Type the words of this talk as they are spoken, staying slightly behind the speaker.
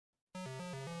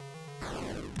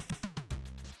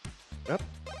Yep.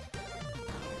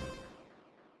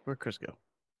 Where'd Chris go?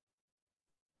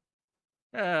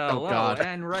 Hello, God.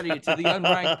 and ready to the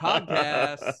Unranked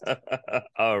Podcast.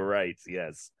 All right,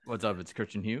 yes. What's up? It's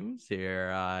Christian Hughes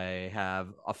here. I have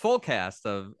a full cast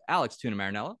of Alex Tuna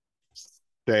Marinella.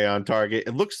 Stay on target.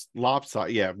 It looks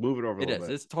lopsided. Yeah, move it over a It little is.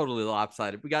 bit. It's totally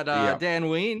lopsided. We got Yeah. Dan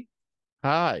Ween.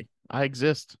 Hi, I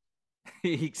exist.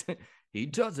 he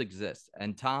does exist.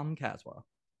 And Tom Caswell.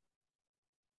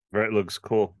 It looks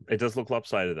cool. It does look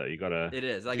lopsided though. You gotta. It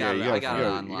is. I Yeah, got it. I got it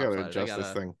on you gotta lopsided. adjust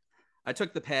this thing. I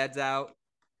took the pads out.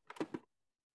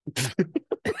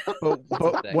 But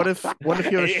what if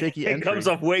you have a shaky it entry? comes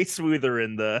off way smoother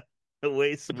in the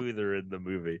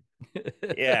movie.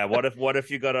 Yeah. What if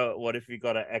you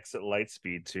gotta exit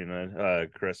Lightspeed Tuna,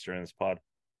 Chris, during this pod?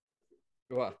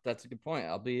 Well, that's a good point.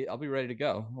 I'll be ready to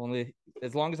go. Only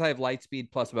as long as I have light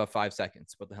speed plus about 5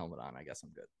 seconds with the helmet on, I guess I'm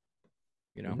good.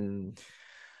 You know.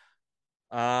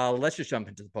 Mm-hmm. Let's just jump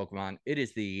into the Pokemon. It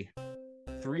is the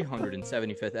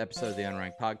 375th episode of the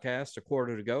Unranked Podcast. A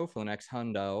quarter to go for the next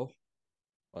hundo.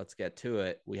 Let's get to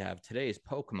it. We have today's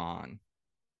Pokemon.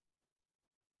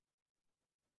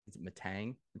 Is it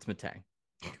Metang? It's Metang.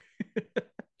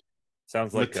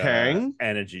 Sounds like Metang?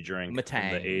 Energy drink from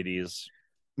Metang. the 80s.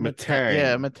 Metang.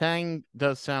 Yeah, Metang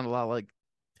does sound a lot like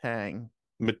Tang.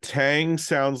 Metang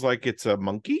sounds like it's a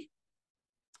monkey.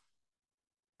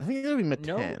 I think it would be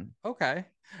No. Matan. Okay.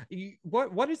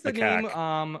 What is the name?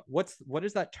 Macaque. What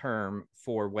is that term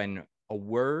for when a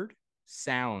word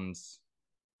sounds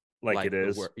Like it the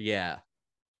is. word? Yeah.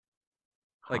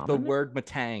 Like the Hominid? word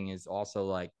Metang is also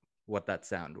like what that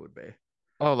sound would be.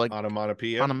 Oh, like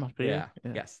Onomatopoeia. onomatopoeia.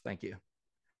 Yeah. Yes. Thank you.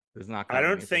 It was not. I coming to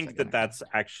don't me for a think second. that that's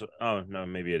actually. Oh no,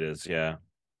 maybe it is. Yeah.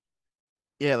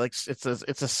 Yeah, like it's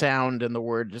a sound in the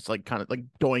word, just like kind of like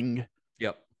doing.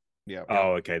 Yep. Yeah.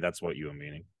 Oh, okay. That's what you were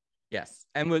meaning. Yes.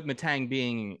 And with Metang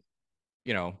being,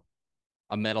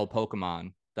 a metal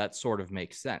Pokemon, that sort of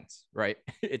makes sense, right?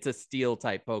 It's a steel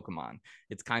type Pokemon.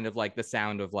 It's kind of like the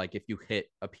sound of like if you hit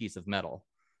a piece of metal.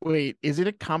 Wait, is it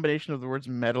a combination of the words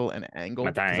metal and angle?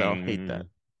 Because I don't hate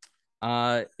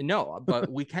that. No, but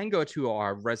we can go to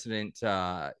our resident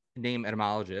name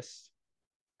etymologist,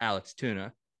 Alex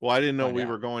Tuna. Well, I didn't know Find we out.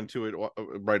 were going to it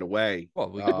right away.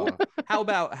 Well, how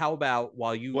about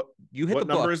while you hit What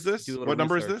the number books, is this? do a little What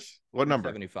number is research. this? What number?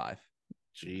 75.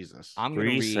 Jesus. I'm gonna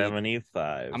read.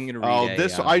 375. I'm gonna read. Oh, a,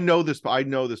 this I know this. I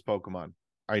know this Pokemon.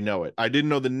 I know it. I didn't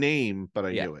know the name, but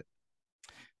I knew it.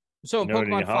 So in No,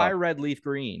 Pokemon no, Fire Red Leaf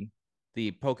Green,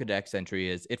 the Pokedex entry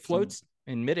is it floats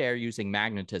in midair using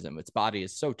magnetism. Its body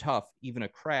is so tough, even a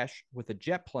crash with a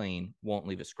jet plane won't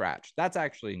leave a scratch. That's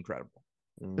actually incredible.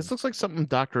 This looks like something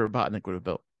Dr. Robotnik would have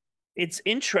built. It's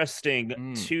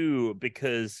interesting too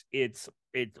because it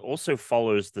also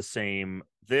follows the same.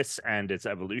 This and its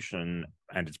evolution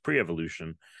and its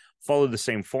pre-evolution follow the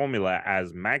same formula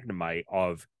as Magnemite.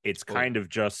 Of it's kind of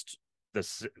just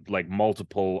this like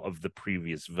multiple of the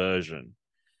previous version,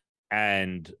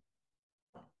 and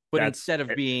But instead of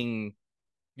being,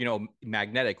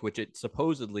 magnetic, which it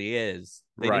supposedly is,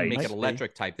 they didn't make it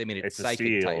electric type. They made it it's a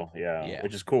psychic steel, type. yeah,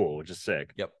 which is cool, which is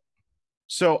sick. Yep.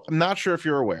 So I'm not sure if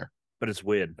you're aware, But it's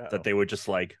weird that they were just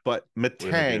like, but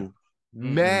Metang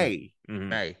Mm-hmm. may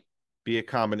Hey. be a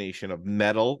combination of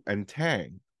metal and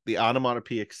tang, the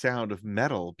onomatopoeic sound of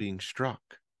metal being struck,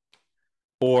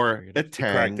 or a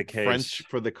tang, the case. French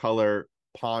for the color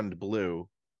pond blue.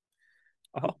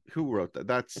 Oh. Who wrote that?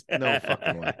 That's no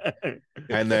fucking way.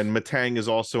 And then Metang is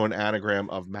also an anagram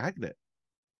of magnet.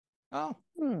 Oh,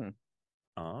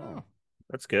 Oh,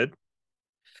 that's good.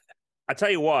 I tell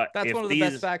you what, that's if one of the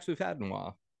these, best facts we've had in a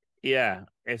while. Yeah,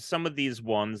 if some of these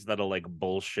ones that are like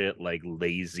bullshit, like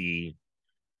lazy,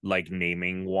 like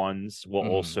naming ones were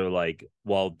also like,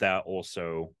 well, they're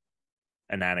also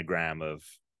an anagram of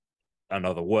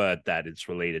another word that it's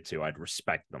related to, I'd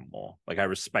respect them more. Like I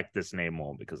respect this name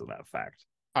more because of that fact.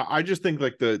 I just think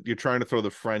like you're trying to throw the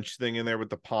French thing in there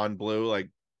with the pond blue. Like,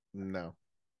 no.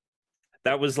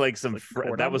 That was like some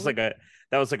Like that was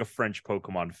like a French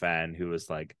Pokemon fan who was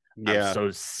like, Yeah. I'm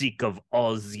so sick of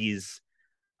all these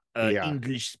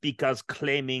English speakers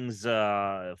claiming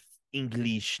the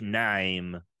English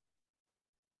name.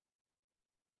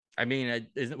 I mean,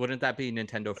 wouldn't that be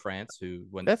Nintendo France who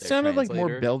went? That their sounded like more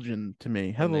translator? Belgian to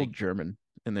me. Had a And little they- German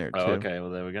in there too. Oh, okay, well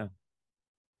there we go.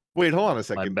 Wait, hold on a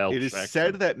second. Belch It is accent.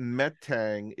 said that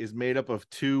Metang is made up of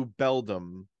two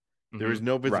Beldum. There is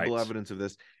no visible Right. evidence of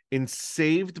this. In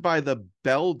Saved by the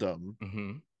Beldum,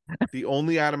 the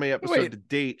only anime episode Wait. to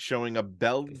date showing a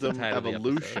Beldum title of the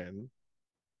evolution.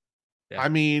 Yeah. I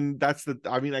mean,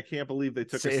 I can't believe they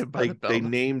took Saved by the they Beldum.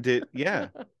 named it. Yeah.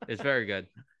 It's very good.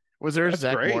 Was there a That's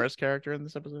Zach great. Morris character in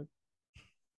this episode?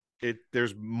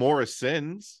 There's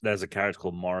Morrisons. There's a character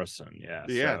called Morrison. Yeah.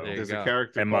 Yeah, So there you there's a go.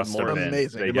 character it called must have Morrison. been.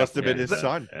 Amazing. They It must have been definitely his did.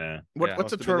 son. Yeah. What's Must a have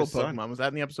been turtle his son. Pokemon? Was that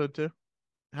in the episode too?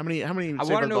 How many? I Save want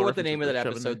by to know Bell what the references name of they that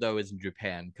shove in there? episode though is in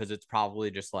Japan, because it's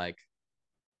probably just like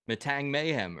Matang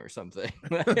Mayhem or something.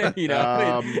 Probably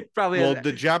Well, has-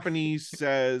 the Japanese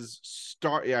says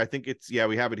start. Yeah, I think it's. Yeah,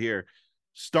 we have it here.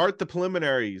 Start the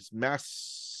preliminaries.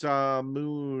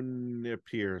 Masamune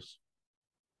appears.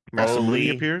 Masamune Holy-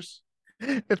 appears.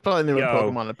 It's probably the name of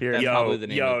Yo, Pokemon appears. That's probably the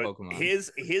name of the Pokemon.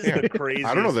 Here's Yeah. the craziest.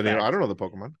 I don't know the name. fact. I don't know the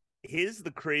Pokemon. Here's the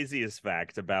craziest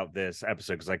fact about this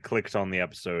episode, because I clicked on the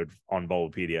episode on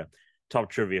Bulbapedia.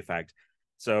 Top trivia fact.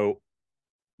 So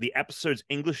the episode's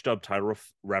English dub title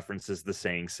references the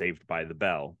saying "Saved by the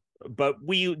Bell," but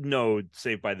we know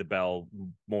 "Saved by the Bell"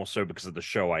 more so because of the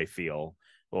show, I feel,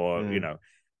 or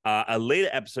a later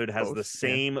episode has Both, the yeah.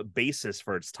 same basis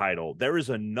for its title. There is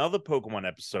another Pokemon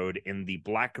episode in the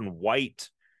black and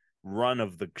white run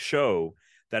of the show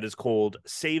that is called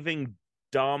 "Saving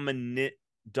Dominition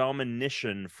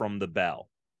from the Bell."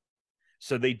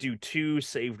 So they do two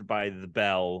Saved by the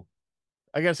Bell.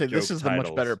 I gotta say, this joke is the much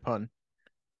titles. better pun.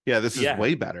 Yeah, this is Yeah.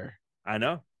 way better. I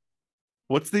know.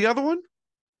 What's the other one?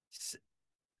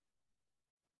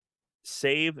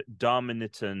 Save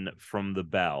Dominiton from the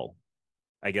Bell.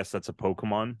 I guess that's a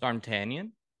Pokemon.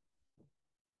 Darmanitan.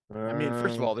 I mean,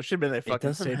 first of all, there should have been a It fucking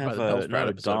doesn't Saved by have the Bell a Sprout no,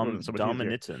 episode. Would've been so much easier.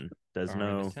 Dominiton. There's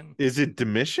no. Darmanitan. is it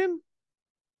Demission?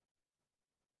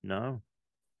 No.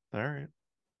 All right.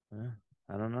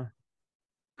 I don't know.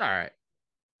 All right.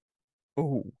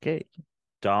 Okay.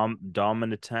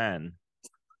 Dominitan.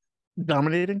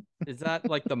 Dominating? Is that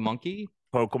like the monkey?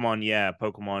 Pokemon, yeah,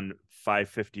 Pokemon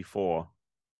 554.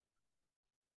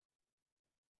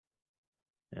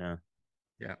 Yeah.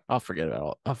 I'll forget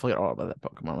all about that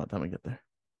Pokemon by the time we get there.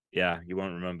 Yeah, you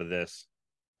won't remember this.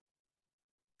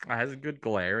 It has a good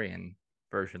Galarian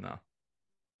version though.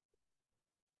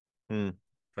 Hmm.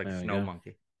 It's like There we Snow go.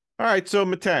 Monkey. All right. So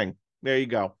Matang. There you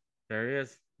go. There he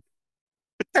is.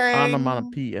 Matang.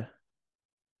 Onomatopoeia.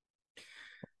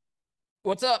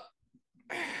 What's up?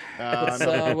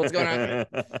 Nothing. What's going on?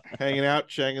 Hanging out,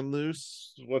 shagging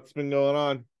loose. What's been going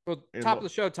on? Well, And top what- of the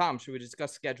show, Tom. Should we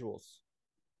discuss schedules?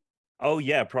 Oh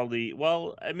yeah, probably.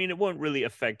 Well, I mean, it won't really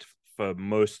affect for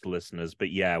most listeners,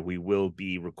 but yeah, we will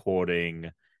be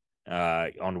recording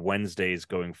on Wednesdays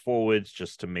going forwards,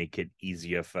 just to make it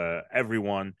easier for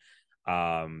everyone.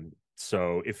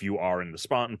 So if you are in the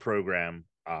Spartan program,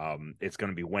 it's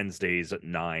going to be Wednesdays at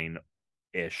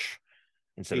 9-ish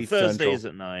instead of 8 Thursdays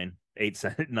Central. at 8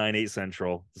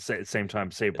 Central. Same time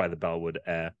Saved by the Bell would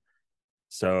air.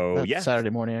 So That's yeah.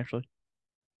 Saturday morning, actually.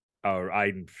 Oh, I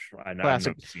know. I've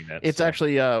Classic. never seen it. It's so.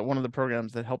 actually one of the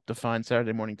programs that helped define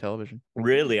Saturday morning television.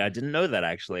 Really, I didn't know that.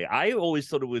 Actually, I always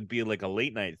thought it would be like a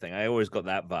late night thing. I always got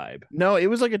that vibe. No, it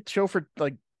was like a show for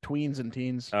like tweens and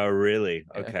teens. Oh, really?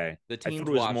 Yeah. Okay. The thought teens it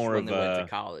was watched more when of they went a- to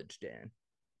college, Dan.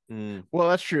 Mm. Well,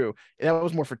 that's true. That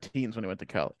was more for teens when he went to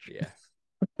college. Yeah.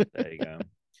 There you go.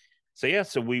 So yeah,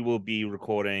 so we will be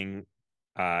recording.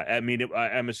 I mean,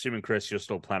 I'm assuming Chris, you're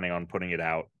still planning on putting it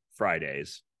out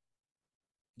Fridays.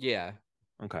 Yeah.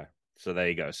 Okay. So there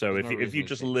you go. So There's if no you, if you reason to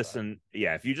just change that. listen,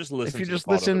 yeah, if you just listen, you to just the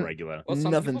part of the listen- regular. Well,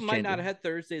 some Nothing's people might not changing. have had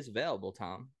Thursdays available,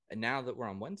 Tom. And now that we're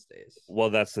on Wednesdays. Well,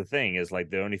 that's the thing is like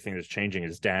the only thing that's changing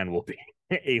is Dan will be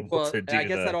able Well, to do. I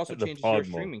guess that also the changes your pod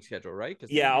more. streaming schedule, right? 'Cause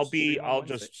Yeah, you stream on I'll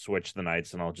Wednesday. just switch the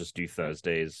nights and I'll just do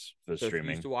Thursdays for So if you streaming.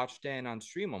 used to watch Dan on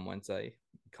stream on Wednesday,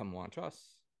 come watch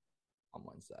us on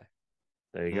Wednesday.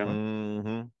 There you go.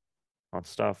 Mhm. Hot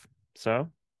stuff. So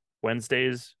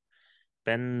Wednesdays,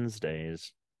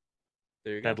 Wednesdays,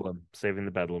 There you go. Bedlam, saving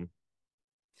the Bedlam.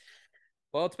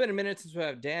 Well, it's been a minute since we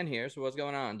have Dan here. So what's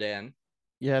going on, Dan?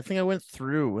 Yeah, I think I went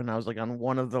through and I was like on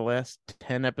one of the last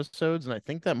 10 episodes, and I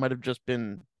think that might have just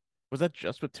been, was that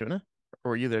just with Tuna?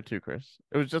 Or were you there too, Chris?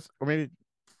 It was just, or maybe,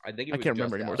 I think it I was can't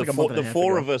just remember anymore. Alex. It's like a month and a The half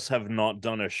four ago. of us have not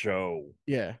done a show.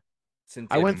 yeah. Since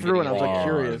I like went the through and I was beginning like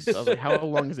of curious. I was like, August. how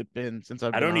long has it been since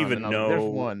I've I been don't on? even And I was like, There's know.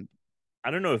 one.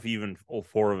 I don't know if even all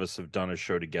four of us have done a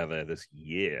show together this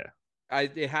year.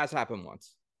 It has happened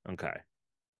once. Okay.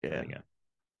 Yeah. There you go.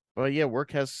 Well, yeah,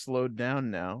 work has slowed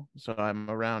down now, so I'm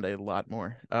around a lot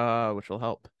more, which will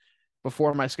help.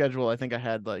 Before my schedule, I think I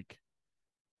had like,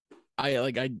 I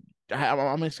had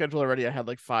on my schedule already. I had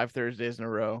like 5 Thursdays in a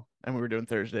row, and we were doing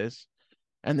Thursdays,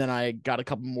 and then I got a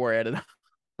couple more added,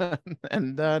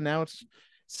 and now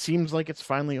seems like it's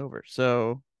finally over.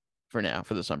 So for now,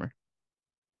 for the summer.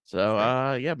 So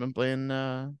yeah, I've been playing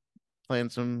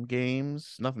some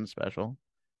games. Nothing special.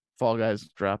 Fall Guys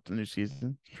dropped a new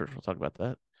season. Sure, we'll talk about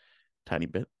that tiny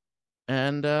bit.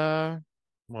 And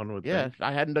One would Yeah, think.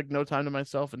 I hadn't like no time to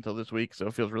myself until this week, so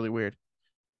it feels really weird.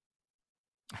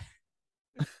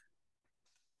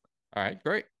 All right,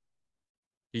 great.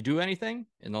 You do anything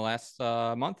in the last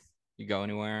month? You go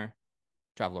anywhere?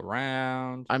 Travel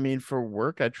around? I mean, for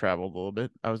work, I traveled a little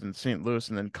bit. I was in St. Louis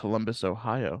and then Columbus,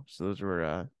 Ohio. So those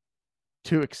were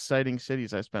two exciting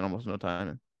cities I spent almost no time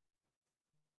in.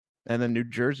 And then New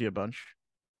Jersey a bunch.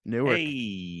 Newark.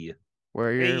 Hey,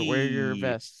 Wear your hey.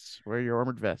 vests. Wear your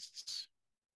armored vests.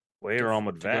 Wear your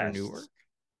armored To go to vests.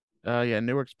 Newark? Yeah,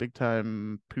 Newark's big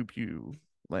time poo pew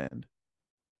land.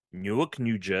 Newark,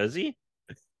 New Jersey?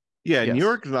 Yeah, Yes. New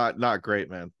York's not great,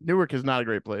 man. Newark is not a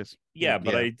great place. Yeah,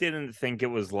 but Yeah. I didn't think it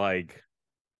was like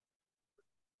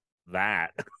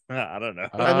that. I don't know.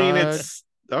 I mean, Uh, it's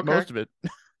okay. Most of it.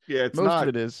 Yeah, it's Most not. of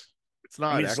it is. It's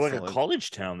not I mean, it's like a excellent.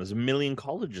 college town. There's a million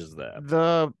colleges there.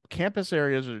 The campus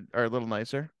areas are a little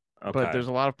nicer, Okay. but there's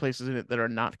a lot of places in it that are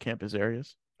not campus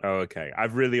areas. Oh, okay.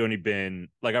 I've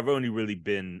only really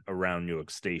been around Newark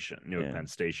Station, Newark Yeah. Penn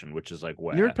Station, which is like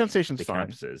where Newark Penn Station's the fine.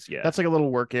 campus is. Yeah. That's like a little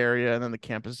work area, and then the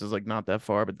campus is like not that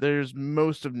far. But there's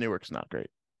most of Newark's not great.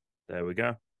 There we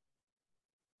go.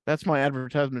 That's my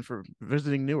advertisement for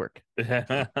visiting Newark.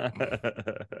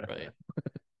 Right.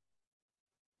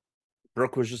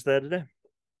 Brooke was just there today.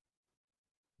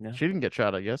 Yeah. She didn't get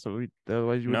shot, I guess. So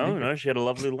otherwise, you wouldn't be here. No, she had a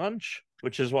lovely lunch,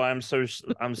 which is why I'm so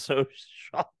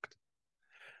shocked.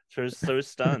 So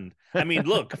stunned. I mean,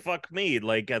 look, fuck me.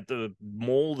 Like at the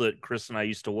mall that Chris and I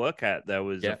used to work at, there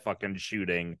was Yeah. a fucking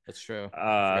shooting. That's true.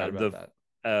 I forgot about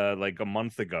that. Like a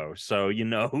month ago. So you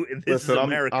know, this Listen, is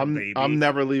America, I'm baby.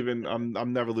 never leaving.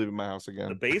 I'm never leaving my house The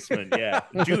again. basement, yeah,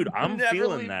 dude, I'm Never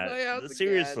feeling leave my that. house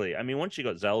Seriously, I mean, once you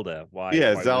got Zelda, why? Yeah, why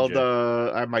would you?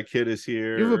 Zelda. My kid is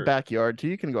here. You have a backyard too.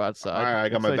 You can go outside. I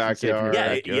got It's my nice and safe in your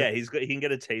backyard. Yeah, backyard. he can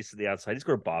get a taste of the outside. He's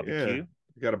got a barbecue.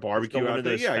 You got a barbecue one out of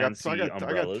there. those Yeah, I got fancy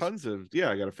umbrellas. tons of.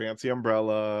 Yeah, I got a fancy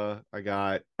umbrella. I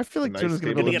got. I feel like Nice Tuna's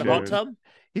gonna table build Gonna and get a hot chairs. tub?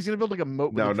 He's gonna build like a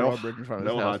moat with No, a no- drawbridge in front of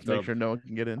his no house hot to make tub. sure no one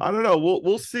can get in. I don't know.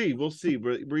 We'll see. We'll see.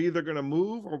 We're either gonna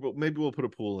move or maybe we'll put a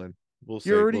pool in. We'll see.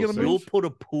 You're already We'll gonna see. You'll move? put a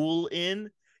pool in.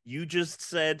 You just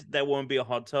said there won't be a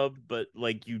hot tub, but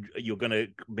like you're gonna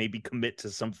maybe commit to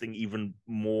something even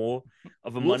more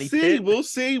of a We'll money see. pit. We'll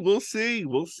see. We'll see.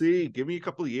 We'll see. Give me a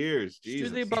couple of years. Just do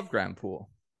Jesus. the above ground pool.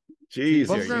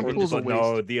 Jesus. Above ground Or pool's a But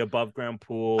no, waste. the above ground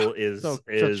pool is So- such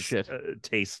is shit.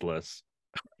 tasteless.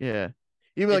 Yeah.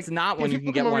 You'd be It's not when you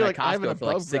can get one at I have an Costco for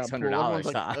like above ground pool. $600. Everyone's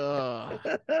like,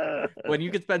 ugh. When you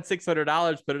could spend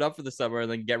 $600, put it up for the summer, and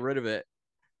then get rid of it.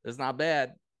 It's not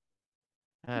bad.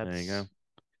 There you go.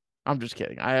 I'm just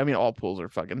kidding. I mean, all pools are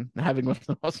fucking having one's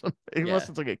awesome. Unless Yeah.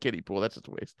 it's like a kiddie pool, that's just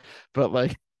a waste. But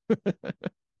like,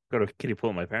 Got a kiddie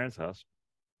pool at my parents' house.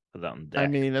 Put that on deck. I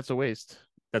mean, that's a waste.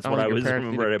 That's I don't what I think your was. parents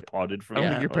Remember, need I a- potted from. I don't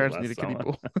Yeah. think your parents last need a kiddie summer.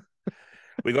 pool.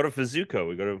 We got it for Zuko.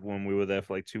 We got it when we were there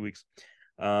for like 2 weeks.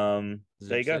 There you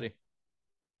Zoom go. City.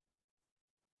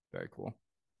 Very cool.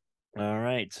 All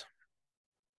right.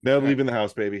 Never leaving the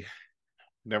house, baby.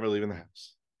 Never leaving the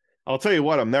house. I'll tell you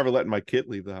what, I'm never letting my kid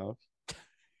leave the house.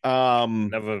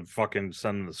 Never fucking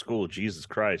send him to school. Jesus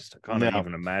Christ. I can't No.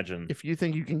 even imagine. If you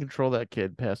think you can control that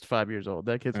kid past 5 years old,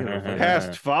 that kid's gonna fucking-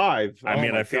 past 5. I Oh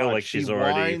mean, my I feel God. like she's She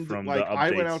already whined, from the like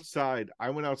I went updates. outside. I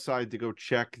went outside to go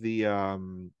check the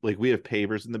like we have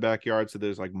pavers in the backyard, so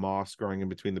there's like moss growing in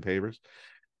between the pavers.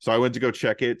 So I went to go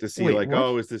check it to see Wait, like, what?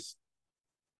 oh, is this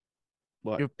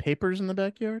what You have papers in the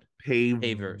backyard?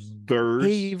 pavers?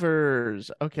 Pavers.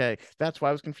 Okay, that's why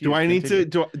I was confused. Do I need to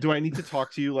Continue. do I need to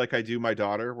talk to you like I do my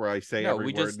daughter, where I say No, every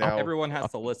we word just now? everyone has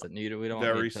to listen. We don't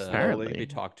Very need to slowly. be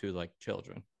talked to like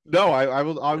children. No, I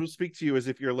will speak to you as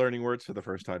if you're learning words for the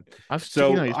first time. I've So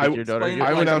seen how you I- speak to your daughter. Explain it You're- I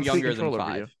like went I'm out to younger control than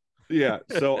over you. 5. Yeah,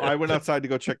 so I went outside to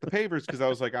go check the pavers because I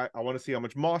was like, I want to see how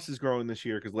much moss is growing this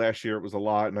year, because last year it was a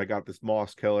lot, and I got this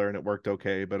moss killer and it worked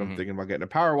okay, but I'm Mhm. thinking about getting a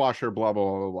power washer, blah blah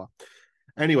blah blah blah.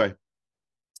 Anyway,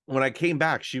 when I came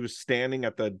back, she was standing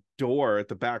at the door, at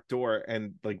the back door,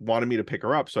 and like wanted me to pick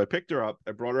her up. So I picked her up.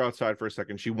 I brought her outside for a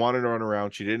second. She wanted to run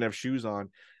around. She didn't have shoes on.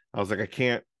 I was like, I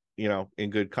can't, in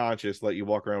good conscience, let you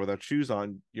walk around without shoes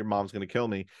on. Your mom's gonna kill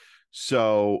me.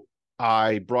 So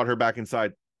I brought her back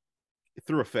inside.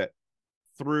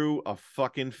 Threw a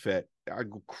fucking fit,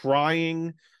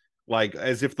 crying like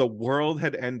as if the world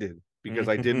had ended because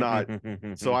I did not.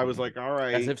 So I was like, all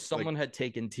right, As if like, someone had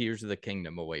taken Tears of the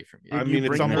Kingdom away from you. I Did mean,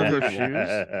 you it's bring her her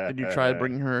unbelievable. shoes? Did you try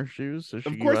bringing her shoes? So she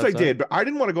of could course go I outside? did, but I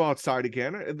didn't want to go outside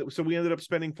again. So we ended up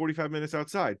spending 45 minutes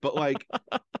outside. But like,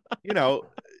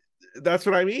 that's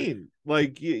what I mean.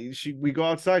 Like we go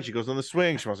outside. She goes on the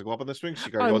swing. She wants to go up on the swing. She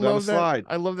got to go down the love that. slide.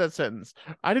 I love that sentence.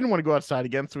 I didn't want to go outside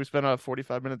again, so we spent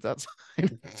 45 minutes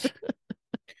outside.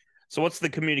 So what's the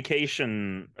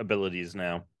communication abilities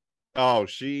now? Oh,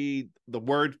 the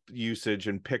word usage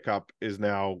and pickup is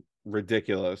now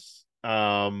ridiculous.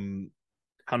 Hundo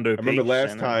I remember P,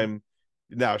 last time.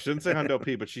 No, she didn't say Hundo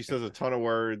P, but she says a ton of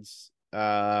words.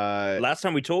 Last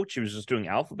time we talked, she was just doing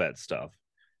alphabet stuff.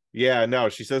 Yeah, no,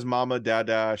 she says mama,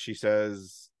 dada. She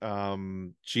says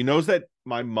she knows that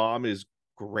my mom is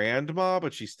grandma,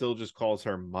 but she still just calls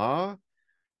her ma.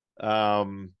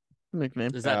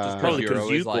 Nickname. Is that just Probably because you're 'cause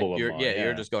always you like call 'em Ma, you're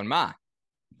yeah. just going ma?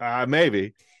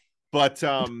 Maybe. But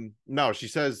no, she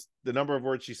says the number of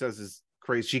words she says is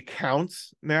crazy. She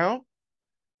counts now,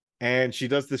 and she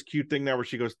does this cute thing now where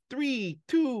she goes 3,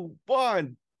 2,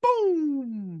 1,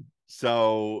 boom.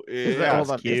 So Is that yeah, hold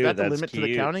on? Is cute, that the that's limit to the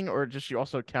cute. counting, or does she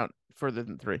also count further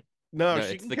than 3? no, No,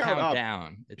 she it's can the count up.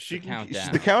 countdown. It's She the can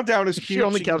countdown. the countdown is cute. She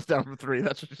only She counts down from 3.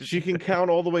 That's what she can count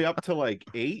all the way up to like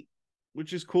 8,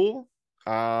 which is cool.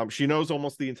 She knows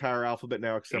almost the entire alphabet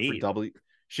now except for 8. W.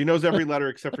 She knows every letter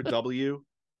except for W.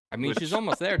 I mean, she's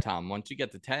almost there, Tom. Once you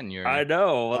get to 10, you're I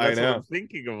know. Well, I that's what know. I'm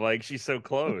thinking of. Like, she's so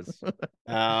close.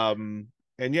 And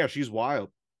yeah, she's wild.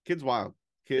 Kid's wild.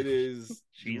 Kid is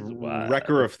She's wild.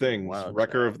 wrecker of things. Wild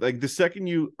Wrecker child. of like the second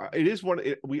you it is one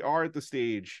we are at the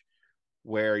stage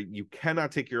where you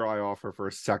cannot take your eye off her for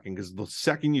a second, because the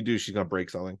second you do, she's gonna break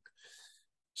something.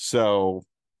 So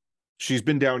she's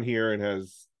been down here and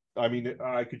has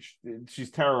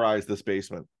she's terrorized this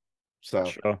basement. So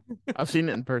Sure. I've seen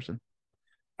it in person.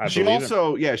 I she believe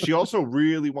also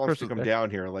really wants to Person's come there.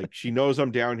 down here. Like she knows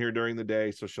I'm down here during the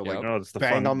day, so she'll Yep. like No, it's the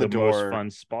bang on the most door.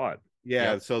 fun spot.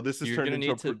 Yeah, Yep. so this is you're turned gonna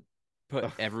into need to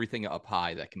put everything up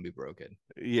high that can be broken.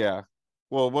 yeah.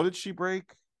 Well, what did she break?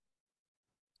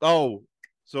 Oh,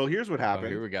 so here's what Oh, happened.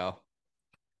 here we go.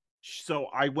 So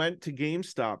I went to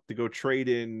GameStop to go trade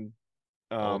in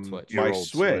Old Switch. Your my old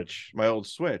Switch, my old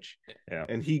Switch. Yeah.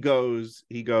 And he goes,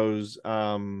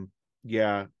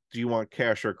 yeah, do you want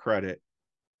cash or credit?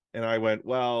 And I went,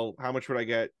 well, how much would I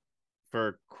get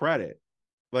for credit?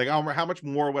 Like, how much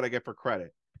more would I get for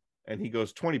credit? And he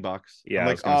goes, $20. Yeah. I'm I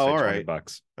like, was gonna oh, say all 20 right.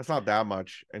 bucks. That's not that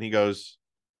much. And he goes,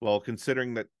 well,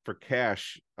 considering that for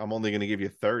cash, I'm only going to give you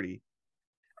 30.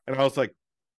 And I was like,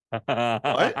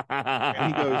 What?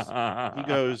 And he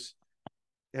goes,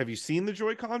 have you seen the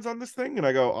Joy-Cons on this thing? And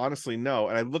I go, honestly, no.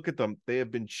 And I look at them. They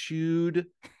have been chewed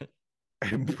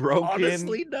and broken.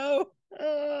 Honestly, no.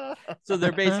 So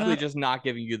they're basically just not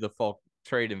giving you the full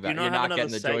trade in Do you value. not You're have not another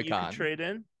getting the set you Joy-Con. could trade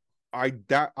in?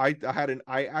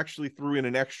 I actually threw in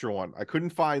an extra one. I couldn't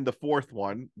find the fourth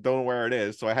one. Don't know where it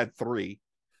is. So I had 3.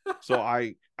 So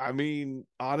I mean,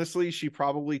 honestly, she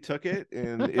probably took it,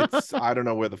 and it's I don't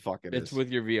know where the fuck it is. It's with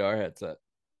your VR headset.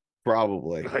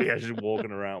 Probably. Yeah, just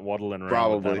waddling around with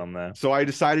Probably. that on there. So I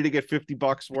decided to get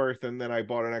 $50 worth, and then I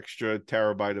bought an extra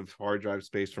terabyte of hard drive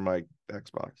space for my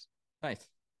Xbox. Nice.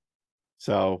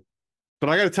 So, but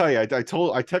I got to tell you, I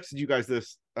texted you guys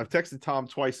this. I've texted Tom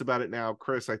twice about it now.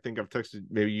 Chris, I think I've texted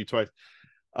maybe you twice.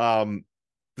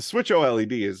 The Switch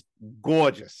OLED is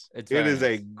gorgeous. It's It very is a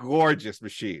nice. gorgeous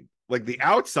machine. Like the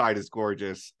outside is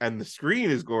gorgeous, and the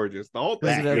screen is gorgeous. The whole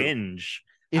Does thing. it have- hinge.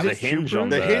 Is The it hinge shoe-proof? on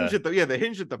The hinge at the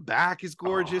hinge at the back is Oh,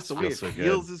 gorgeous. it the way it feels so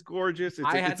feels good. is gorgeous.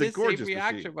 I had It's a this same gorgeous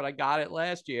reaction machine. when I got it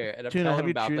last year, and I'm Tuna, telling have him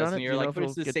you about chewed this, on it? and Do you're you know like, if "But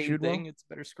it's it'll the get same chewed well?" thing. It's a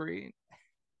better screen."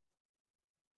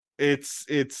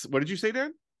 It's what did you say,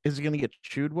 Dan? Is it gonna get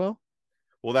chewed well?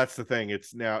 Well, that's the thing.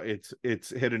 It's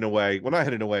hidden away. Well, not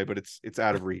hidden away, but it's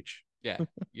out of reach. Yeah,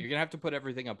 you're gonna have to put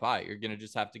everything up high. You're gonna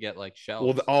just have to get like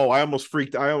shelves. Well, I almost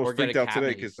freaked. I or almost get freaked a out today cabinet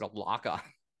you because put a lock on.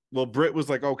 well, Britt was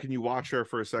like, "Oh, can you watch her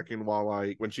for a second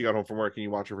when she got home from work? Can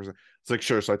you watch her for a second?" It's like,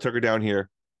 sure. So I took her down here,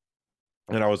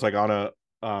 and I was like I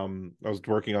was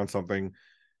working on something.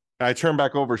 And I turned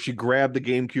back over. She grabbed the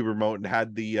GameCube remote and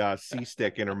had the C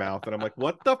stick in her mouth, and I'm like,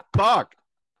 "What the fuck?"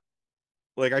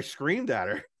 Like I screamed at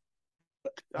her.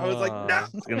 I was like, "No!"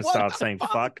 She's gonna what start the saying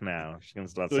fuck?" now. She's gonna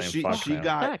start So saying fuck she now.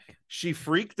 got Heck. she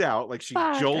freaked out, like she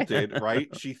Fuck. jolted, right?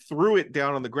 She threw it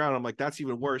down on the ground. I'm like, that's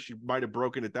even worse. She might have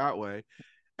broken it that way.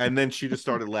 And then she just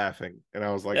started laughing. And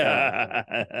I was like,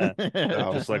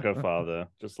 Just like her father.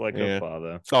 Just like Yeah. her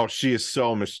father. oh, she is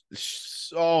so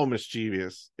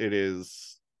mischievous. It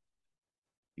is.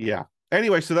 Yeah.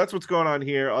 Anyway, so that's what's going on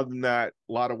here. Other than that,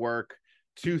 a lot of work.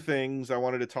 2 things I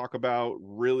wanted to talk about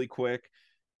really quick.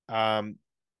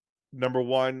 Number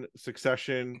 1,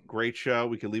 Succession, great show.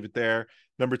 We can leave it there.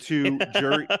 Number 2,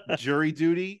 Jury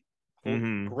Duty,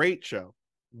 Mhm. great show,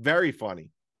 very funny.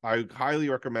 I highly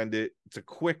recommend it. It's a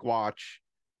quick watch.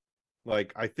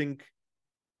 Like I think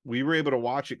we were able to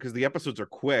watch it because the episodes are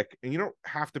quick, and you don't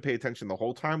have to pay attention the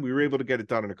whole time. We were able to get it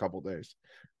done in a couple days.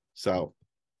 So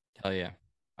Hell yeah.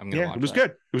 I'm gonna Yeah, watch it was that.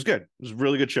 good. It was good. It was a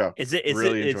really good show. Is it? Is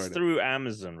Really it? It's enjoyed it. through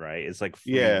Amazon, right? It's like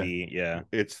Yeah. freebie. Yeah.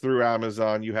 It's through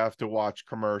Amazon. You have to watch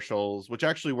commercials, which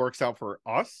actually works out for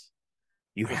us.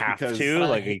 You Just have because- to But I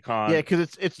like hate- you can't. Yeah,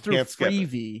 because it's through can't skip it.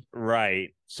 Freevee,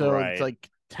 Right. so right. it's like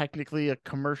technically a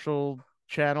commercial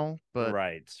channel, but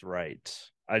right.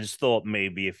 I just thought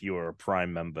maybe if you were a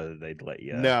Prime member, they'd let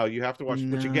you. No, you have to watch,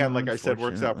 which again, No, like I said,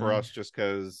 works out for unfortunately. us just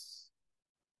because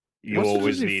You what's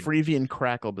always the need. Freevee and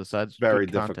Crackle besides very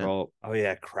good content? difficult. Oh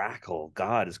yeah, Crackle.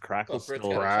 God, is Crackle Oh, Fritz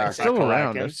still got it. Crack. It's still around.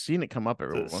 crack-a-lackin'? I've seen it come up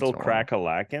every Is it once still in a while.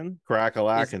 crack-a-lackin'?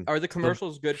 Crack-a-lackin'. Are the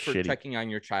commercials good for shitty. checking on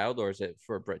your child, or is it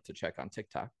for Brit to check on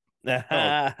TikTok?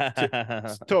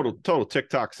 It's total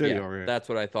TikTok city Yeah, over here. that's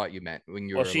what I thought you meant when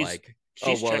you Well, were she's- like,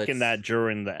 She's well, checking it's- that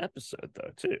during the episode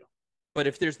though too. But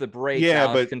if there's the break, Yeah,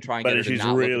 Alex but- can try and But get her to she's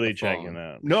not look at really the checking phone.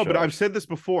 that. No, but Sure. I've said this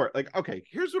before. Like, okay,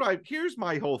 here's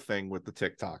my whole thing with the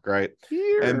TikTok, right?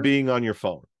 Here. And being on your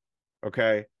phone.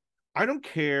 Okay. I don't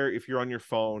care if you're on your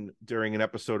phone during an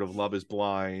episode of Love is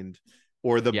Blind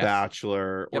or The Yes.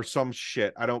 Bachelor or Yep. some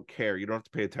shit. I don't care. You don't have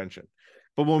to pay attention.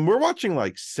 But when we're watching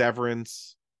like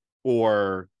Severance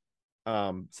or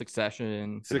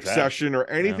Succession, Succession or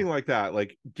anything like that,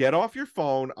 like get off your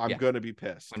phone. I'm Yeah. gonna be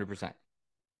pissed. 100%.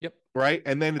 Yep. Right.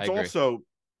 And then it's I agree. also,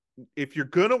 if you're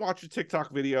gonna watch a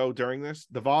TikTok video during this,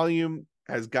 the volume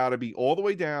has got to be all the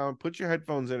way down. Put your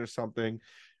headphones in or something.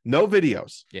 No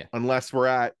videos. Yeah. Unless we're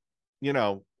at,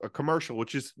 a commercial,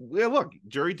 which is, yeah, look,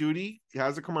 jury duty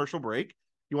has a commercial break.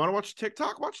 You want to watch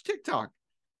TikTok? Watch TikTok.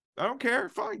 I don't care.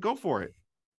 Fine, go for it.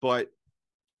 But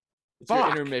It's your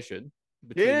Fuck. intermission. it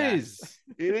between that. is.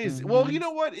 It is. Well, Mhm. you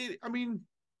know what?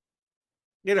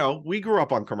 We grew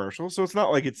up on commercials, so it's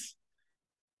not like it's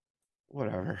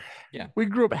whatever. We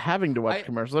grew up having to watch I-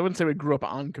 commercials. I wouldn't say we grew up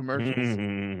on commercials.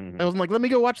 Mhm. I was like, let me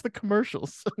go watch the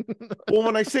commercials. Well,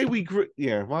 when I say we grew,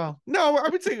 yeah, well, no, I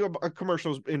would say a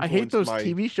commercials. I hate those my,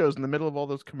 TV shows in the middle of all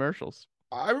those commercials.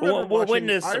 I remember Well, watching.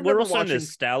 I we're remember also watching.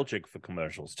 nostalgic for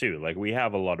commercials too. Like we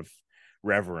have a lot of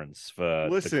reverence for.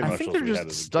 Listen, the I I think commercials they're we had just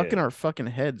as a stuck kid. in our fucking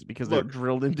heads because Look, they're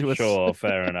drilled into us. Sure,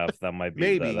 fair enough. That might be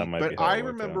Maybe, that might but be I how it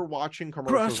works remember out. watching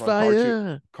commercials on Cartoon,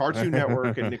 Crossfire. Cartoon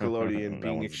Network and Nickelodeon That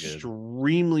being one's good.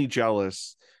 extremely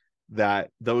jealous that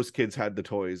those kids had the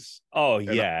toys. Oh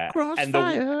and- yeah,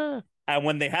 Crossfire. and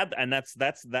when they had, and that's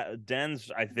that Dan's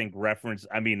I think reference.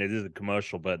 I mean, it is a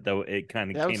commercial, but though it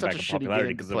kind of That was came such back a in shitty popularity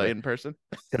game to because play in person.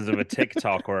 of a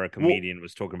TikTok or a comedian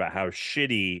was talking about how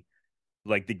shitty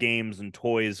like the games and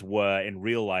toys were in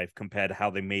real life compared to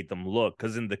how they made them look.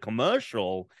 Because in the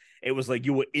commercial, it was like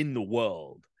you were in the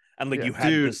world and like Yeah. you had the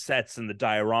Dude. sets and the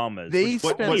dioramas. They which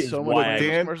what- spent what- is so much why money on Dan-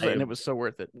 those commercials, and it was so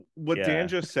worth it. What Yeah. Dan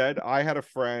just said, I had a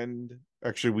friend.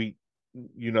 Actually,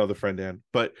 the friend Dan,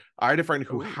 but I had a friend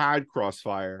who Ooh. had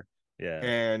Crossfire, yeah.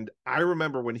 and I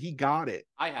remember when he got it.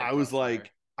 I was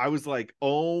like,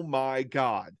 oh my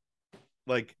God,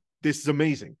 like this is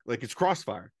amazing. Like it's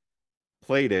Crossfire.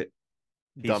 Played it.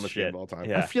 Piece Dumbest of game shit. of all time.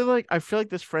 Yeah. I feel like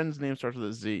this friend's name starts with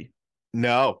a Z.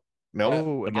 No.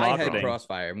 Oh, the I had marketing.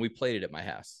 Crossfire, and we played it at my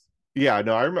house. Yeah,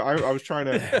 no, I was trying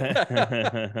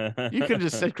to. you could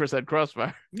just say Chris had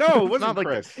Crossfire. No, it It's wasn't not like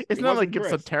Chris. it's It not wasn't like it's a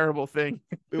Chris. terrible thing.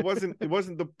 It wasn't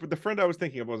the friend I was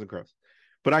thinking of wasn't Chris.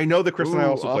 But I know that Chris and I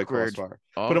Ooh, also play awkward. Crossfire.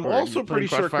 But I'm Awkward. also You playing pretty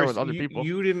sure, Crossfire Chris, with other people.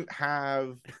 you didn't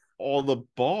have all the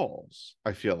balls.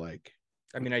 I feel like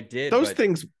I mean, I did. those but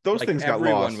things like got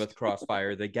everyone lost. with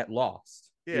Crossfire, they get lost.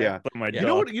 Yeah. But my You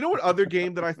dog- You know what other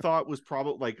game that I thought was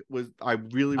probably I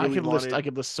really I could wanted.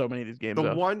 list some many of these games.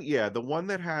 The off. one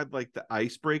that had like the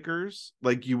icebreakers,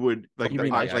 like you would like You the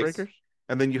mean ice, icebreakers?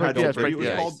 and then you Break had the to ice, break break it was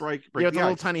the called ice. break You have the the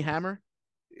little ice. tiny hammer.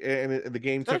 And the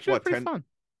game It's took actually what pretty 10 fun.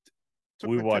 took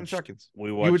We like 10 watched- seconds.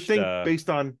 we watched. You would think based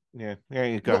on go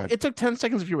Well, ahead. it took 10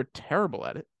 seconds if you were terrible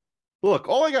at it. Look,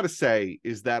 all I got to say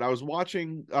is that I've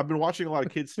been watching a lot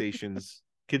of kids stations,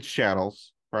 kids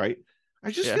channels, right? I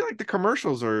just Yeah. feel like the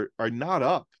commercials are not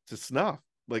up to snuff.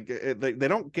 Like they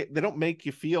don't make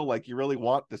you feel like you really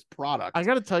want this product. I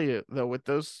got to tell you though, with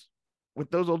those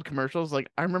old commercials, like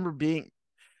I remember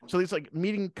these like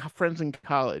meeting friends in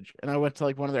college, and I went to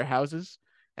like one of their houses,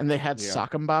 and they had Yeah.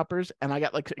 sock 'em boppers, and I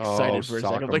got like excited for a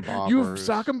second. I was like, sock 'em "You have boppers.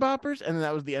 sock 'em boppers," and then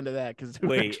that was the end of that because who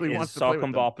Wait, actually is wants to play with Sock'em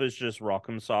them? Boppers just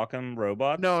Rock'em Sock'em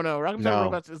robots? No, Rock'em No. Sock'em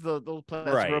Robots is the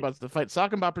plastic Right. robots that fight.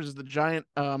 Sock 'em Boppers is the giant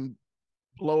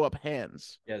blow up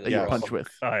hands Yeah, that you Yes. punch with.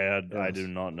 I Yes. do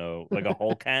not know. Like a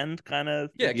Hulk hand kind of.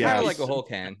 Yeah, kind Yes. of like a whole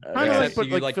can. Kind Kind of Yes. like, Except but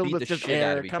you, like like, filled beat with the just shit out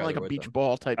air, of each kind of like other a with beach them.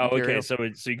 ball type. Oh, okay. material.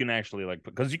 So you can actually like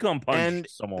because you can't punch And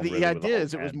someone. the really with a idea Hulk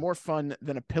is it was hand. more fun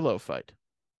than a pillow fight.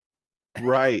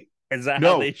 Right. Is that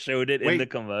No. how they showed it in Wait, the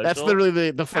commercial? That's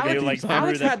literally the fucking Alex, like, theme threw song.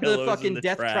 Alex their had the pillows in fucking the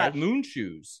Death Trap trash. moon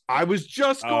shoes. I was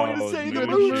just going to Oh, say the moon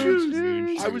moon shoes, shoes.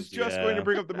 moon I was shoes, just going to yeah.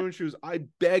 bring up the moon shoes. I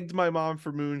begged my mom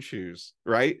for moon shoes,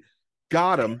 right?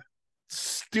 Got them.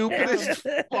 Stupidest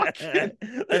fucking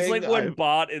It's like thing when I've-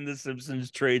 Bart in The Simpsons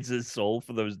trades his soul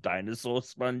for those dinosaur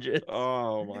sponges.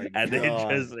 Oh my And god.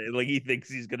 they just like he thinks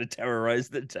he's gonna terrorize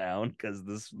the town because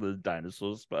the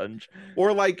dinosaur sponge.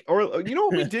 Or you know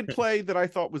what we did play that I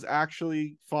thought was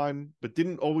actually fun, but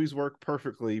didn't always work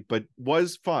perfectly, but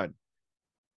was fun.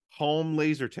 Home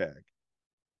laser tag.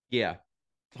 Yeah.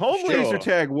 Home Sure. laser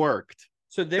tag worked.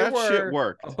 So there That shit were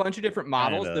worked. a bunch of different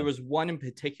models. Kinda. There was one in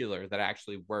particular that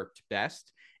actually worked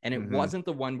best, and it Mhm. wasn't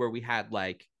the one where we had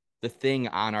like the thing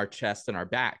on our chest and our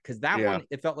back, because that Yeah. one,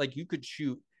 it felt like you could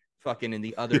shoot fucking in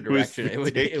the other It was direction.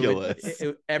 ridiculous.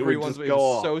 Everyone's just it go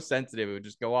was off. so sensitive, it would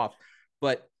just go off.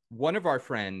 But one of our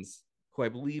friends, who I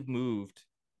believe moved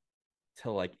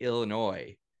to like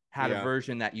Illinois, had Yeah. a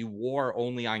version that you wore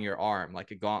only on your arm,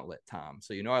 like a gauntlet, Tom.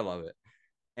 So you know I love it.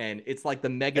 And it's like the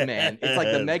Mega Man. It's like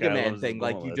the This Mega guy Man loves thing. his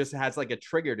Like you gauntlets. just has like a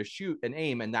trigger to shoot and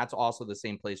aim, and that's also the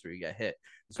same place where you get hit.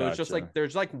 So it's just Gotcha. like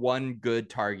there's like one good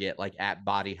target like at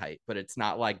body height, but it's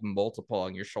not like multiple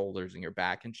on your shoulders and your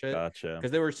back and shit. Gotcha.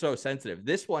 Because they were so sensitive.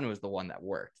 This one was the one that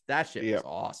worked. That shit was Yep.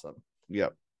 awesome.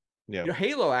 Yep. Yeah. You know,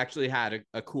 Halo actually had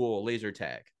a cool laser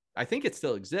tag. I think it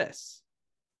still exists.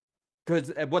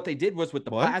 Because what they did was with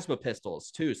the What? plasma pistols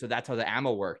too. So that's how the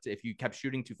ammo worked. If you kept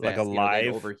shooting too Like fast, a they'd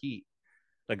live- overheat.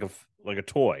 Like a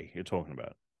toy you're talking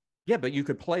about, Yeah, but you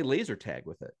could play laser tag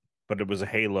with it. but it was a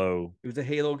Halo. It was a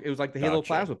Halo. It was like the Halo Gotcha.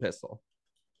 plasma pistol.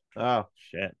 Oh,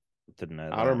 Shit, didn't know.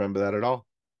 I don't remember that at all.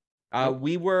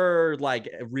 We were like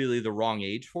really the wrong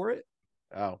age for it.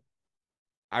 Oh.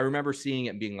 I remember seeing it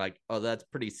and being like, "Oh, that's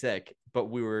pretty sick," but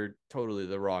we were totally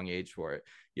the wrong age for it.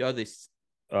 You know,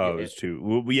 Oh, it was too.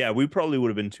 Well, yeah, we probably would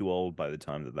have been too old by the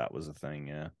time that was a thing.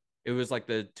 Yeah. it was like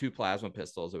the 2 plasma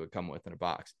pistols it would come with in a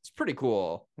box. It's pretty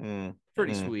cool, Mm,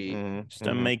 pretty mm, sweet. mm, Just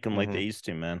don't mm, make them like mhm. they used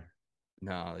to, man.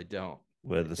 No, they don't.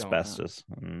 With They don't. asbestos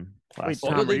and Wait, plastic.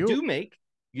 Tom, Although are they you- do make,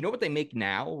 you know what they make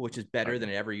now, which is better than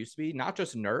it ever used to be. Not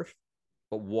just Nerf,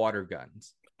 but water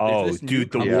guns. Oh, this new dude,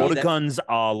 the company water that- guns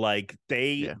are like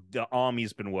Yeah. the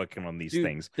army's been working on these Dude,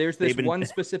 things. there's They've this been- one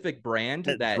specific brand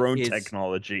that drone is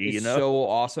technology, you is know. so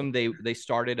awesome. They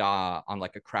started on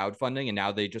like a crowdfunding, and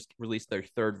now they just released their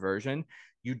 3rd version.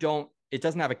 It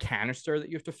doesn't have a canister that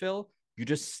you have to fill. You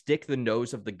just stick the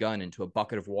nose of the gun into a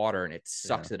bucket of water and it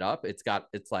sucks it up.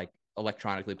 It's like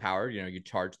electronically powered, you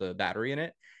charge the battery in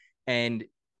it. And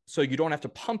so you don't have to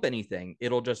pump anything.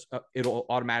 It'll just it'll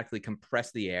automatically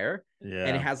compress the air. Yeah.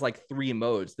 And it has like 3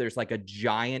 modes. There's like a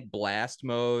giant blast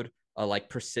mode, a like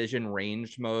precision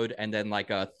ranged mode, and then like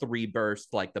a 3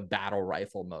 burst, like the battle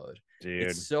rifle mode. Dude.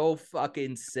 It's so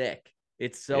fucking sick.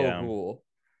 It's so Yeah. cool.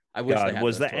 I wish they God, had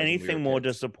was those there toys when we anything were more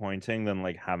kids. disappointing than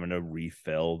like having to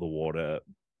refill the water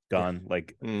gun?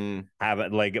 Like Mm.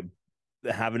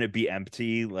 having it be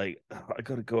empty. Like I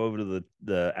gotta go over to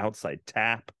the outside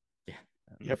tap. Yeah.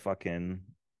 And Yep. Fucking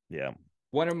yeah.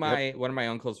 One of my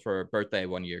uncles for a birthday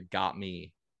one year got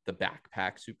me the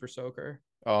backpack Super Soaker.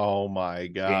 Oh my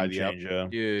god. Game Yep. changer.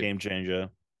 Dude. Game changer.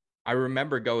 I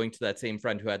remember going to that same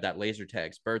friend who had that laser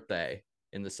tag's birthday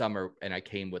in the summer, and I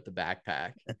came with the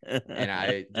backpack, and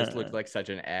I just looked like such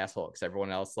an asshole because everyone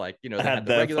else, like, they I had had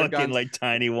the the regular fucking guns. like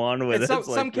tiny one with And some,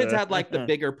 it's some like kids the- had like the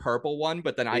bigger purple one,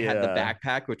 but then I had the Yeah.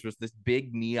 backpack, which was this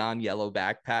big neon yellow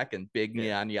backpack and big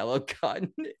neon yellow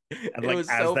gun. and It like was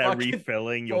as so they're fucking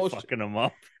refilling, you're bullshit. fucking them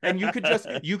up. and you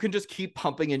can just keep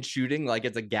pumping and shooting like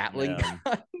it's a Gatling Yeah.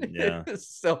 gun. Yeah. It's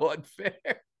so unfair.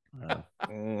 Yeah.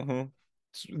 Mhm.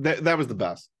 That was the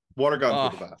best. Water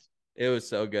guns were the Oh. best. It was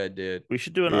so good, dude. We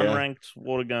should do an Yeah. unranked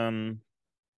water gun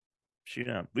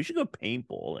shootout. We should go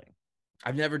paintballing.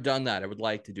 I've never done that. I would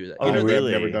like to do that. Oh, you know, I've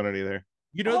really? never done it either.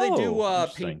 they do Oh,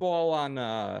 interesting. paintball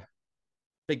on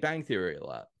Big Bang Theory a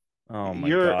lot. Oh my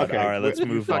You're- god! okay, All right, let's wait,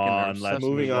 move fucking on. obsessed Let's with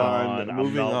move moving on. on, I'm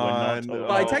moving not, we're not on. talking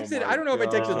Well, I about- texted. I don't know if I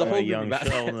texted the Oh, whole group Young about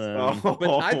this, Sheldon.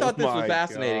 but I thought this was my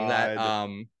fascinating. That God.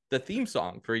 the theme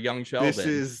song for Young Sheldon.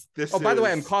 This Oh, by the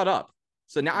way, I'm is- caught up.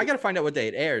 So now I got to find out what day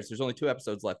it airs. There's only 2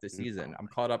 episodes left this season. I'm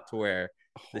caught up to where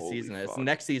the Holy season is. fuck.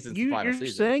 Next season's the You're final season.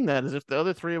 saying that as if the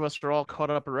other 3 of us are all caught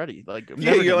up already. Like, I'm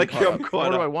Yeah, never you're gonna like, be caught yeah, I'm up. caught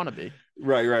Nor do up. I want to be.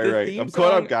 Right. The I'm theme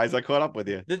caught song- up, guys. I caught up with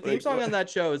you. The theme Like, song what- on that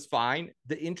show is fine.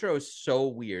 The intro is so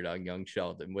weird on Young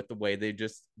Sheldon with the way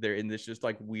they're in this just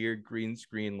like weird green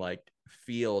screen like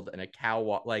field and a cow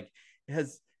walk. Like it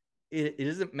has it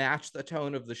doesn't match the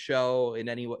tone of the show in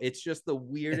any way. It's just the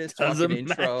weirdest Doesn't fucking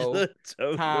match intro. the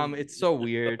tone Tom, of it's so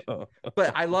weird. the show.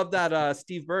 But I love that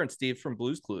Steve Burns, Steve from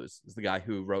Blue's Clues, is the guy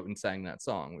who wrote and sang that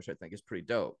song, which I think is pretty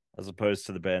dope. As opposed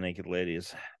to the Bare Naked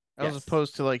Ladies. As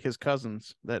opposed to like his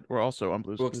cousins that were also on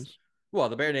Blue's Clues. Well,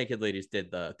 the Bare Naked Ladies did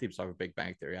the theme song of Big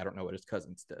Bang Theory. I don't know what his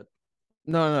cousins did.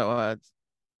 No. It's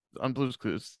on Blue's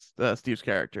Clues, Steve's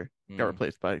character got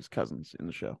replaced by his cousins in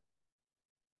the show.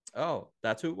 Oh,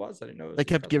 that's who it was? I didn't know. It was They his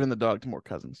kept cousin. giving the dog to more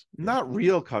cousins. Not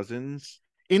real cousins.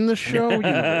 In the show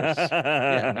universe.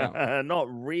 Yeah, Not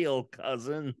real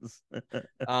cousins.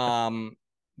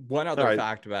 One other All right.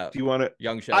 fact about Do you want to?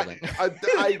 Young Sheldon. Oh,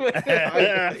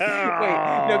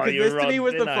 No, because you're this to me on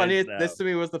was the thin ice funniest. now. This to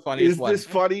me was the funniest Is one. this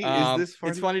funny? Is this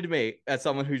funny? It's funny to me as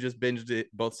someone who just binged it,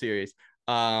 both series.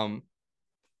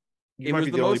 You It might was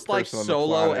be the only most like person on the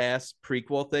solo planet. ass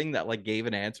prequel thing that like gave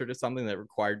an answer to something that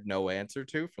required no answer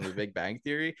to from the Big Bang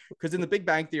Theory. Because in the Big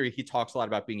Bang Theory, he talks a lot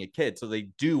about being a kid. So they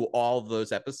do all of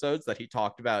those episodes that he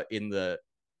talked about in the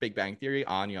Big Bang Theory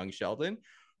on Young Sheldon.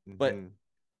 But Mhm.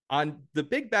 on the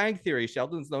Big Bang Theory,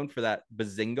 Sheldon's known for that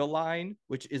bazinga line,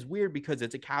 which is weird because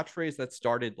it's a catchphrase that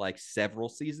started like several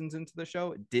seasons into the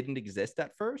show. It didn't exist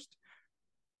at first.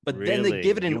 But then they Really?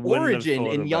 give it an You wouldn't have origin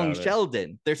thought in Young about it.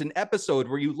 Sheldon. There's an episode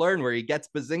where you learn where he gets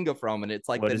bazinga from, and it's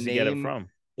like Where the does he get it name. from?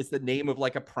 It's the name of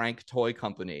like a prank toy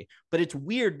company. But it's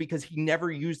weird because he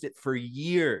never used it for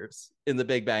years in the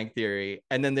Big Bang Theory.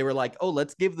 And then they were like, oh,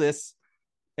 let's give this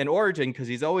an origin because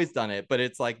he's always done it. But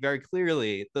it's like very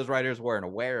clearly those writers weren't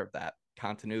aware of that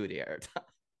continuity error.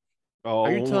 Oh,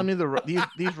 Are you telling me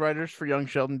these writers for Young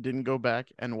Sheldon didn't go back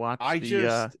and watch I the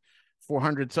just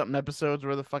 400 something episodes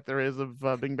where the fuck there is of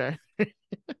Big Bang?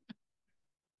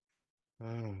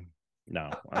 No,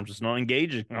 I'm just not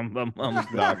engaging. I'm not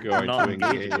going not to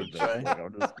engaging with engage. this.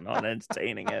 I'm just not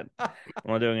entertaining it. I'm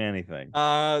not doing anything.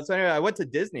 So anyway, I went to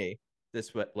Disney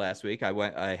last week.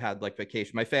 I had like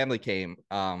vacation. My family came,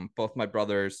 both my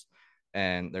brothers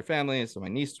and their families. So my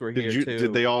nieces were here too.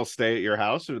 Did they all stay at your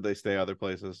house or did they stay other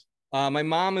places? My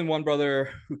mom and one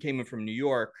brother who came in from New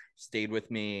York stayed with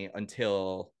me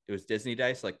until it was Disney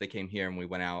Day. So like they came here and we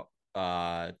went out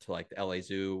to like the LA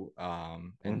Zoo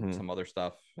and some other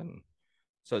stuff. And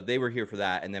so they were here for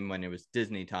that. And then when it was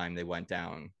Disney time, they went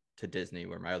down to Disney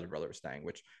where my other brother was staying,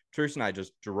 which Teresa and I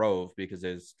just drove because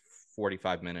it's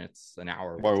 45 minutes, an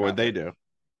hour. What would they do?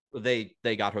 They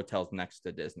got hotels next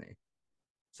to Disney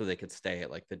so they could stay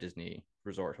at like the Disney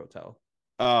Resort Hotel.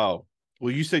 Oh,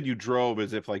 well, you said you drove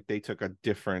as if like they took a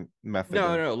different method.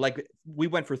 No. Like we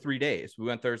went for 3 days. We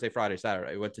went Thursday, Friday,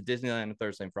 Saturday. We went to Disneyland on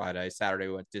Thursday and Friday. Saturday,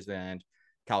 we went to Disneyland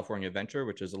California Adventure,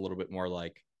 which is a little bit more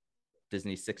like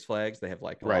Disney Six Flags. They have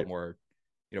like a lot more,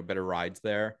 better rides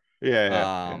there.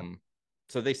 Yeah.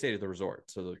 So they stayed at the resort.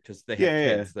 So because they have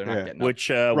kids, they're not getting which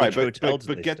right, hotel but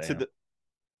did they get stay to the.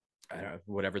 I don't know,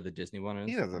 whatever the Disney one is.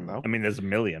 He doesn't know. I mean, there's a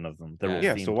million of them. They're all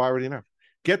Yeah. themed. So why would he know?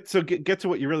 Get to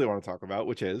what you really want to talk about,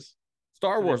 which is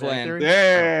Star Wars Land.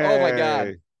 Hey! Oh my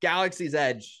God. Galaxy's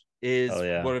Edge is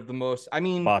yeah. one of the most, I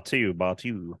mean,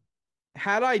 Batu.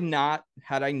 had I not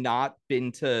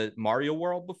been to Mario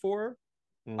World before,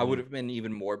 I would have been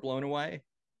even more blown away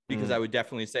because I would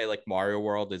definitely say like Mario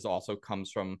World comes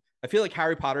from, I feel like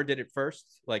Harry Potter did it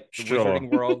first, like the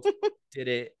Wizarding World did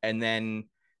it, and then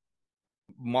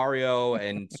Mario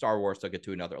and Star Wars took it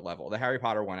to another level. The Harry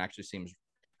Potter one actually seems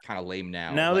kind of lame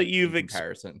now. Now that you've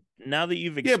comparison. Now that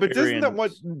you've yeah, but isn't that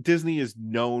what Disney is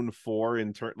known for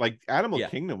in turn? Like Animal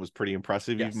Kingdom was pretty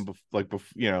impressive, even before.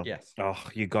 Yes. Oh,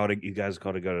 you guys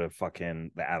gotta go to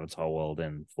fucking the Avatar world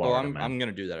in Florida. I'm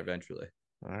gonna do that eventually.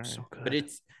 All right. So good. But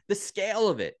it's the scale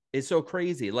of it is so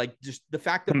crazy. Like just the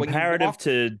fact that comparative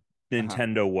to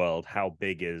Nintendo World, how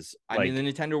big is? I mean, the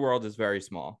Nintendo World is very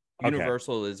small. Okay.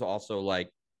 Universal is also like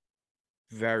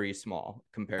very small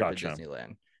compared to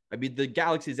Disneyland. I mean, the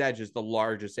Galaxy's Edge is the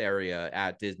largest area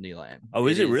at Disneyland. Oh,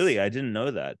 is it really? I didn't know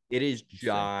that. It is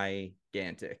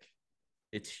gigantic.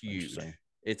 It's huge.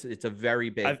 It's a very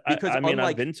big. I've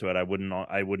been to it. I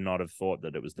would not have thought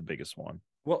that it was the biggest one.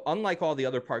 Well, unlike all the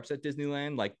other parks at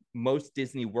Disneyland, like most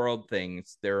Disney World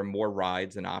things, there are more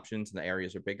rides and options, and the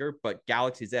areas are bigger. But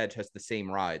Galaxy's Edge has the same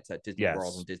rides at Disney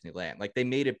World and Disneyland. Like they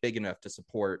made it big enough to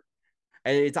support,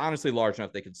 and it's honestly large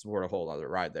enough they could support a whole other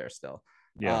ride there still.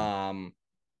 Yeah.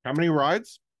 How many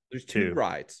rides? There's two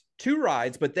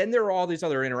rides, but then there are all these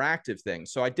other interactive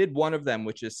things. So I did one of them,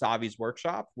 which is Savi's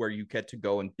Workshop, where you get to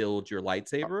go and build your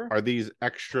lightsaber. Are these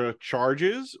extra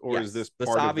charges, or is this the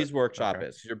Savi's Workshop?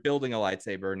 Is you're building a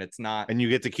lightsaber, and it's not, and you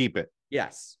get to keep it.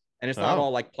 Yes, and it's not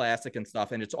all like plastic and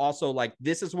stuff, and it's also like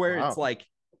this is where it's like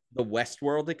the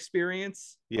Westworld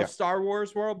experience Yeah. of Star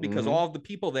Wars world, because Mhm. all of the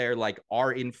people there like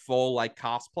are in full like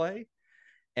cosplay,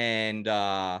 and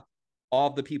all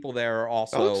of the people there are That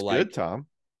also looks like good, Tom.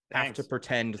 have to Thanks.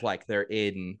 pretend like they're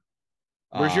in.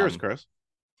 Where's yours, Chris?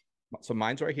 So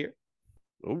mine's right here.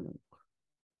 Ooh.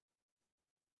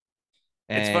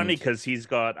 It's And funny because he's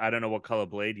got, I don't know what color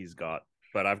blade he's got,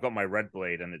 but I've got my red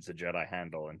blade and it's a Jedi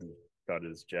handle, and he's got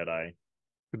his Jedi.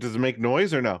 Does it make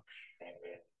noise or no?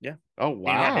 Yeah. Oh Can you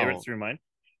not hear wow. it through mine?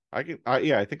 I can.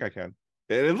 Yeah, I think I can.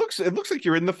 It looks like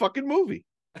you're in the fucking movie.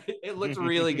 it looks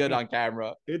really good on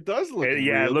camera. It does look.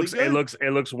 Yeah, really good.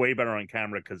 it looks way better on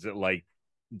camera because it like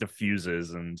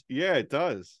diffuses and Yeah, it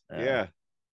does. Yeah. Yeah.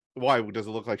 Why does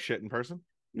it look like shit in person?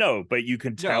 no, but you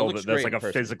can No, it tell looks that there's great like in a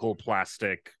person. physical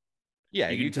plastic. Yeah,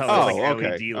 You can can tell see there's it. like okay,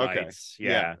 LED okay. lights.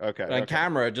 Yeah. Okay. But on okay.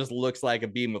 camera, it just looks like a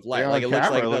beam of light. Yeah, like it on looks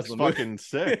like camera, it it does looks in the movie. fucking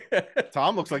sick.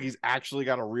 Tom looks like he's actually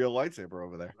got a real lightsaber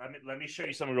over there. Let me show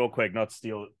you something real quick, not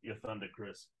steal your thunder,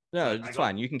 Chris. No, I it's got-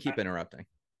 fine. You can keep interrupting.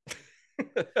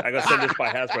 I got sent this by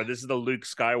Hasbro. This is the Luke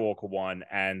Skywalker one,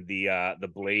 and the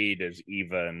blade is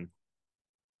even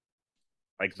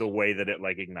like the way that it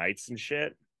like ignites and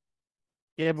shit.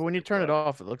 Yeah, but when you turn it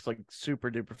off, it looks like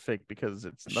super duper fake because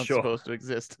it's not Sure. supposed to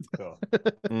exist. Cool.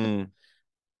 Mm.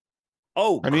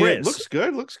 Oh, I mean, Chris. it looks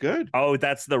good. Looks good. Oh,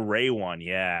 that's the Ray one.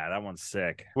 Yeah, that one's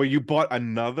sick. Well, you bought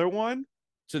another one?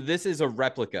 So this is a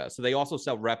replica. So they also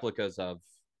sell replicas of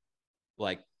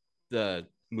like the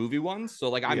movie ones. So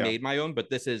like I Yeah. made my own, but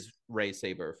this is Rey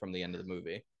Saber from the end of the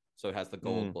movie. So it has the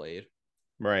gold blade.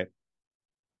 Right.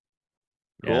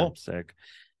 Yeah, Cool. sick.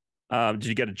 Did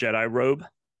you get a Jedi robe?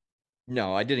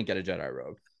 No, I didn't get a Jedi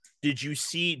robe. Did you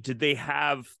see? Did they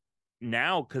have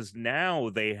now? Because now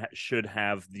they should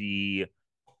have the,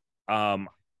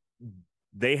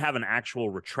 they have an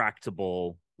actual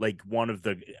retractable, like one of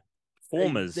the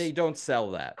formers. They don't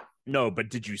sell that. No, but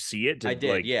did you see it? I did.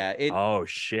 Like, yeah. oh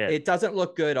shit. It doesn't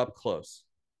look good up close.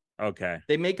 Okay.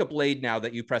 They make a blade now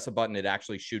that you press a button, it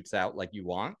actually shoots out like you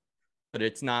want, but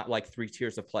it's not like 3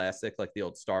 tiers of plastic like the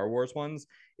old Star Wars ones.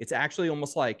 It's actually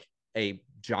almost like a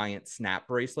giant snap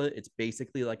bracelet. It's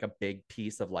basically like a big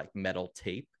piece of like metal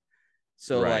tape.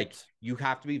 So Right. like you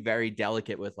have to be very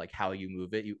delicate with like how you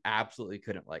move it. You absolutely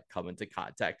couldn't like come into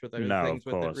contact with other No, things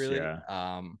of with course, it really.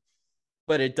 yeah.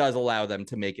 But it does allow them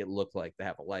to make it look like they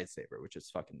have a lightsaber, which is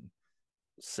fucking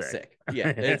sick. Yeah,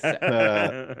 it's sick.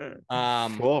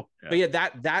 Cool. But yeah,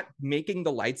 that making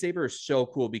the lightsaber is so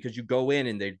cool because you go in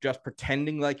and they're just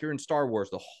pretending like you're in Star Wars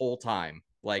the whole time.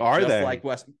 Like Are just they? like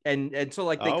West and so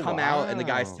like they Oh, come out and the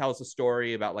guy wow. tells a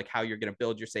story about like how you're gonna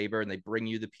build your saber and they bring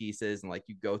you the pieces and like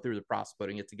you go through the process of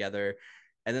putting it together.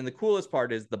 And then the coolest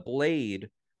part is the blade,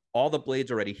 all the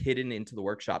blades are already hidden into the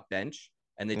workshop bench,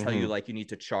 and they tell you like you need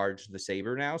to charge the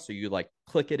saber now. So you like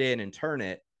click it in and turn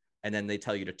it, and then they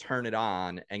tell you to turn it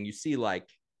on, and you see like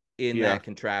in Yeah. that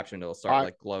contraption it'll start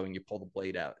like glowing. You pull the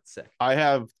blade out. It's sick. I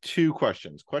have 2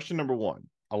 questions. Question number 1.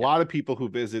 A lot of people who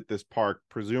visit this park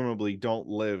presumably don't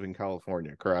live in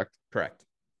California, correct? Correct.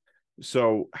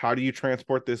 So how do you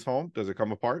transport this home? Does it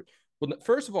come apart? Well,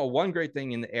 first of all, one great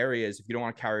thing in the area is if you don't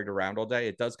want to carry it around all day,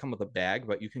 it does come with a bag,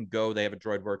 but you can go. They have a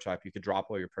Droid workshop. You could drop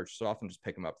all your purchases off and just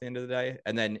pick them up at the end of the day.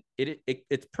 And then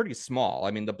it's pretty small.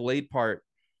 I mean, the blade part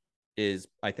is,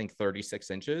 I think, 36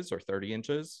 inches or 30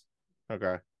 inches.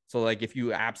 Okay. So, like, if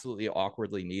you absolutely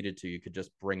awkwardly needed to, you could just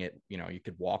bring it, you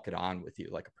could walk it on with you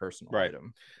like a personal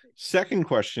item. Second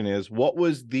question is, what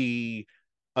was the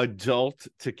adult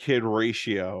to kid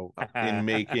ratio in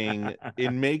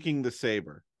making the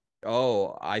saber?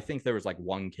 Oh, I think there was like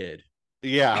one kid.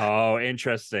 Yeah. Oh,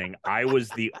 interesting. I was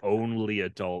the only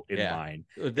adult in Yeah. mine.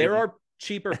 There are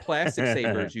cheaper plastic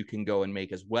sabers you can go and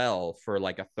make as well for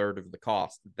like a third of the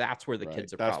cost. That's where the Right.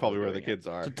 kids are. That's probably where the doing it. kids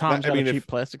are. So Tom's got a cheap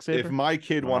plastic saber. If my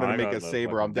kid wanted I to make got a the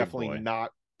saber, fucking I'm big definitely boy.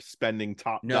 not spending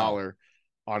top No. dollar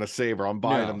on a saber. I'm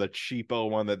buying No. them the cheapo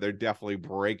one that they're definitely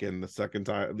breaking the second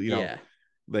time Yeah.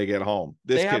 they get home.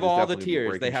 This They kid have is all the definitely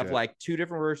tiers. They breaking have shit. like 2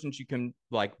 different versions you can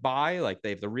like buy. Like they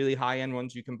have the really high end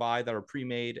ones you can buy that are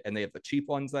pre-made, and they have the cheap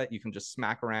ones that you can just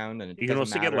smack around. And You can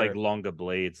also get like longer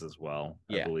blades as well,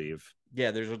 I Yeah. believe.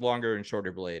 Yeah, there's a longer and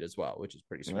shorter blade as well, which is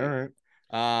pretty sweet. All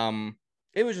right.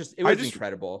 It was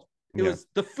incredible. It was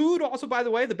the food also, by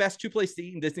the way, the best 2 places to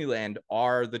eat in Disneyland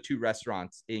are the 2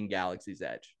 restaurants in Galaxy's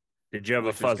Edge. Did you have a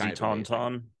Which was fuzzy kind of amazing.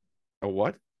 tauntaun? A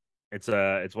what? It's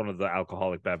one of the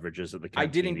alcoholic beverages at the I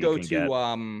cantina. didn't you go can to get.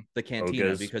 the cantina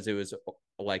Oga's. because it was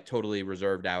like totally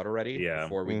reserved out already Yeah.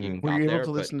 before we even Mhm. Were got you there. able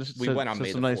to but listen to, we went on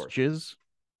May some the nice 4th. jizz?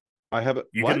 I have it.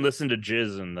 You what? can listen to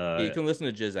Jizz in You the. can listen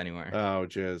to Jizz anywhere. Oh,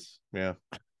 jizz. Yeah.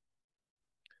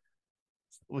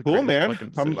 Look Cool, great. man. Fucking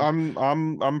decision.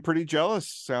 I'm pretty jealous.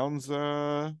 Sounds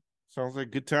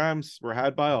like good times were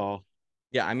had by all.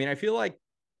 Yeah, I mean, I feel like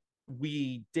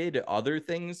we did other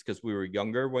things because we were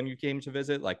younger when you came to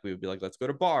visit. Like we would be like, let's go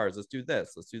to bars, let's do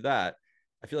this, let's do that.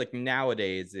 I feel like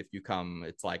nowadays, if you come,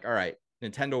 it's like, all right,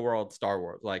 Nintendo World, Star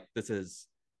Wars. Like this is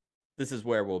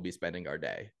where we'll be spending our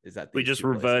day. Is that We just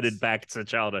reverted back to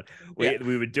childhood.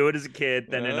 We would do it as a kid.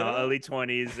 Then in our early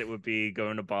 20s, it would be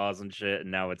going to bars and shit.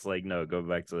 And now it's like, no, go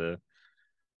back to.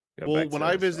 Well, when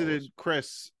I visited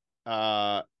Chris,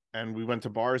 and we went to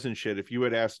bars and shit, if you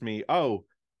had asked me, oh,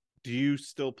 do you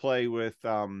still play with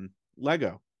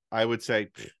Lego? I would say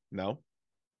no.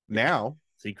 Now,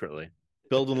 secretly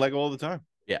building Lego all the time.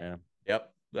 Yeah.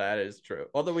 Yep, that is true.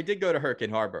 Although we did go to Hurricane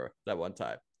Harbor that one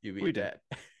time. We did.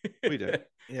 We did.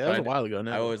 Yeah, that was a while ago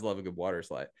now. I always love a good water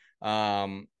slide.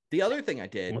 The other thing I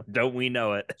did, don't we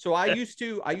know it? So I used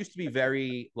to be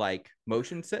very like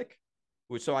motion sick,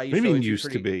 which so I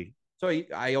used to be. So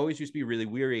I always used to be really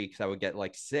weary because I would get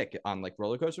like sick on like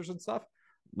roller coasters and stuff.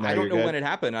 Now I don't know when it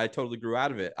happened. I totally grew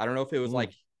out of it. I don't know if it was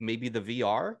like maybe the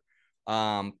VR,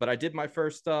 but I did my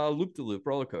first loop-de-loop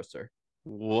roller coaster.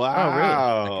 Wow!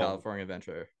 Oh, really? At California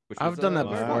Adventure. Which I've done that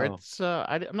before. Wow. It's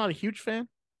I'm not a huge fan.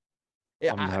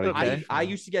 Yeah, okay. I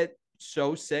used to get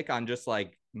so sick on just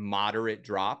like moderate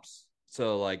drops.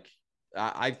 So like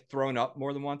I've thrown up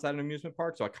more than once at an amusement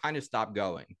park, so I kind of stopped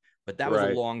going. But that was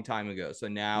a long time ago. So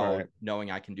now knowing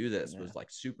I can do this was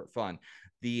like super fun.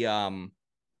 The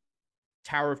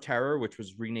Tower of Terror, which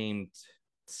was renamed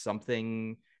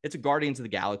something. It's a Guardians of the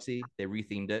Galaxy. They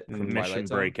rethemed it from Mission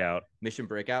Breakout. Mission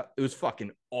Breakout. It was fucking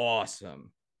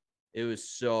awesome. It was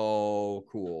so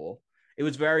cool. It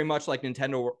was very much like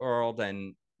Nintendo World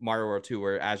and Mario World 2,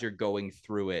 where as you're going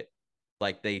through it,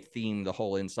 like they theme the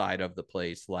whole inside of the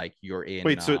place like you're in.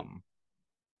 Wait, so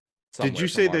did you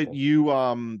say that you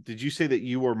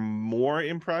were more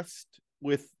impressed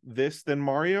with this than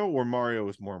Mario, or Mario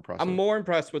was more impressive? I'm more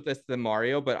impressed with this than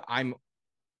Mario, but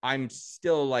I'm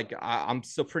still like I'm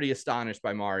still pretty astonished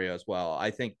by Mario as well.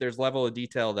 I think there's level of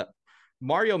detail that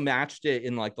Mario matched it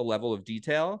in like the level of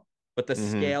detail, but the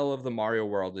scale of the Mario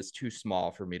world is too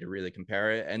small for me to really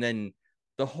compare it. And then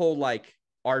the whole like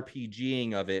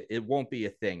RPGing of it won't be a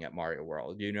thing at Mario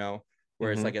World, you know?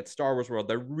 Whereas like at Star Wars World,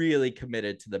 they're really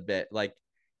committed to the bit. Like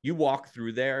you walk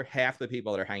through there, half the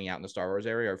people that are hanging out in the Star Wars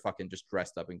area are fucking just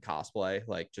dressed up in cosplay,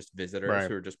 like just visitors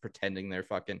who are just pretending they're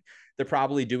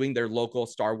probably doing their local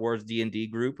Star Wars D&D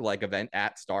group like event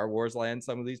at Star Wars Land.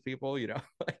 Some of these people, you know,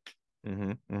 like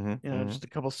Just a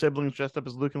couple siblings dressed up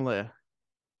as Luke and Leia.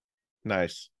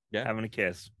 Nice. Yeah, having a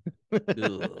kiss.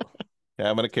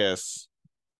 Having a kiss.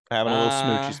 Having a little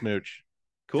smoochy smooch.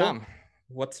 Cool. Tom,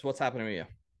 what's happening to you?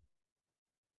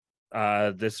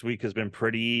 This week has been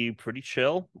pretty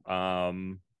chill. Brooke,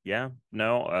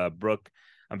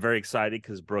 I'm very excited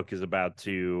because Brooke is about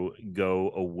to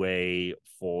go away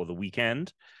for the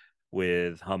weekend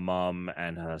with her mom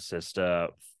and her sister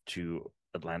to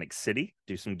Atlantic City,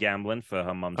 do some gambling for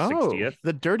her mom's 60th.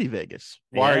 The dirty Vegas.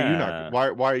 Why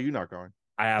are you not going?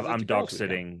 I'm dog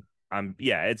sitting.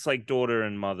 It's like daughter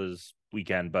and mother's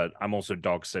weekend, but I'm also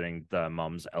dog sitting the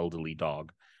mom's elderly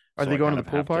dog. Are they going to the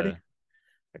pool party?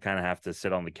 I kind of have to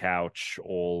sit on the couch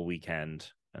all weekend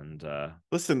and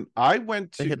listen. I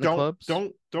went to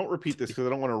don't repeat this because I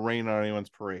don't want to rain on anyone's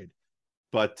parade.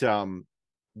 But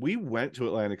we went to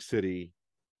Atlantic City.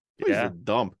 It was a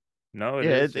dump. No,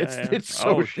 it's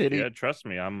so shitty. Yeah, trust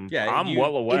me, I'm you,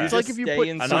 well aware. It's like if you put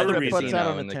another reason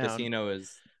out on and the casino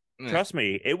is. Trust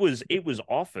me, it was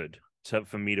offered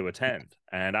for me to attend,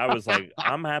 and I was like,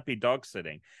 I'm happy dog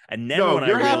sitting. And then when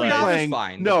I realized,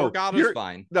 fine. You're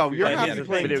happy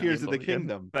playing Tears of the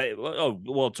Kingdom. But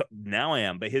now I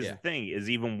am. But here's the thing: is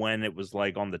even when it was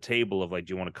like on the table of like,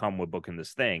 do you want to come? We're booking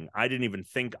this thing. I didn't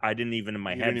even in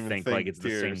my head think like it's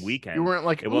the same weekend. You weren't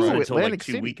like, it wasn't until Atlantic like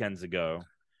 2 City. weekends ago.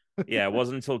 Yeah, it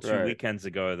wasn't until 2 weekends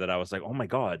ago that I was like, oh my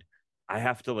god, I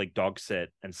have to like dog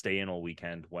sit and stay in all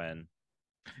weekend when.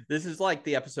 This is like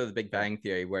the episode of The Big Bang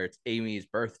Theory where it's Amy's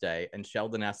birthday and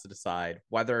Sheldon has to decide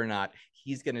whether or not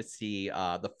he's going to see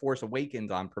The Force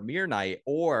Awakens on premiere night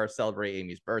or celebrate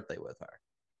Amy's birthday with her.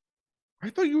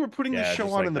 I thought you were putting the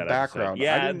show on in the background.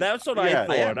 Yeah, that's what I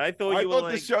thought. I thought you were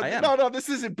like, no, this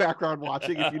isn't background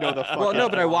watching if you know the fuck. Well, no,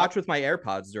 but I watch with my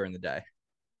AirPods during the day.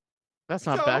 That's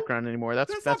not background anymore.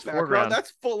 That's foreground.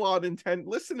 That's full on intent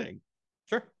listening.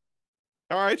 Sure.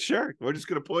 All right, sure. We're just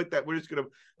gonna point that.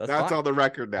 That's on the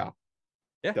record now.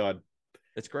 Yeah, done.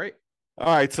 It's great.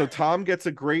 All right, so Tom gets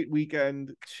a great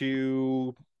weekend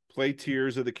to play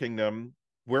Tears of the Kingdom.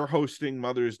 we're hosting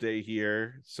Mother's Day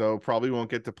here, so probably won't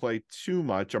get to play too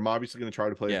much. I'm obviously going to try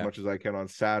to play as much as I can on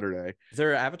Saturday. Is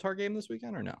there an Avatar game this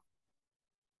weekend or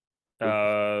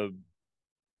no?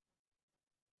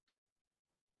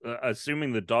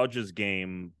 Assuming the Dodgers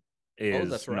game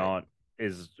is that's right. not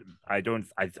is I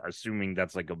assuming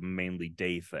that's like a mainly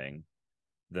day thing,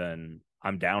 then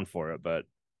I'm down for it, but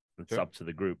it's up to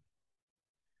the group.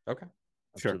 Okay.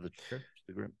 To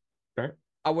the group. Sure.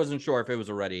 I wasn't sure if it was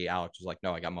already. Alex was like,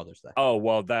 no, I got Mother's Day. Oh,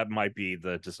 well, that might be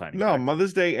the deciding No, factor.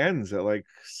 Mother's Day ends at like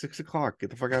 6:00. Get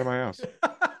the fuck out of my house.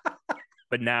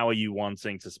 But now are you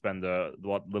wanting to spend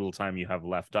what little time you have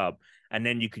left up? And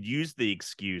then you could use the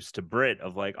excuse to Brit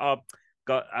of like, I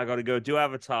got to go do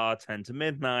Avatar 10 to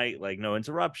midnight, like no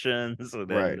interruptions. And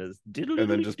then Right. And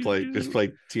then just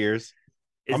play Tears.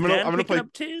 I'm gonna play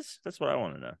up Tears. That's what I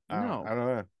want to know. No. I don't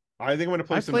know. I think I'm gonna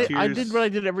play some Tears. I did what I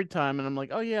did every time, and I'm like,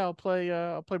 oh yeah, I'll play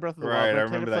Breath of the Wild. Right, I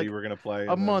remember that you were gonna play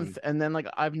a month, and then like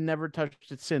I've never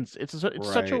touched it since. It's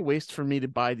such a waste for me to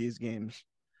buy these games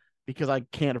because I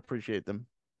can't appreciate them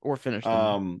or finish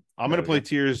them. I'm gonna play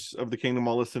Tears of the Kingdom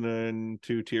while listening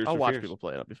to Tears. I'll for watch Fears. people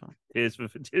play it. I'll be fine.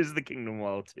 Tears of the Kingdom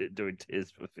while doing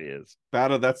Tears for Fears.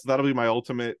 That'll be my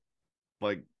ultimate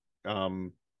like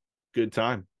good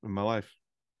time in my life.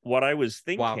 What I was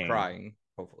thinking while crying,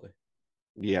 hopefully.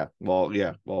 Yeah,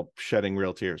 while shedding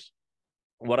real tears.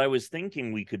 What I was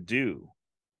thinking we could do,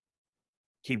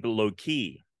 keep it low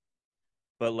key,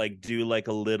 but like do like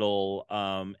a little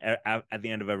at the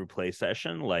end of every play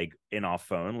session, like in our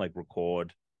phone, like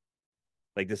record,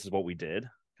 like this is what we did,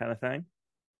 kind of thing,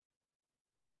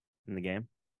 in the game.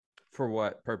 For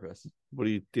what purpose? What do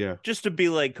you? Yeah, just to be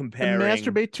like comparing, and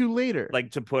masturbate to later,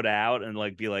 like to put out and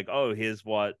like be like, oh, here's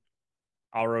what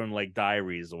our own like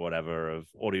diaries or whatever of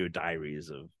audio diaries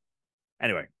of.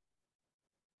 Anyway.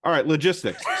 All right,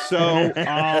 logistics. So,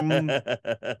 anyway,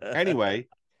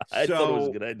 I thought it was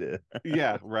a good idea.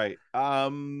 Yeah, right.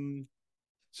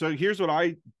 So here's what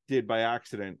I did by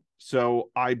accident. So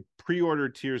I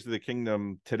pre-ordered Tears of the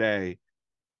Kingdom today,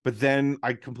 but then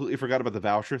I completely forgot about the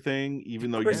voucher thing,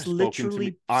 even though you've spoken to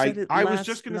me. I was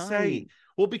just gonna say,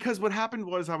 well, because what happened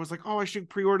was I was like, oh, I should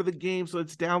pre-order the game so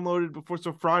it's downloaded before,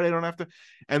 so Friday I don't have to.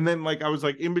 And then like I was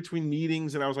like in between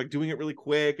meetings and I was like doing it really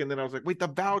quick, and then I was like, wait, the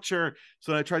voucher.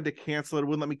 So then I tried to cancel it. It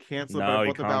wouldn't let me cancel it, but I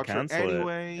bought the voucher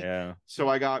anyway. Yeah. So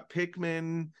I got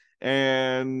Pikmin,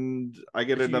 and I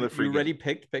get another free. You already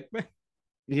picked Pikmin?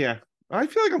 Yeah, I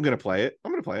feel like I'm gonna play it.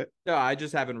 I'm gonna play it. No, I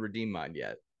just haven't redeemed mine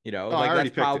yet. You know, like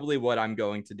that's probably what I'm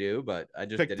going to do, but I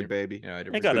just picked it, baby. You know,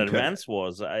 I got Advance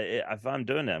Wars. If I'm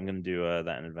doing it, I'm going to do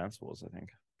that in Advance Wars. I think.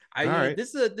 Right.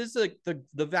 This is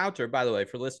the voucher, by the way,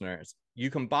 for listeners. You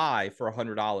can buy for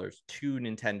 $100 2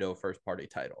 Nintendo first party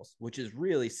titles, which is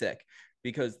really sick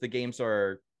because the games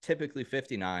are typically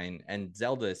 $59 and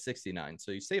Zelda is $69,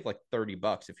 so you save like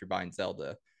 $30 if you're buying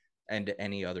Zelda and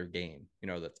any other game, you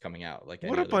know, that's coming out. Like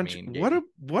what a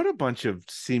bunch of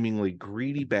seemingly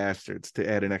greedy bastards to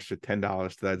add an extra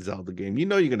 $10 to that Zelda game. You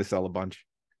know you're gonna sell a bunch.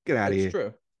 Get out of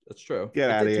here. That's true. Get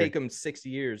out of here. It did take them 6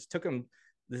 years.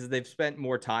 They've spent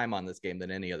more time on this game than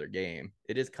any other game.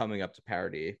 It is coming up to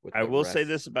parity with I will say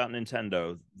this about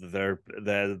Nintendo. They're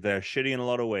shitty in a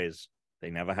lot of ways. They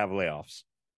never have layoffs.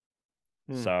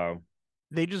 So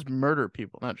they just murder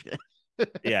people. Not just kidding.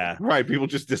 Yeah, right. People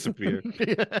just disappear.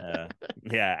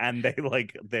 Yeah, and they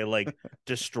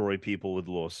destroy people with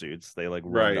lawsuits. They like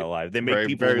ruin their life. They make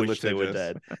people wish they were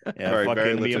dead. Yeah,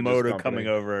 fucking Miyamoto coming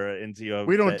over into your.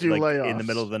 We don't do layoffs in the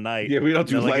middle of the night. Yeah, we don't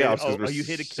do layoffs. Are you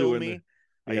here to kill me?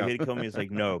 Are you here to kill me? It's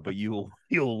like no, but you'll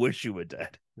wish you were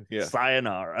dead. Yeah,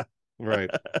 sayonara.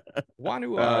 Right. Want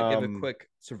to give a quick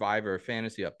Survivor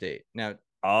fantasy update now?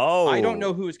 Oh, I don't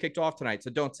know who was kicked off tonight,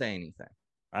 so don't say anything.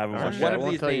 One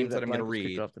of these names that I'm going to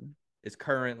read is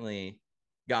currently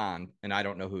gone, and I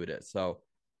don't know who it is. So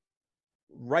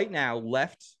right now,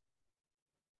 left,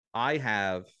 I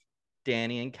have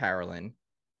Danny and Carolyn.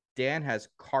 Dan has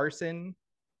Carson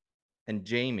and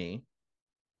Jamie.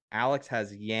 Alex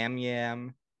has Yam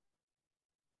Yam.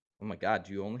 Oh my God,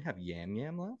 do you only have Yam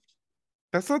Yam left?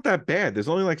 That's not that bad. There's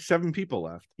only like 7 people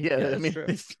left. Yeah, I mean, true.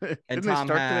 And Tom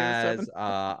has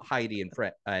Heidi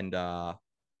and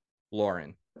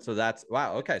Lauren. So that's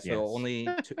wow. Okay, so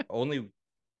only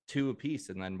 2 apiece,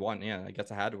 and then 1. Yeah, I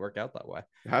guess it had to work out that way.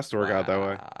 It has to work out that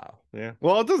way. Yeah.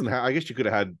 Well, it doesn't have. I guess you could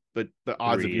have had, but the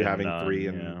odds of you having 3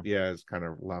 and is kind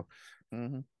of low.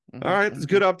 Mm-hmm. All right, it's a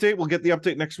good update. We'll get the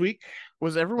update next week.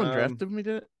 Was everyone drafted when we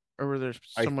did it, or were there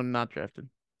someone not drafted?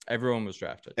 Everyone was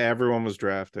drafted. Everyone was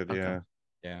drafted. Okay.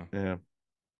 Yeah. Yeah.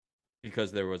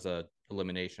 Because there was a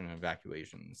elimination and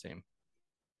evacuation in the same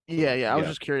Yeah. I was Yeah.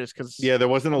 just curious because Yeah, there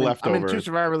wasn't a I'm leftover. in 2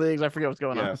 Survivor leagues. I forget what's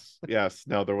going on. Yes.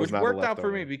 No, there was Which not worked a out for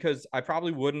leftover. me because I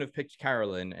probably wouldn't have picked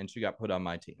Carolyn, and she got put on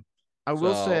my team. I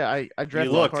will So- say I You drafted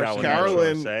lucked Look, out with Carson. that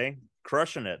Carolyn- choice, eh?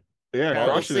 Crushing it. Yeah, Well,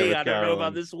 We'll crushing it see. with I don't know Carolyn.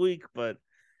 about this week, but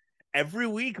every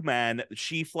week, man,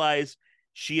 she flies.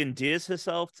 She endears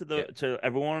herself to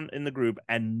everyone in the group,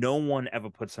 and no one ever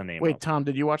puts her name Wait, up. Tom,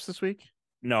 did you watch this week?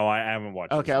 No, I haven't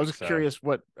watched. Okay, this I was week, just so. curious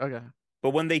what. Okay,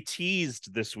 But when they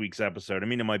teased this week's episode, I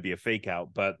mean, it might be a fake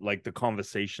out, but like the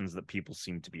conversations that people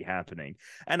seem to be happening.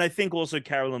 And I think also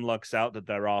Carolyn lucks out that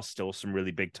there are still some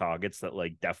really big targets that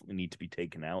like definitely need to be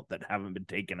taken out that haven't been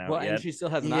taken out Well, yet. and she still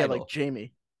has an yeah, idol. like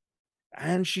Jamie.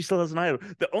 And she still has an idol.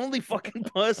 The only fucking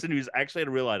person who's actually had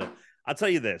a real idol. I'll tell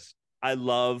you this. I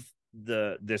love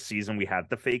this season we had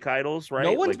the fake idols, right?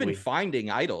 No one's Like, been finding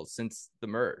idols since the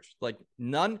merge. Like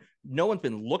no one's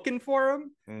been looking for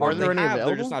them. Mhm. Or Are if there they any have, they're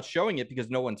available? just not showing it because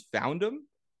no one's found them.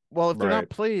 Well, if they're Right. not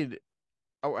played,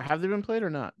 have they been played or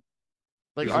not?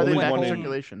 Like, There's are they only back one in in-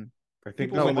 circulation? I think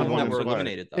People there's went only home one that in were play.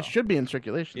 eliminated though. It should be in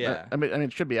circulation. Yeah. I mean,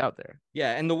 it should be out there.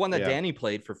 Yeah, and the one that Yeah. Danny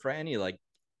played for Franny like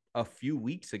a few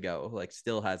weeks ago, like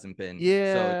still hasn't been.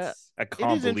 Yeah. So it's I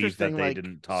can't is believe that interesting, they like,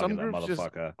 didn't some target that groups just-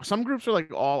 motherfucker. Some groups are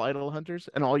like all idol hunters,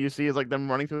 and all you see is like them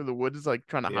running through the woods, like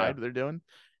trying to Yeah. hide what they're doing.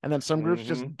 And then some groups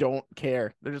just Mhm. don't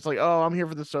care. They're just like, oh, I'm here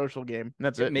for the social game. And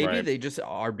that's it. maybe Right. they just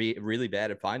are really bad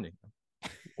at finding them.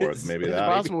 Or It's- maybe It's that.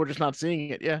 possible we're just not seeing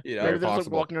it. Yeah. You know, Maybe they're just like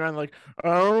possible. walking around like, I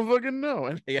don't fucking know.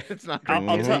 And Yeah. it's not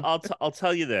I'll, great. I'll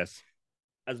tell you this.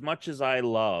 As much as I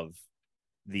love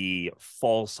the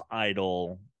false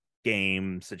idol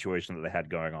game situation that they had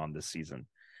going on this season,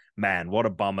 man, what a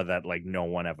bummer that like no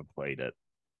one ever played it.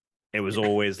 It was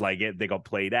always like they got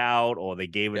played out or they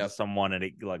gave it Yep. to someone and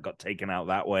it like got taken out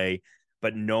that way.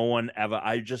 But no one ever.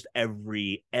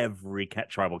 Every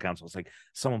tribal council was like,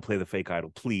 someone play the fake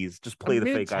idol, please. Just play the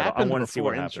it's fake idol. I happened want to see what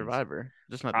before in happens. Survivor.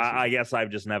 Just not this I season. guess I've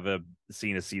just never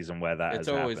seen a season where that It's has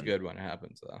always happened. good when it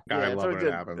happens though. I it's love always when it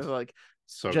good. happens. It's like,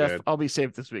 So Jeff, good. I'll be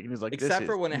safe this week. And he's like, Except this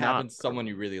for is when it not happens to someone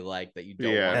you really like that you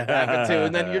don't Yeah. want it to happen to,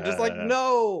 and then you're just like,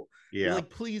 no. You're Yeah.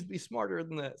 like, please be smarter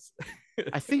than this.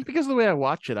 I think because of the way I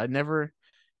watch it, I never,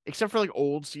 except for like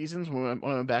old seasons when I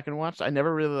went back and watched, I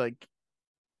never really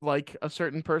like a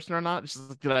certain person or not. It's just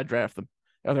like, did I draft them?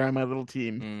 Are they on my little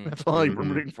team? Mm. That's all I'm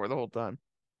Mhm. rooting for the whole time.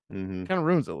 Mhm. Kind of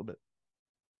ruins it a little bit.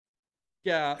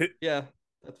 Yeah, yeah,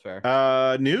 that's fair.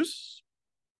 News?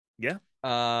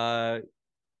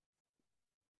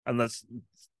 Unless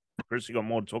Chris, you got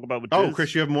more to talk about with Oh, Jizz?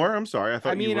 Chris, you have more? I'm sorry. I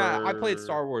thought I mean, you were... I played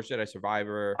Star Wars Jedi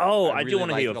Survivor. Oh, I do really want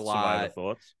to like hear it a your Survivor lot.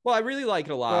 thoughts. Well, I really like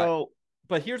it a lot. Well,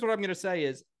 But here's what I'm gonna say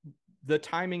is the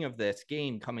timing of this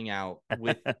game coming out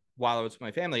with while I was with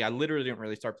my family, I literally didn't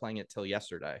really start playing it till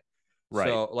yesterday. Right.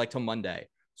 So like till Monday.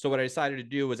 So what I decided to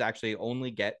do was actually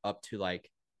only get up to like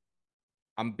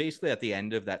I'm basically at the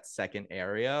end of that second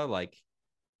area. Like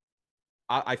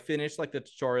I finished like the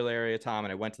tutorial area, Tom,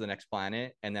 and I went to the next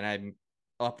planet, and then I'm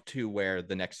up to where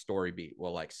the next story beat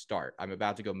will like start. I'm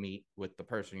about to go meet with the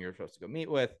person you're supposed to go meet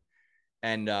with.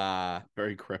 And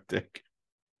Very cryptic.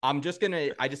 I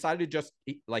decided to just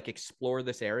like explore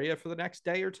this area for the next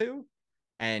day or two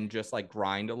and just like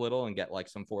grind a little and get like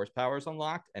some force powers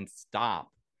unlocked and stop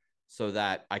so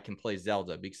that I can play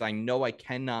Zelda because I know I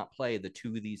cannot play the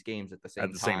two of these games at the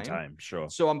same time. Sure.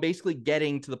 So I'm basically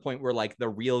getting to the point where like the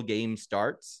real game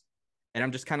starts and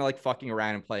I'm just kind of like fucking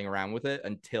around and playing around with it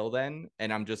until then.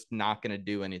 And I'm just not going to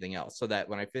do anything else so that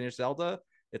when I finish Zelda,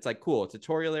 it's like, cool,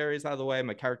 tutorial areas out of the way.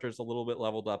 My character's a little bit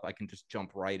leveled up. I can just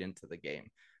jump right into the game.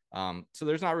 So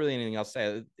there's not really anything else to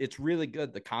say. It's really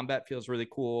good. The combat feels really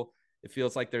cool. It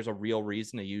feels like there's a real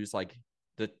reason to use like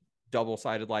the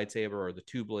double-sided lightsaber or the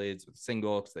two blades with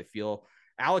single because they feel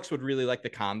Alex would really like the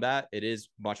combat. It is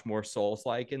much more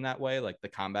Souls-like in that way. Like the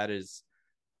combat is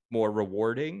more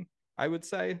rewarding, I would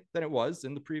say, than it was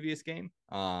in the previous game.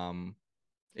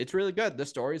 It's really good. The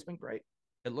story's been great.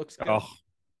 It looks good. Oh,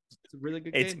 It's a really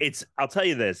good game. it's I'll tell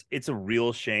you this, it's a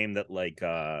real shame that like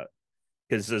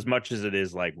because as much as it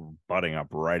is like butting up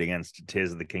right against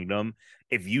Tears of the Kingdom,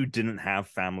 if you didn't have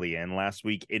family in last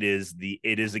week, it is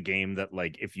a game that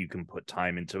like if you can put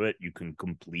time into it, you can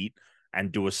complete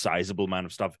and do a sizable amount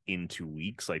of stuff in 2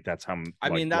 weeks. Like that's how I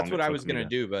mean, that's long what it I took was me gonna to-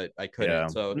 do, but I couldn't. Yeah.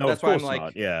 So No, that's of why I'm course like,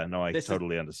 not. Yeah, no, I this is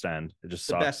totally understand. It just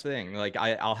the sucks. best thing. Like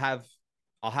I'll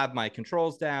have my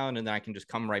controls down and then I can just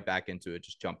come right back into it,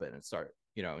 just jump in and start,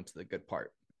 into the good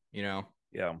part, Yeah.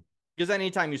 because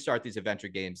anytime you start these adventure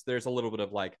games, there's a little bit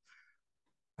of like,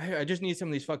 I just need some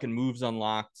of these fucking moves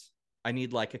unlocked. I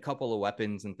need like a couple of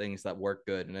weapons and things that work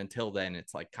good. And until then,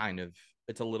 it's like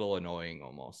it's a little annoying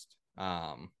almost.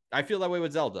 I feel that way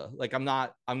with Zelda. Like I'm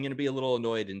gonna be a little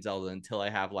annoyed in Zelda until I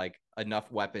have like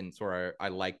enough weapons where I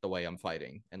like the way I'm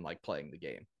fighting and like playing the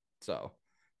game. So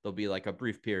there'll be like a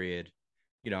brief period,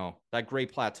 that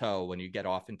Great Plateau when you get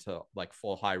off into like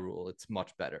full Hyrule, it's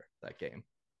much better, that game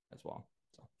as well.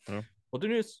 So we'll do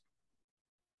news.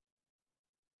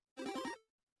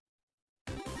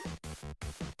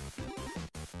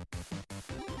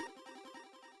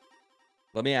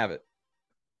 Let me have it.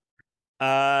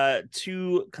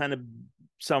 Two kind of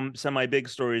some semi big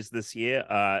stories this year.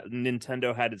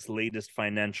 Nintendo had its latest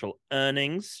financial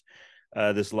earnings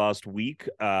this last week.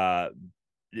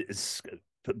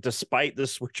 Despite the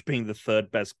Switch being the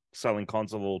third best selling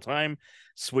console of all time,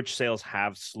 Switch sales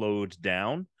have slowed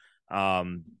down.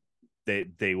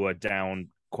 They were down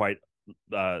quite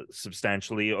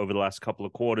substantially over the last couple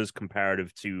of quarters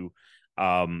comparative to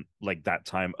like that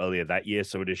time earlier that year.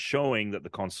 So it is showing that the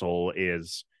console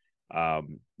is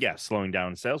slowing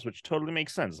down sales, which totally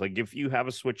makes sense. Like if you have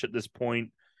a Switch at this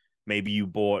point, maybe you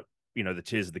bought the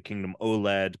Tears of the Kingdom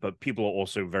OLED, but people are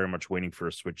also very much waiting for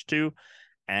a Switch 2.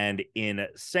 And in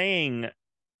saying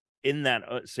in that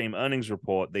same earnings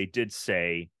report, they did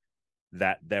say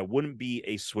that there wouldn't be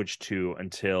a Switch 2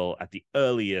 until at the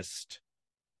earliest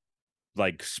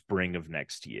like spring of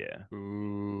next year.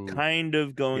 Ooh. Kind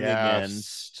of going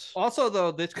against. Also,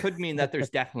 though, this could mean that there's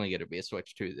definitely going to be a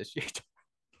Switch 2 this year.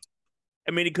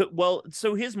 I mean, it could. Well,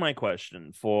 so here's my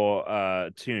question for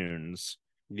Tunes.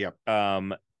 Yep.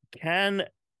 Can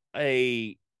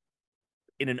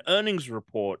in an earnings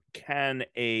report, can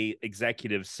a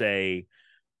executive say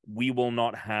we will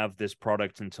not have this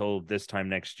product until this time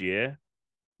next year,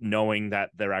 knowing that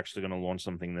they're actually going to launch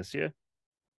something this year?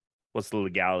 What's the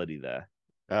legality there?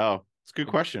 Oh, it's a good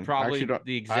question. Probably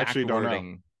the exact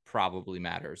wording probably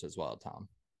matters as well, Tom.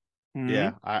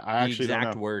 Yeah, I actually the exact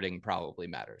don't know. wording probably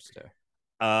matters too.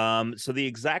 So the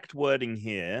exact wording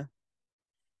here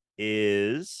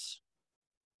is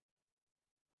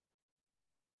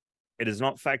it does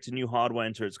not factor new hardware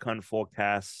into its current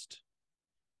forecast.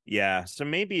 Yeah, so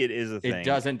maybe it is a thing. It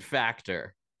doesn't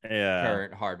factor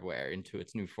current hardware into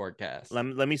its new forecast.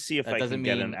 Let me see if I can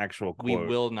get an actual quote. We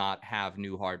will not have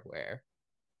new hardware.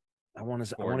 I want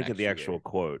to get the actual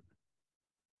quote.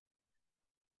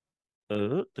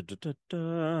 I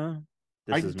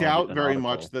doubt very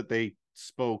much that they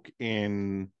spoke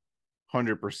in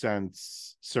 100%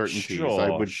 certainties. I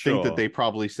would think that they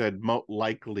probably said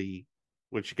likely,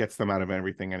 which gets them out of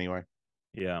everything anyway.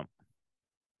 Yeah.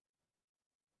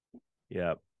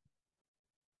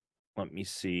 Let me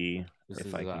see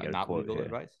if I can get not a quote legal here.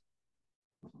 advice.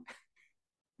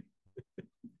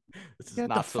 This is Get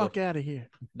the fuck out of here.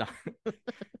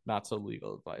 Not so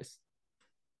legal advice.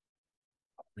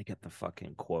 Let me get the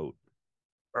fucking quote.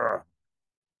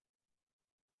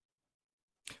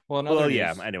 Well,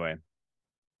 yeah. Anyway,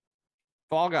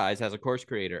 Fall Guys has a course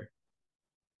creator.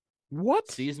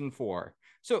 What? Season 4.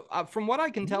 So from what I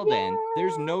can tell, Dan,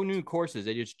 there's no new courses.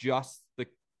 It is just the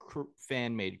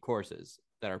fan-made courses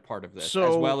that are part of this,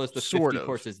 as well as the 50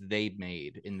 courses they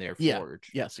made in their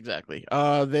Forge. Yes, exactly.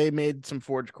 They made some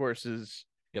Forge courses.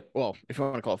 Yep. Well, if you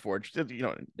want to call it Forge,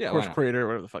 yeah, course creator,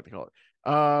 whatever the fuck they call it.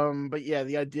 But yeah,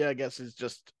 the idea, I guess, is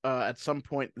just at some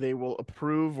point they will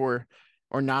approve or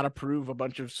not approve a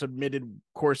bunch of submitted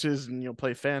courses, and you'll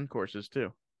play fan courses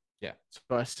too. Yeah. So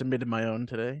I submitted my own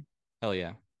today. Hell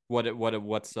yeah. What's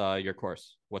your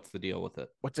course? What's the deal with it?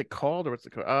 What's it called, or what's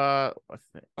the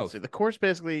let's see. The course,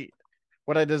 basically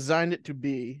what I designed it to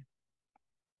be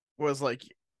was like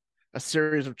a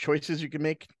series of choices you can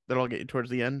make that'll get you towards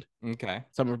the end. Okay.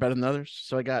 Some are better than others.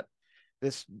 So I got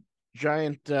this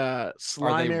giant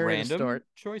slime area random to start.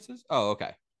 Choices? Oh,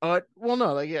 okay. Well,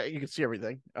 no, like you can see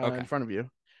everything in front of you.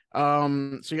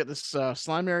 So you got this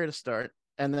slime area to start,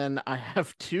 and then I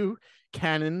have 2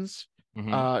 cannons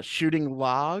shooting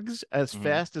logs as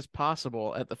fast as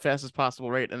possible at the fastest possible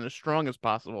rate and as strong as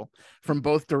possible from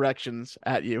both directions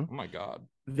at you. Oh my god.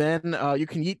 Then you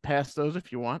can yeet past those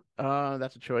if you want.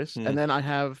 That's a choice. And then I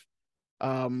have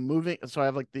moving. So I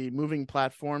have like the moving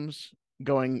platforms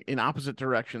going in opposite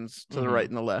directions to the right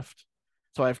and the left.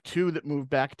 So I have 2 that move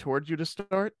back towards you to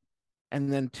start,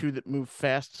 and then 2 that move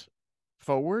fast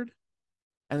forward.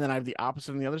 And then I have the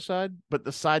opposite on the other side. But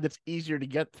the side that's easier to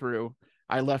get through,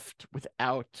 I left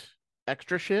without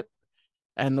extra shit.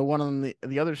 And the one on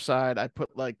the other side, I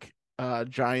put like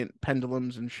giant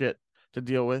pendulums and shit to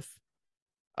deal with.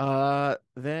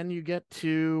 Then you get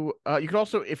to you could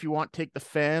also, if you want, take the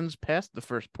fans past the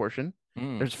first portion.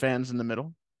 There's fans in the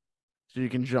middle, so you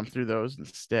can jump through those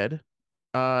instead.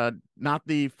 Not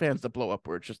the fans that blow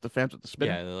upwards, just the fans with the spin.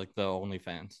 Yeah, they're like the only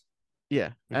fans.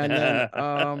 Yeah. And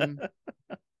then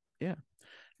Yeah.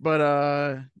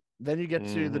 But then you get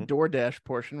to the DoorDash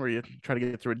portion where you try to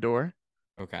get through a door.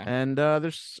 Okay. And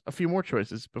there's a few more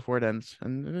choices before it ends.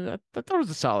 And I thought it was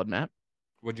a solid map.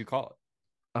 What'd you call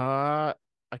I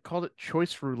called it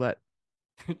Choice Roulette.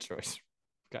 it? Choice.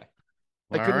 Okay.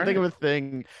 I couldn't think of a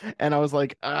thing, and I was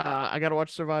like, I gotta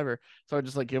watch Survivor. So I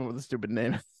just like came up with a stupid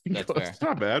name. That's fair. It's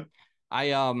not bad.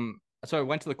 So I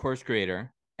went to the course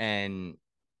creator and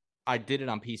I did it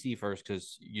on PC first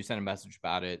because you sent a message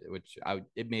about it, which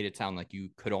it made it sound like you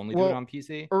could only do it on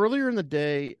PC. Earlier in the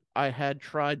day, I had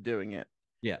tried doing it.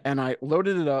 Yeah. And I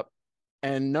loaded it up,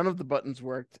 and none of the buttons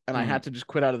worked, and I had to just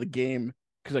quit out of the game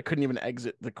because I couldn't even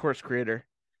exit the course creator.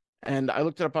 And I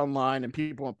looked it up online, and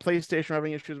people on PlayStation were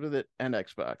having issues with it and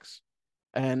Xbox.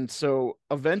 And so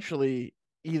eventually,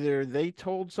 either they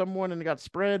told someone and it got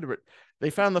spread, or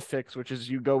they found the fix, which is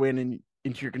you go in and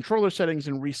into your controller settings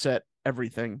and reset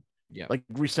everything. Yeah. Like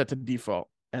reset to default.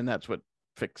 And that's what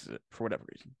fixes it for whatever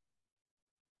reason.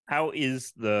 How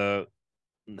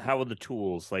are the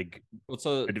tools like? Well,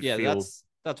 so yeah,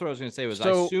 that's what I was gonna say. I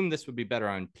assume this would be better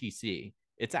on PC.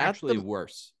 It's actually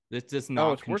worse. This does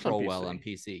not control well on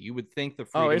PC. You would think the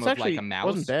freedom of like a mouse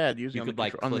wasn't bad using you could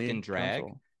like click and drag.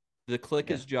 Console. The click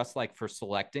is just like for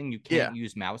selecting. You can't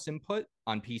use mouse input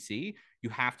on PC. You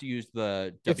have to use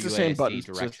the WASD it's the same button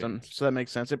system, so that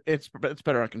makes sense. It's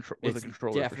better on with a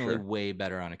controller. Definitely way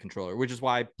better on a controller, which is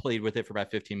why I played with it for about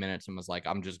 15 minutes and was like,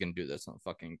 I'm just gonna do this on a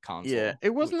fucking console. Yeah,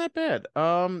 it wasn't that bad.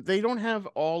 They don't have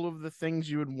all of the things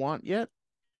you would want yet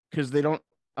because they don't.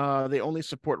 They only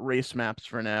support race maps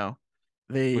for now.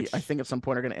 I think at some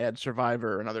point are going to add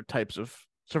survivor and other types of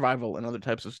survival and other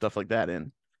types of stuff like that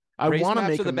in. I want to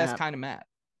make the best kind of map.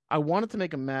 I wanted to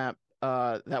make a map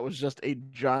that was just a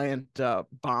giant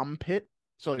bomb pit,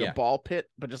 so like a ball pit,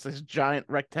 but just this giant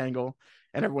rectangle,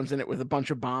 and everyone's in it with a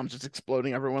bunch of bombs just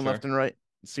exploding everyone left and right.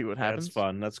 See what happens. That's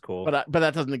fun. That's cool. But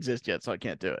that doesn't exist yet, so I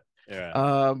can't do it.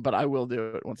 Yeah. But I will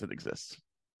do it once it exists.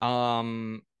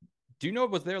 Do you know,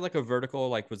 was there like a vertical,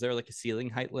 was there like a ceiling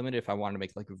height limit if I wanted to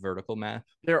make like a vertical map?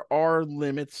 There are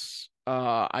limits.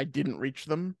 I didn't reach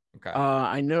them. Okay.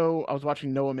 I know I was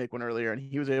watching Noah make one earlier, and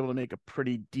he was able to make a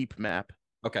pretty deep map.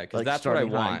 Okay, because that's what I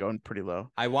want. Going pretty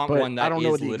low. I want one that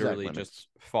is literally just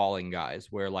falling guys,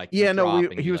 where like he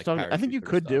was talking. I think you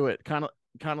could do it, kind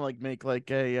of like make like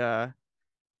a.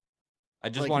 I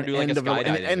just want to do like a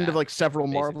skydiving an end of like several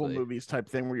basically. Marvel movies type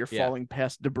thing where you're falling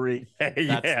past debris. That's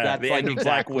the like end of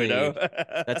Black Widow.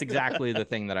 That's exactly the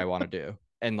thing that I want to do,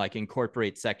 and like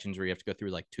incorporate sections where you have to go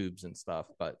through like tubes and stuff.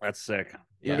 But that's sick.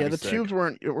 Yeah, the tubes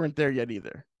weren't there yet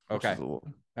either. Okay. All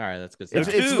right, that's good.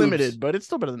 It's limited, but it's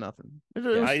still better than nothing.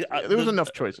 There was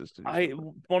enough choices.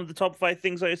 One of the top 5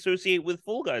 things I associate with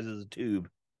Fall Guys is a tube.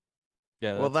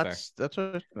 Yeah, well, that's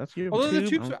you. Although the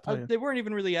tubes, they weren't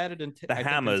even really added until the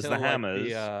hammers.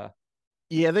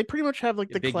 Yeah, they pretty much have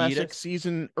like the Big classic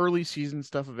Edith? early season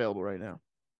stuff available right now,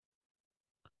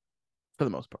 for the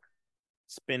most part.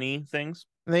 Spinny things.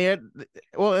 And they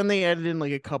added in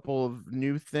like a couple of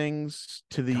new things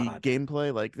to the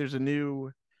gameplay. Like there's a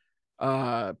new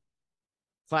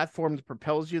platform that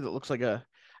propels you that looks like I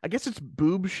guess it's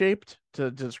boob shaped to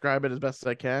describe it as best as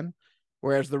I can.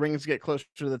 Whereas the rings get closer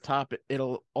to the top,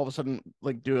 it'll all of a sudden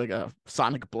like do like a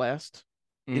sonic blast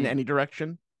in any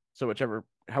direction. So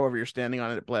however you're standing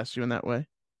on it, it blasts you in that way.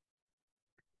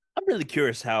 I'm really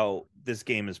curious how this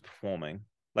game is performing.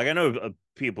 Like I know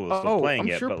people are still playing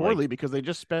it, I'm sure but poorly because they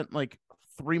just spent like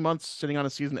 3 months sitting on a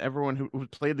season. Everyone who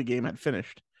played the game had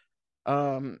finished.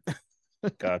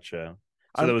 Gotcha.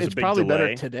 So there was it's a big probably delay.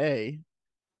 better today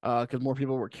because more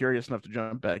people were curious enough to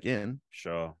jump back in.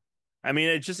 Sure. I mean,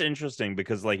 it's just interesting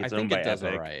because like it's owned by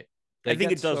Epic. Right. I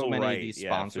think it does so all many right. of these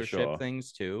Yeah, sponsorship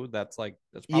things too. That's probably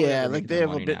like they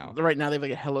have a bit now. right now. They have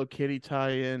like a Hello Kitty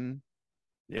tie-in.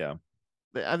 Yeah,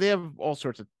 they have all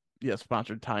sorts of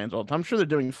sponsored tie-ins all the time. I'm sure they're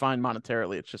doing fine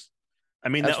monetarily. It's just, I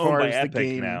mean, they're owned by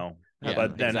Epic now,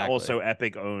 but then exactly. also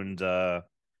Epic owned.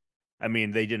 I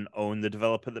mean, they didn't own the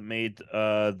developer that made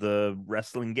the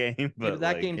wrestling game, but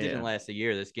that game didn't last a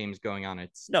year. This game's going on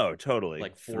its totally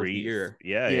like 4th year.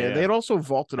 Yeah. They had also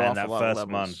vaulted off that a lot first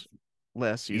of levels month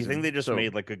last season. You think they just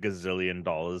made like $1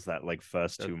 gazillion that like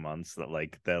first 2 months that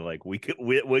like they're like we're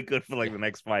good for like the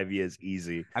next 5 years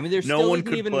easy. I mean, there's no one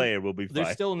could play it. We'll be fine.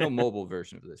 There's still no mobile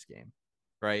version of this game,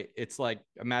 right? It's like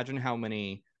imagine how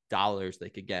many dollars they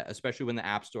could get, especially when the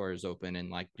App Store is open and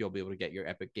like you'll be able to get your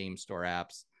Epic Game Store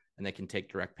apps. And they can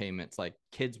take direct payments. Like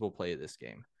kids will play this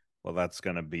game. Well, that's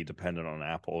gonna be dependent on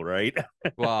Apple, right?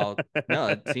 Well, no,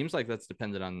 it seems like that's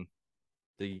dependent on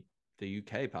the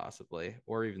UK possibly,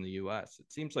 or even the US.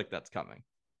 It seems like that's coming.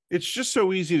 It's just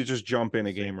so easy to just jump in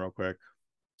a game real quick.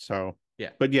 So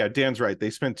But yeah, Dan's right.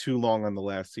 They spent too long on the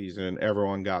last season, and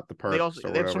everyone got the perks They also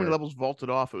or they have so many whatever. levels vaulted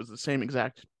off. It was the same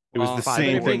exact. It was the But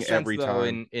same it thing makes sense, every though,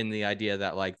 time. in the idea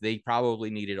that like they probably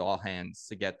needed all hands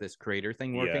to get this creator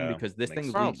thing working, Yeah, because this makes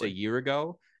thing sense. leaked a year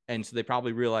ago, and so they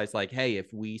probably realized like, hey,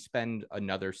 if we spend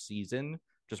another season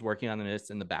just working on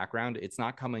this in the background, it's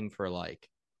not coming for like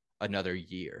another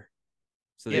year.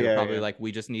 So they were probably like,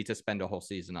 we just need to spend a whole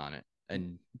season on it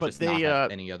and But just not they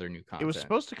have any other new content. it was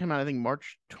supposed to come out, I think,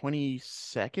 March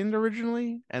 22nd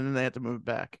originally, and then they had to move it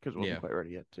back because it wasn't quite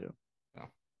ready yet too.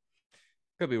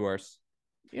 Could be worse.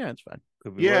 Yeah, it's fine.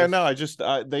 Could be Yeah, worse. no, I just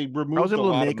they removed I was able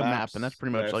a to lot make of a map, maps and that's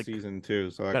pretty much last like season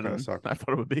too. So that better kind of than sucked. I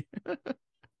thought it would be.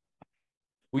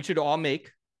 We should all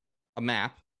make a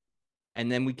map,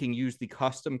 and then we can use the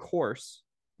custom course.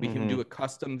 We can do a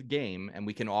custom game, and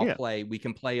we can all play. We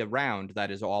can play a round that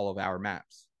is all of our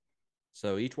maps.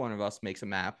 So each one of us makes a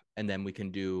map, and then we can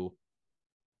do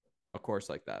a course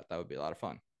like that. That would be a lot of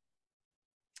fun.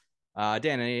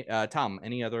 Dan, Tom,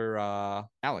 any other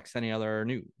Alex, any other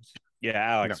news? Yeah,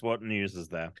 Alex, what news is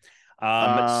there?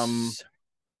 Tom,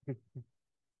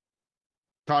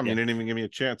 Yeah. you didn't even give me a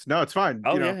chance. No, it's fine.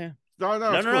 Oh you know. yeah. No,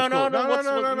 No, it's cool, it's cool. No, what's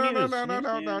no, no, the no, no, news? no, no,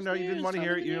 no, no, News, no. You didn't want to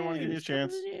hear it. You didn't want to give me a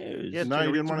chance. Yeah, No,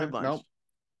 you didn't want to. headlines.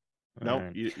 No,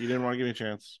 Right. you didn't want to give me a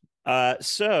chance.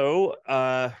 So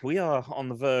we are on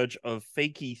the verge of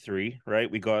fake E3, right?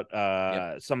 We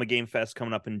got Summer Game Fest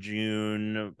coming up in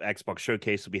June. Xbox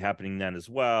Showcase will be happening then as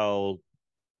well.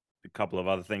 A couple of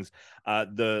other things.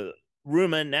 The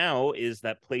rumor now is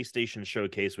that PlayStation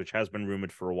Showcase, which has been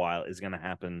rumored for a while, is going to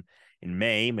happen in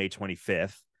May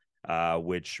 25th,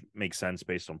 which makes sense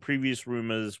based on previous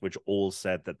rumors, which all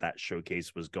said that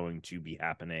showcase was going to be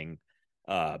happening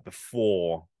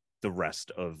before the rest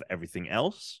of everything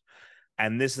else.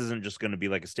 And this isn't just going to be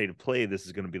like a state of play. This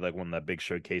is going to be like one of the big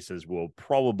showcases. We'll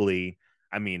probably,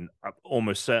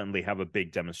 almost certainly have a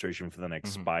big demonstration for the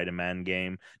next Spider-Man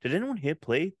game. Did anyone here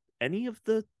play any of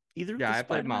either of the I played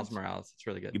Spider-Mans? Miles Morales. It's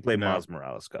really good. You played No. Miles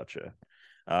Morales, gotcha.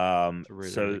 It's a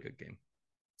really good game.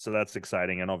 So that's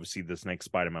exciting. And obviously this next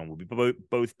Spider-Man will be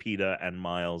both Peter and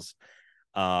Miles.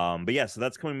 But yeah, so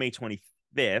that's coming May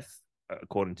 25th,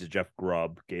 according to Jeff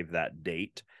Grubb, gave that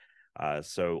date.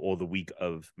 Or the week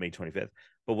of May 25th.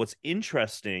 But what's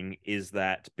interesting is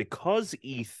that because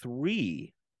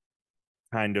E3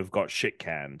 kind of got shit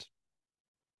canned,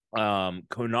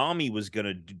 Konami was going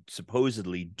to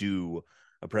supposedly do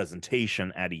a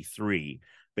presentation at E3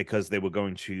 because they were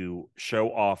going to show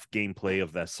off gameplay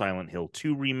of their Silent Hill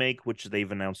 2 remake, which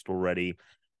they've announced already.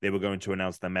 They were going to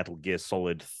announce the Metal Gear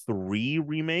Solid 3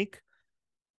 remake,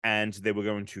 and they were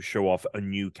going to show off a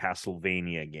new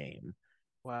Castlevania game.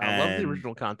 Wow, I love the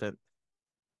original content.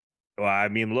 Well, I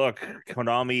mean, look,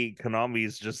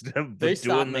 Konami's just they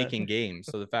stopped making games,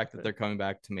 so the fact that they're coming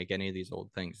back to make any of these old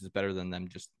things is better than them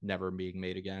just never being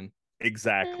made again.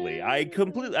 Exactly.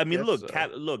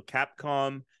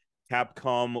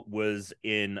 Capcom was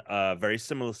in a very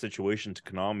similar situation to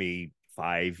Konami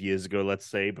 5 years ago, let's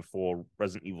say, before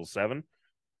Resident Evil 7.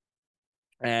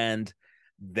 And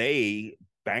they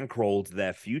bankrolled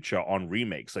their future on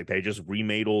remakes. Like, they just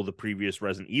remade all the previous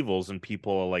Resident Evils, and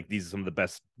people are like, these are some of the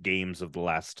best games of the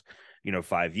last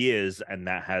 5 years, and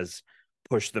that has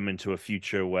pushed them into a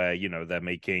future where they're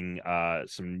making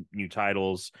some new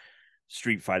titles.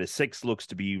 Street Fighter 6 looks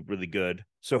to be really good,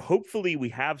 so hopefully we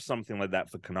have something like that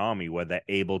for Konami, where they're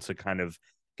able to kind of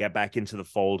get back into the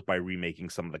fold by remaking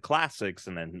some of the classics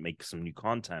and then make some new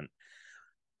content.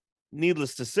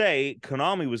 Needless to say,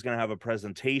 Konami was going to have a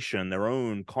presentation, their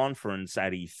own conference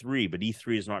at E3, but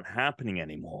E3 is not happening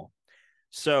anymore.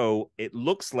 So it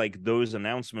looks like those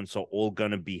announcements are all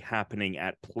going to be happening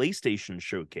at PlayStation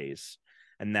Showcase,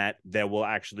 and that there will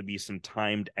actually be some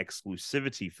timed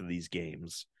exclusivity for these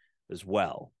games as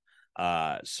well.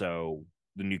 So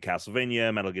the new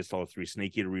Castlevania, Metal Gear Solid 3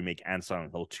 Snake Eater remake, and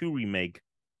Silent Hill 2 remake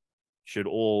should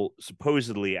all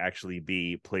supposedly actually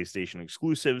be PlayStation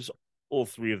exclusives. All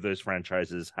three of those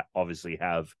franchises obviously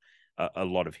have a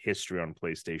lot of history on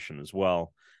PlayStation as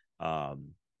well.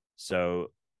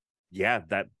 So yeah,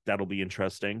 that'll be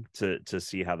interesting to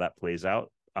see how that plays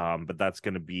out. But that's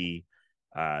going to be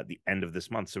the end of this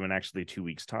month, so in actually 2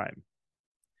 weeks' time.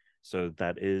 So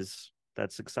that's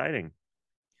exciting.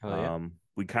 Hell yeah.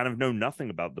 We kind of know nothing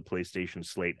about the PlayStation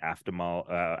slate after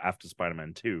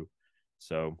Spider-Man 2,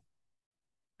 so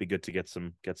be good to get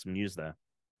some news there.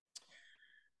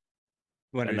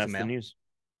 And that's the news.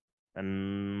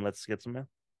 And let's get some mail.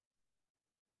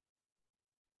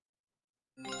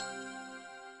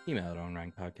 Email at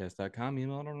onrankpodcast.com,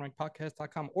 email at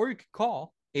onrankpodcast.com, or you could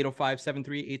call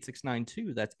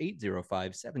 805-738-8692. That's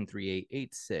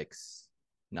 805-738-8692.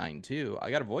 92.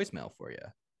 I got a voicemail for you.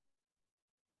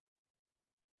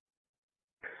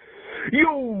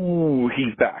 Yo,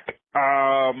 he's back.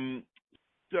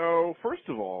 So first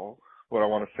of all, what I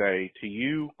want to say to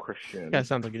you, Christian, Yeah,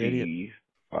 sounds like an idiot.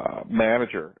 the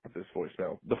manager of this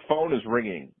voicemail, the phone is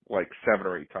ringing like 7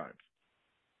 or 8 times.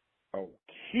 A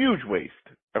huge waste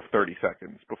of 30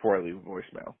 seconds before I leave a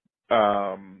voicemail.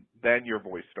 Then your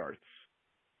voice starts.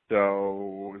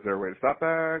 So is there a way to stop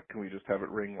that? Can we just have it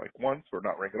ring like once or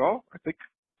not ring at all? I think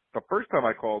the first time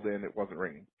I called in, it wasn't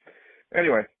ringing.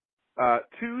 Anyway,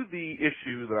 to the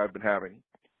issue that I've been having,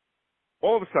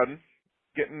 all of a sudden,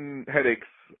 getting headaches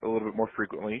a little bit more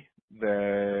frequently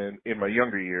than in my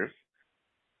younger years.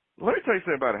 Let me tell you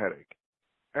something about a headache.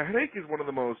 A headache is one of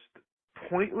the most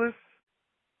pointless,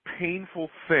 painful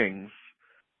things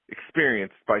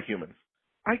experienced by humans.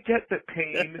 I get that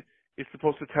pain is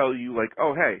supposed to tell you, like,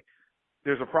 oh, hey,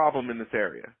 there's a problem in this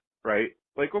area, right?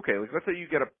 Like, okay, like let's say you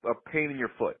get a pain in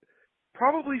your foot.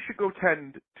 Probably should go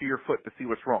tend to your foot to see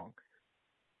what's wrong.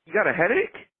 You got a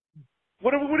headache?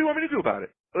 What do you want me to do about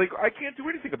it? Like, I can't do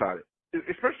anything about it.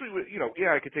 Especially with,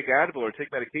 I could take Advil or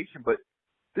take medication, but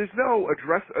there's no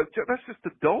address. That's just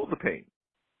to dull the pain.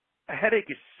 A headache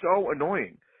is so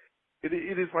annoying. It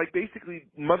is like basically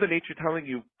Mother Nature telling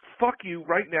you, fuck you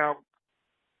right now.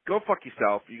 Go fuck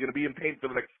yourself. You're going to be in pain for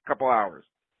the next couple hours.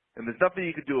 And there's nothing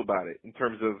you can do about it in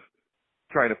terms of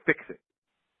trying to fix it.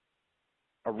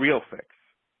 A real fix,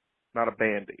 not a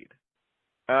Band-Aid.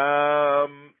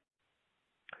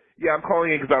 Yeah, I'm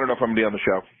calling in because I don't know if I'm going to be on the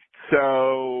show.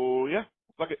 So, yeah,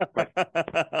 fuck it. Bye.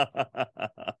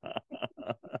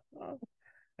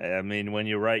 I mean, when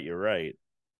you're right, you're right.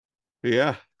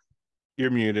 Yeah.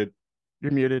 You're muted.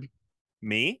 You're muted.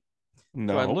 Me?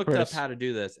 No. So I looked up Chris. how to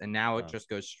do this, and now it just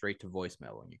goes straight to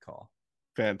voicemail when you call.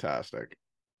 Fantastic.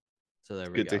 So there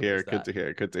we Good go. to hear. There's Good that. to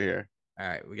hear. Good to hear. All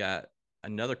right, we got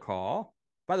another call.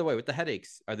 By the way, with the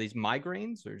headaches, are these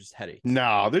migraines or just headaches?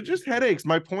 No, they're just headaches.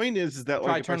 My point is that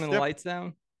Try like if I turning the step, lights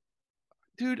down.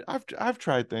 dude, I've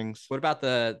tried things. What about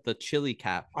the chili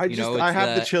cap? I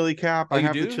have the chili cap. Oh, I you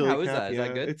have do? the chili How is cap. that? Is Yeah,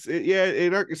 that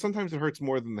good? it sometimes it hurts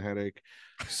more than the headache.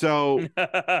 So Do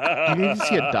you need to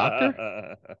see a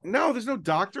doctor? no, there's no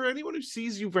doctor. Anyone who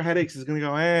sees you for headaches is gonna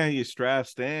go, you're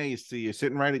stressed. You see you're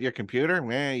sitting right at your computer.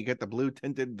 You get the blue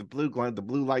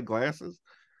light glasses.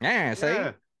 Yeah, see?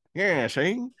 Yeah,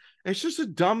 see? It's just a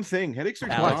dumb thing. Headaches are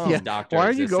Alex's dumb. doctor Why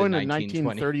are you existed going in to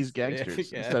 1920s. 1930s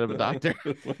gangsters Yeah. instead of a doctor?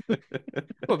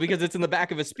 Well, because it's in the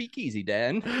back of a speakeasy,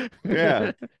 Dan.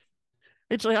 Yeah.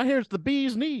 It's like, here's the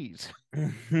bee's knees. All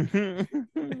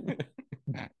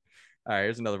right,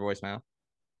 here's another voicemail.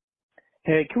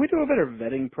 Hey, can we do a better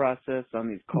vetting process on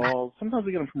these calls? Sometimes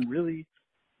we get them from really,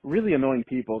 really annoying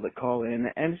people that call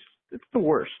in, and it's the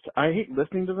worst. I hate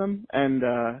listening to them, and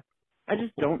I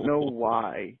just don't know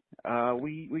why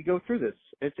we go through this.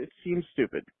 It seems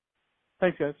stupid.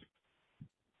 Thanks, guys.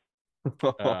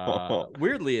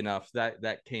 Weirdly enough,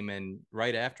 that came in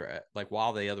right after it, like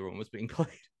while the other one was being played.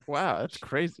 Wow, that's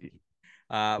crazy.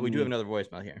 We do have another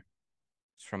voicemail here.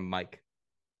 It's from Mike.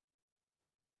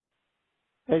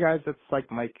 Hey guys, it's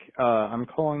like Mike. I'm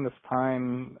calling this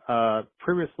time.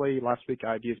 Previously, last week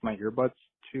I'd used my earbuds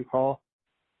to call,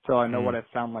 so I know what I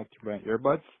sound like through my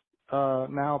earbuds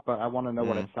now, but I want to know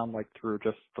what I sound like through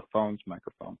just the phone's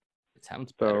microphone. It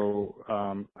sounds better. So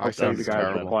I hope sound you guys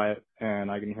terrible. are quiet and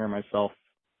I can hear myself,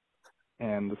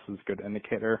 and this is a good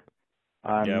indicator.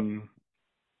 Good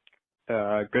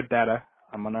data.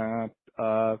 I'm gonna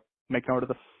make note of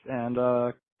this and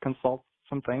consult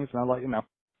some things, and I'll let you know.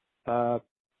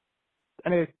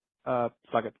 Anyway,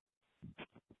 suck it.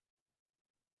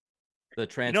 The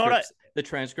transcript, the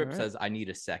transcript says, "I need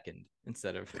a second,"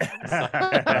 instead of. You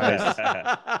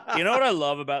know what I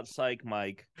love about Psych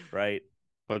Mike, right?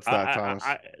 What's that, Thomas?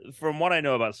 From what I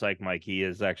know about Psych Mike, he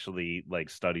has actually like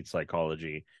studied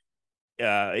psychology.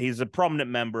 He's a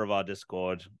prominent member of our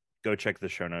Discord. Go check the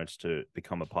show notes to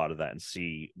become a part of that and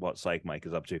see what Psych Mike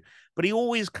is up to. But he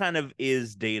always kind of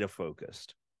is data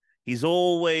focused. He's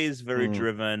always very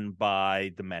driven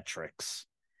by the metrics.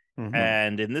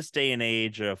 And in this day and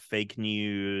age of fake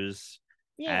news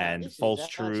and false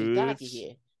truths,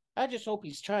 I just hope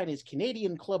he's trying his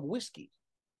Canadian Club whiskey.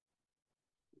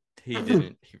 He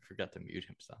didn't. He forgot to mute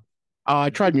himself. I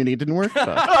tried muting, it didn't work. So.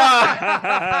 I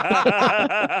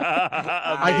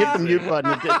hit the mute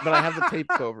button, but I have the tape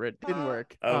over it. Didn't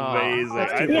work. Amazing.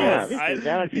 This is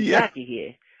Alex Zaki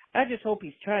here. I just hope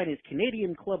he's trying his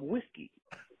Canadian Club whiskey.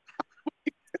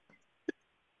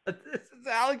 This is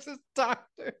Alex's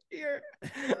doctor here.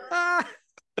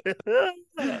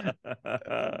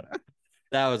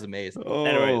 That was amazing.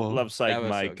 Anyway, love Psych That was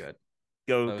Mike. so good.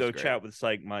 Go great. chat with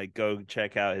Psych Mike. Go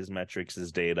check out his metrics,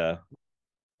 his data.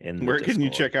 Where can you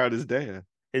check out his data?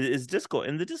 His Discord.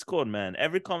 In the Discord, man.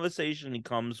 Every conversation he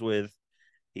comes with,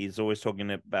 he's always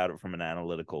talking about it from an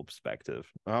analytical perspective.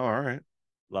 Oh, all right.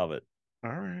 Love it.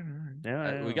 All right.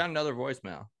 Yeah, We got another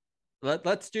voicemail.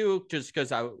 Let's do, just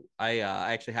because I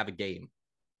actually have a game.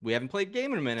 We haven't played a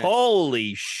game in a minute.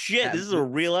 Holy shit! Yeah, This is a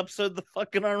real episode of the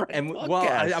fucking Unranked And podcast.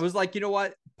 well, I was like, you know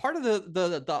what? Part of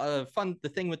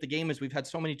the thing with the game is we've had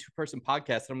so many 2-person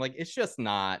podcasts. And I'm like, it's just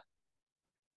not.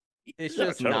 It's Yeah,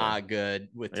 just totally. not good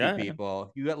with 2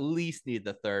 people. You at least need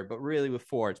the third, but really with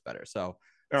 4, it's better. So,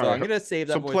 All I'm right. gonna save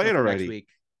that So voicemail play it for already. next week.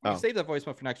 Oh. Save that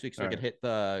voicemail for next week so All we could right.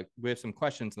 hit we have some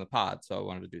questions in the pod. So I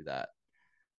wanted to do that.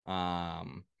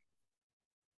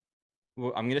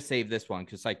 Well, I'm gonna save this one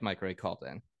because Psych Mike already called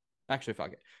in. Actually,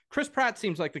 fuck it. Chris Pratt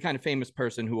seems like the kind of famous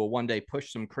person who will one day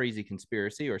push some crazy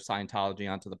conspiracy or Scientology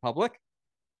onto the public.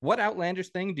 What outlandish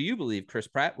thing do you believe Chris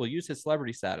Pratt will use his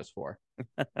celebrity status for?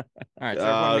 All right, so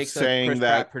everyone makes a saying Chris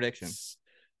that Pratt prediction.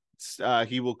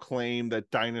 He will claim that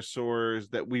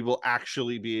that we will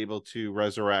actually be able to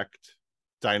resurrect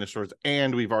dinosaurs,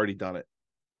 and we've already done it.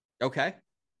 Okay.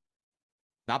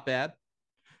 Not bad.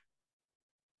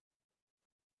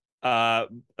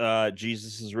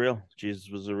 Jesus is real. Jesus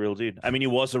was a real dude. I mean, he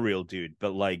was a real dude,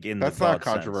 but like in That's the not God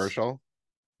sense. controversial.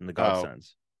 In the God Oh.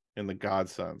 sense. In the God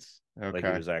sense. Okay. Like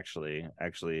he was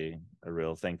actually a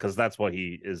real thing, because that's what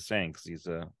he is saying,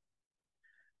 because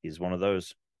he's one of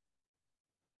those.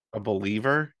 A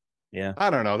believer? Yeah. I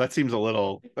don't know. That seems a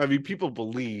little. I mean, people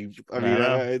believe. I mean,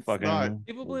 it's fucking not.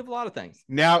 People believe a lot of things.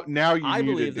 Now you. I muted,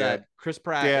 believe that Dan. Chris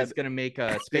Pratt Dan. is going to make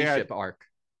a spaceship arc.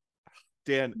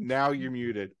 Dan, now you're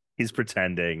muted. He's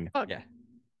pretending. Yeah.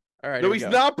 All right. No, here we he's go.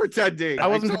 not pretending. I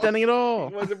wasn't pretending at all.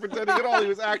 He wasn't pretending at all. He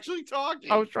was actually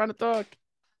talking. I was trying to talk.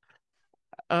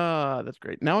 That's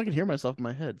great. Now I can hear myself in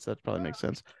my head, so that probably makes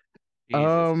sense.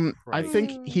 Jesus I Christ.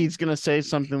 think he's gonna say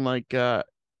something like,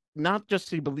 not just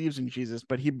he believes in Jesus,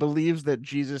 but he believes that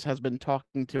Jesus has been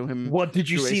talking to him. What did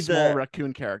you through see a small the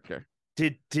raccoon character?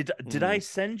 Did I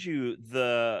send you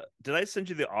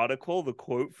the article, the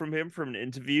quote from him from an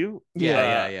interview?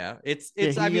 Yeah. It's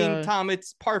Yeah, I he, mean, Tom,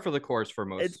 it's par for the course for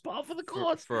most. It's par for the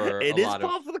course. For It a is lot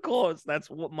par of, for the course. That's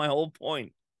what my whole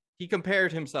point. he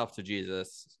compared himself to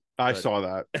Jesus. I but saw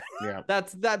that. Yeah.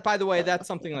 that. By the way, that's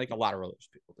something like a lot of religious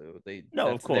people do.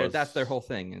 Of course. That's their whole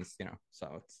thing. Is so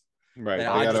it's Right.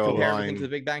 I just gotta compare align. everything to the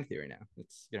Big Bang Theory now.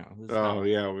 It's this is Oh how-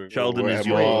 yeah. Sheldon is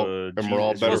we're all, your and we're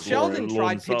all Jesus. better Well, for Sheldon it. Lord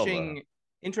tried and Salva. pitching.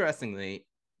 Interestingly,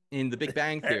 in the Big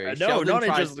Bang Theory, No, Sheldon not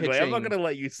tried interestingly. I'm not pitching- going to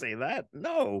let you say that.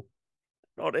 No,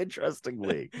 not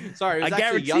interestingly. Sorry, it was I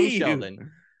actually young guarantee you.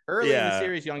 Sheldon. Early in the Yeah.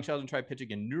 series, young Sheldon tried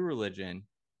pitching a new religion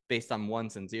based on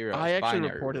ones and zeros. I actually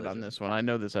binary reported on religion. this one. I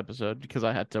know this episode because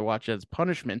I had to watch it as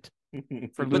punishment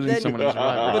for But losing then- someone in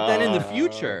Survivor. But then in the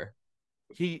future,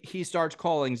 he starts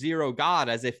calling zero God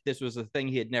as if this was a thing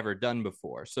he had never done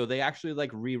before. So they actually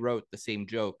like rewrote the same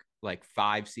joke like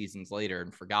 5 seasons later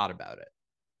and forgot about it.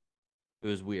 It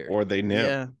was weird. Or they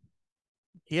knew.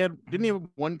 Yeah, didn't he have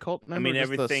one cult member? I mean, just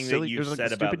the everything that silly- you there's, like, said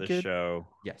the about stupid the kid? show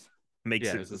Yes. makes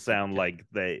Yeah, it it was a sound stupid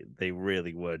like they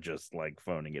really were just like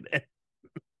phoning it in.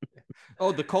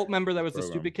 Oh, the cult member that was the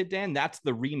Program. stupid kid, Dan, that's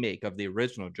the remake of the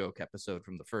original joke episode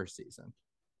from the first season.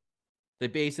 They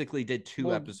basically did 2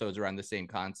 Well, episodes around the same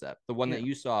concept. The one that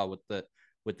you saw with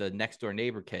the next door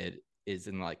neighbor kid is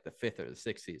in like the 5th or the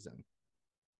 6th season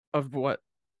Of what?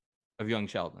 of Young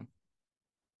Sheldon.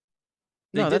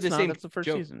 No, did that's the not. same That's the first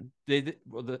joke. season.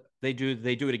 they do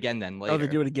it again then later. Oh, they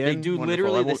do it again. They do Wonderful.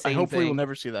 literally I the will- same hopefully, we'll thing,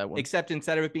 never see that one. except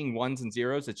instead of it being ones and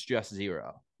zeros, it's just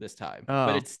 0 this time. Oh.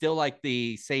 But it's still like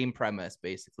the same premise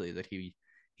basically that he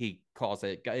calls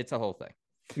it. It's a whole thing.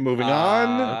 Moving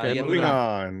on. Okay, yeah, moving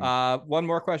on. One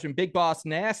more question. Big Boss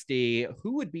Nasty,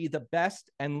 who would be the best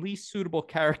and least suitable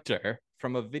character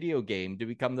from a video game to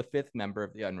become the 5th member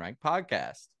of the Unranked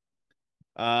podcast?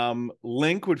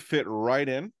 Link would fit right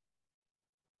in.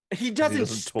 He doesn't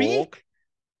speak.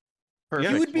 Perfect.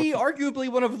 He would be arguably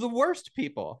one of the worst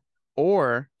people.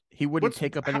 Or he wouldn't What's-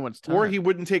 take up how- anyone's time. Or he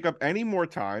wouldn't take up any more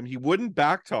time. He wouldn't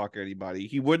backtalk anybody.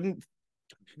 He wouldn't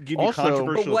give Also- you But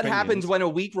controversial But what happens opinions. when a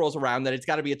week rolls around that it's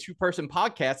got to be a 2-person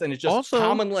podcast and it's just Also,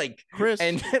 Tom and Link, Chris,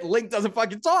 and Link doesn't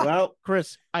fucking talk? Well,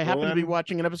 Chris, I happen to be then-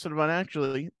 watching an episode of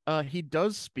Unactually. He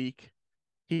does speak.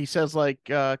 He says like,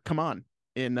 "Come on"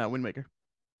 in Windmaker.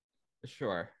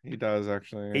 Sure. he does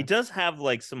actually. He does have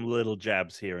like some little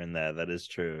jabs here and there. That is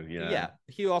true. Yeah.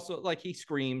 He also like he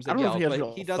screams I and don't know if yells, he has but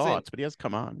real he doesn't. thoughts, but he has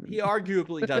 "Come on." He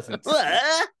arguably doesn't. Yeah.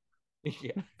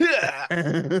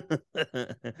 Yeah.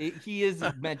 He is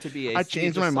meant to be I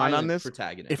changed my mind on this.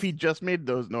 protagonist. If he just made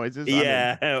those noises,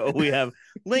 Yeah, we have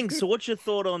Link. So, what's your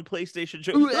thought on PlayStation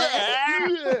show?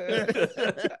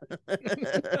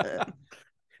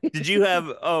 Did you have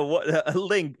what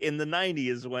Link in the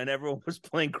 90s when everyone was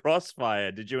playing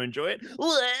Crossfire? Did you enjoy it?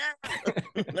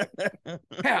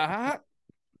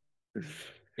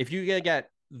 If you get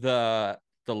the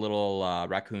little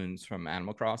raccoons from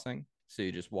Animal Crossing, so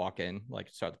you just walk in, like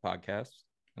start the podcast.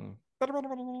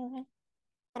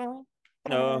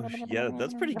 Oh, yeah,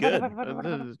 that's pretty good.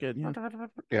 That is good. Yeah. That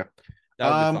would be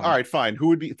All fun. right, fine. Who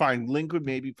would be fine? Link would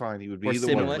maybe fine. He would be Or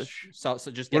either one. Simlish. So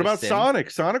just get What a about Sim.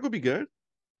 Sonic? Sonic would be good.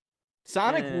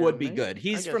 Sonic Yeah, would be maybe. good. I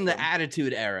He's guess from the so.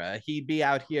 Attitude Era. He'd be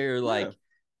out here like, Yeah.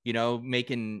 you know,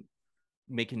 making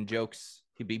jokes.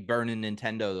 He'd be burning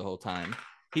Nintendo the whole time.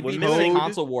 He'd be Was missing Toad-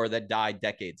 console war that died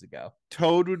decades ago.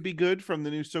 Toad would be good from the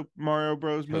new Super Mario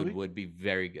Bros. Toad movie. would be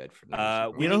very good for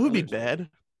the We You know need who'd be Link.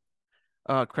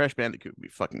 bad? Crash Bandicoot would be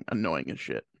fucking annoying as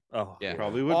shit. Oh, Yeah.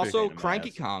 Probably would be. Also, Pain in my Cranky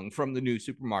ass. Kong from the new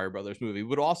Super Mario Brothers movie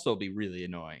would also be really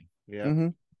annoying. Yeah.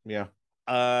 Mhm. Yeah.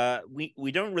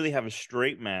 We don't really have a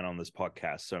straight man on this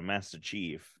podcast, so Master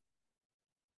Chief.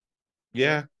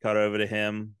 Yeah. Cut over to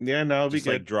him. Yeah. No, it'd be Just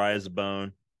like good. dry as a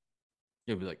bone.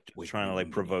 You'd be like, Trying to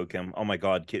like provoke him. Oh my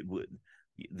god, kid,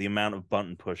 the amount of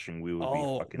button pushing we would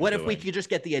be fucking what if we doing. could just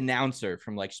get the announcer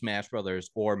from like Smash Brothers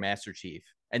or Master Chief,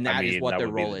 and I that is mean, what that their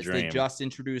would be role the is? They dream. just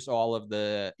introduce all of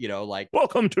the, you know, like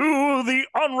Welcome to the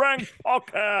Unranked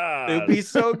Podcast. it would be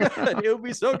so good. It would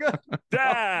be so good.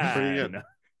 Dan, Pretty good.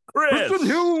 Chris,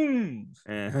 Humes,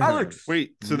 Alex.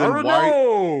 Wait. So then why?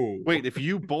 Marinho. Wait. If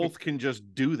you both can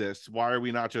just do this, why are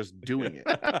we not just doing it?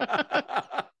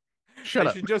 Shut I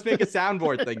up. should just make a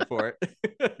soundboard thing for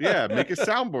it. Yeah. Make a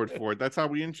soundboard for it. That's how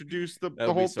we introduce the That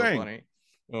would whole be so thing. funny.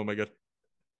 Oh my god.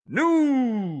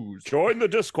 News. Join the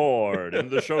Discord in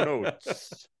the show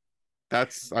notes.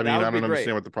 That's. I That mean, would I be don't great.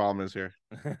 understand what the problem is here.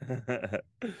 Yeah, That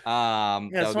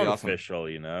it's would be not awesome. official,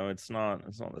 you know. It's not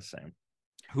the same.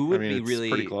 Who would mean, be it's pretty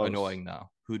really close. annoying though?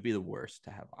 Who would be the worst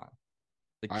to have on?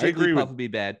 Like I agree Jigglypuff with- would be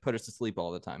bad. Put us to sleep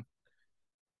all the time.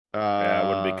 Yeah, it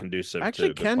wouldn't be conducive. Actually,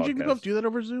 to a good can Jigglypuff podcast. do that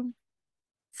over Zoom?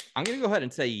 I'm gonna go ahead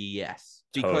and say yes,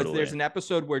 because Totally. there's an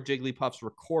episode where Jigglypuff's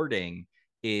recording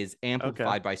is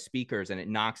amplified by speakers and it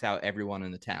knocks out everyone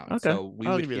in the town. Okay, So we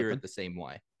I'll would give you that hear then. it the same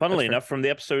way. Funnily That's fair. enough, from the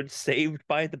episode Saved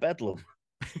by the Bedlam.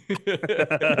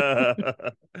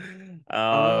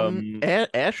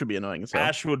 Ash would be annoying as hell.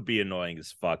 Ash would be annoying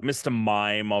as fuck. Mr.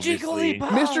 Mime, obviously.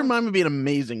 Mr. Mime would be an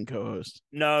amazing co-host.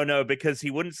 No, because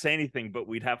he wouldn't say anything, but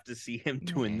we'd have to see him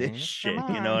doing this Mr. shit.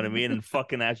 You know what I mean? And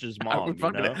fucking Ash's I mom. would You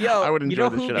fucking- know? Yo, I would you enjoy know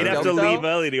the who shit would He'd out have of to that. leave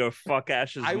early to go fuck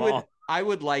Ash's mom. I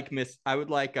would like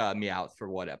Meowth for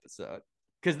one episode.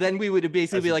 Because then we would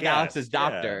basically As be a like guest, Alex's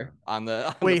doctor on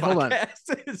the Wait, the hold on.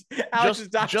 podcast. Alex's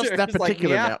doctor Just that is like,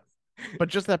 particular "Meow." Meowth. But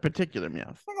just that particular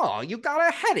Meowth. Oh, you got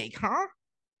a headache, huh?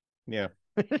 Yeah.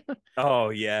 Oh,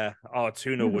 yeah. Oh,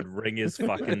 Tuna would wring his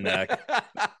fucking neck.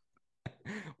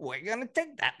 We're gonna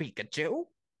take that, Pikachu.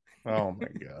 Oh my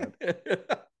god.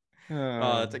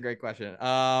 Oh, that's a great question.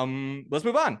 Let's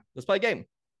move on. Let's play a game.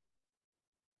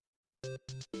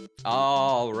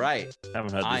 All right.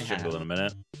 Haven't heard I this jingle have. in a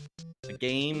minute. The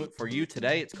game for you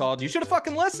today. It's called You Should Have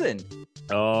Fucking Listened.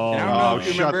 Oh, And I don't know Oh, if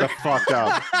you shut remember. the fuck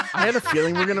up. I had a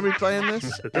feeling we're gonna be playing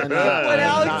this. And, When When I'm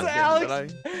Alex, not good,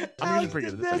 but I'm Alex usually pretty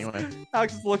did good at this this. anyway.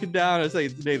 Alex is looking down and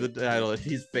saying the name of the title.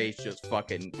 His face just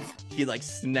fucking, he like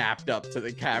snapped up to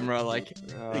the camera like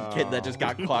the kid that just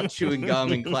got caught chewing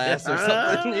gum in class or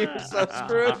something. He was so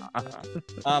screwed.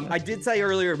 I did say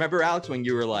earlier, remember Alex, when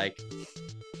you were like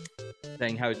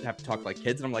saying how you have to talk like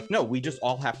kids, and I'm like, no, we just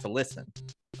all have to listen.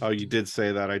 Oh, you did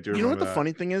say that. I do. You know what remember the that.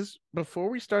 funny thing is? Before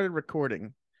we started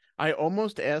recording, I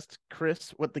almost asked Chris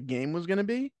what the game was gonna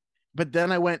be, but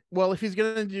then I went, well, if he's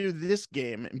gonna do this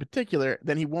game in particular,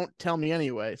 then he won't tell me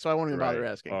anyway, so I won't even bother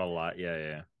Right. asking. Oh, a lot.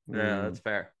 Yeah. Yeah, that's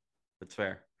fair. That's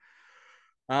fair.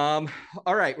 All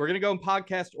right, we're gonna go in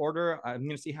podcast order. I'm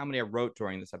gonna see how many I wrote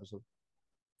during this episode.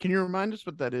 Can you remind us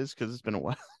what that is? Because it's been a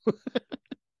while.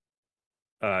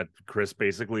 Chris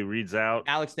basically reads out.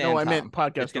 Alex Stan. No, I Tom. meant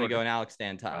podcast It's gonna order. go in Alex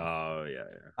Stan Tom. Oh,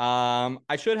 yeah.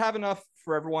 I should have enough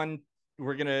for everyone.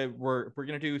 We're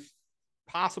gonna do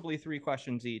possibly 3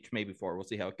 questions each, maybe 4. We'll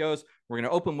see how it goes. We're gonna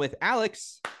open with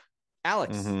Alex.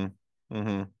 Alex,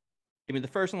 Mm-hmm. give me the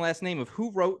first and last name of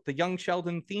who wrote the Young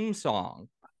Sheldon theme song.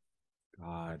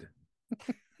 God.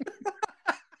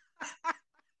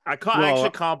 I can't Well,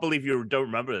 actually can't believe you don't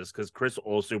remember this because Chris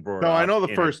also brought. No, it I up know the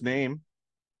in first it. name.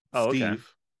 Oh, okay.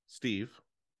 Steve.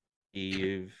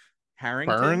 Steve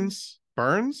Harrington.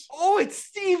 Burns? Oh, it's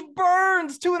Steve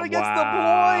Burns. 2 against the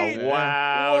point.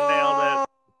 Wow, nailed it.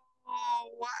 Oh,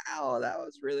 wow. That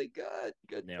was really good.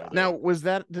 Good Nailed job. it. Now,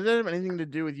 did that have anything to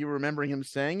do with you remembering him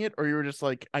saying it, or you were just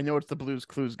like, I know it's the Blues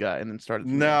Clues guy, and then started?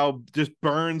 No, just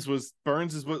Burns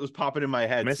is what was popping in my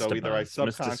head. Mr. So either I Burns,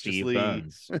 Mr. Steve subconsciously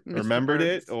Burns. remembered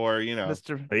Burns. it, or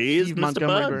Mr. He is Steve Mr.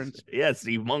 Montgomery Burns. Yeah,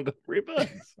 Steve Montgomery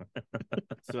Burns.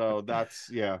 So that's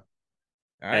yeah.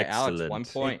 All right, Alex, Excellent. 1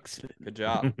 point. Excellent. Good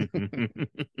job.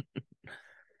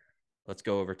 Let's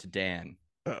go over to Dan.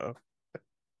 Uh-oh.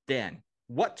 Dan,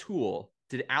 what tool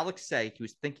did Alex say he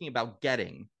was thinking about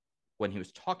getting when he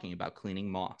was talking about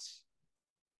cleaning moss?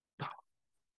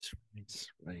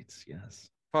 Right, yes.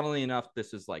 Funnily enough,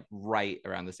 this is like right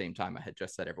around the same time I had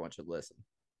just said everyone should listen.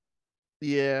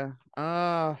 Yeah.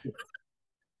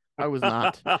 I was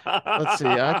not. Let's see.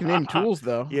 I can name tools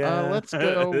though. Let's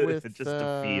go with just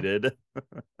defeated.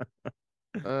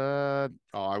 Oh,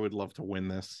 I would love to win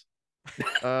this.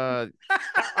 I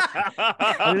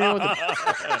don't know what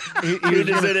he was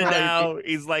just gonna in it try- now.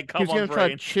 He's like, He was come on, gonna try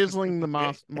brain. chiseling the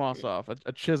moss off.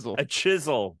 A chisel. A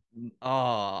chisel.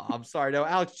 Oh, I'm sorry. No,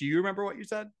 Alex, do you remember what you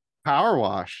said? Power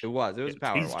wash. It was a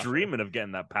power He's washer. dreaming of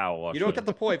getting that power wash. You don't get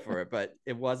the point for it, but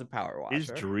it was a power washer.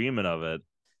 He's dreaming of it.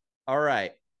 All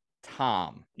right,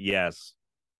 Tom. Yes.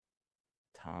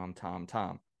 Tom.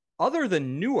 Other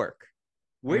than Newark,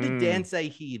 where did Dan say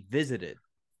he visited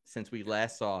since we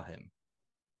last saw him?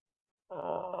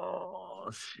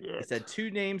 Oh shit. He said 2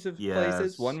 names of Yes,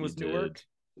 places. One he was did. Newark.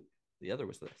 The other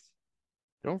was this.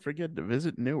 Don't forget to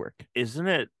visit Newark, Isn't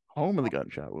it? home of the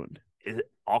gunshot wound. Is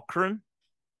it Akron?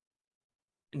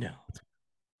 No.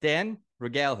 Dan,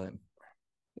 regale him.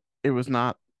 It was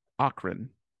not Akron.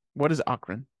 What is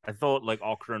Akron? I thought like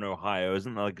Akron, Ohio.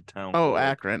 Isn't that like a town? Oh, called-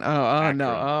 Akron. Oh,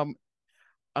 no.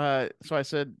 So I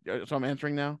said. So I'm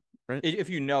answering now, right? If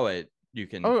you know it, you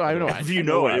can. Oh, I know. If I you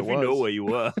know know where it, I if you know was. where you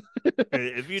were,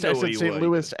 if you So know I where said you St. were,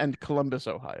 Louis and Columbus,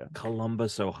 Ohio.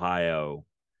 Columbus, Ohio.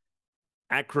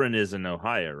 Akron is in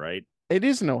Ohio, right? It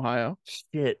is in Ohio.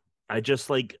 Shit, I just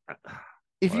like.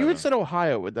 If you had Whatever. said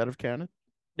Ohio, would that have counted?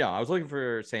 No, I was looking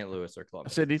for St. Louis or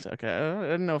Columbus. Cities. Okay. I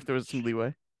didn't know if there was some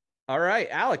leeway. All right,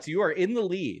 Alex, you are in the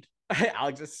lead.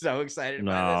 Alex is so excited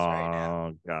by this right now.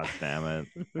 No, god damn it!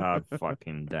 God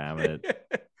fucking damn it!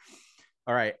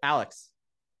 All right, Alex.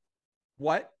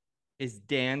 What is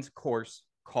Dan's course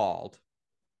called?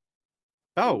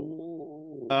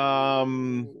 Oh, I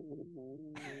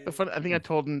think I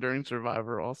told him during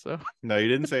Survivor also. no, you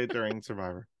didn't say it during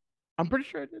Survivor. I'm pretty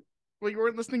sure I did. Well, you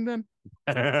weren't listening then.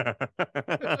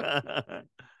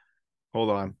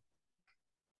 Hold on.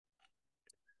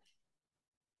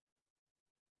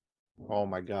 Oh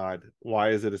my God! Why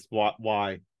is it?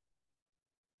 Why?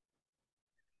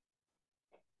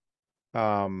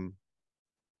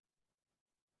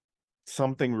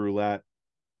 Something roulette.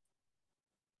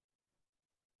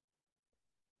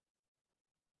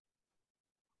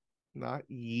 Not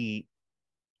yeet.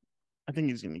 I think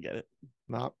he's gonna get it.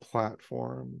 Not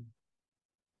platform.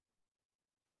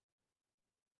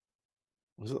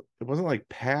 Was it? It wasn't like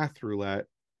path roulette.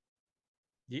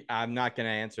 I'm not going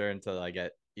to answer until I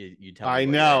get you tell me. I what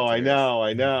your know, I answer is. know,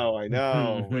 I know, I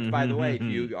know. Which, by the way, if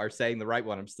you are saying the right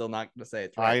one, I'm still not going to say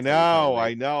it's right. I till you tell know, me.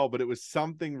 I know, but it was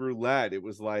something roulette. It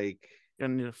was like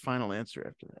Gonna need a final answer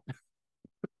after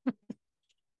that.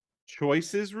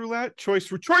 choices roulette,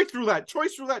 choice roulette,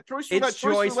 choice roulette. It's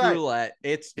choice roulette.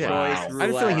 It's Yeah. choice Wow. roulette. I had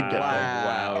a feeling he'd get there.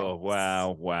 Wow!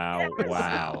 Wow.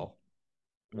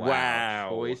 Wow.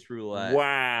 Choice roulette.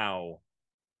 Wow!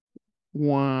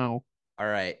 Wow. All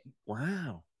right,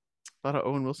 Wow! A lot of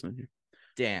Owen Wilson here.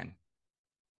 Dan.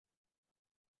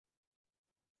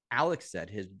 Alex said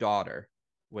his daughter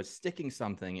was sticking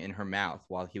something in her mouth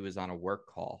while he was on a work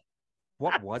call.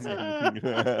 What was it? I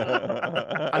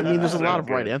mean, there's a So lot of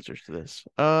right good. answers to this.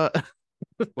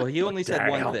 Well, he only said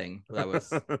one Damn. thing. That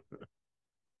was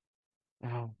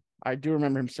Oh, I do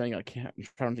remember him saying, I can't, I'm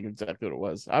trying to think exactly what it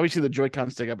was. Obviously, the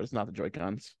Joy-Con stick up, but it's not the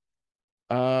Joy-Cons.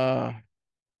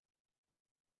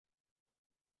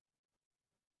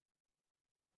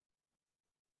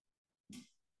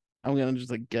 I'm gonna just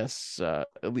like guess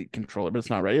Elite Controller, but it's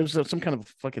not right. It was some kind of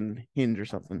fucking hinge or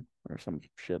something or some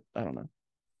shit. I don't know.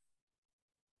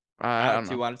 I Alex, don't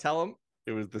you know. want to tell him?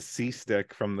 It was the C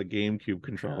stick from the GameCube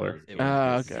controller. It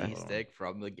was the okay. C-stick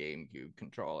from the GameCube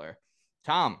controller.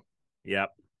 Tom, Yep.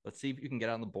 let's see if you can get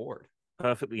on the board.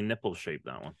 Perfectly nipple shaped,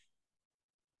 that one.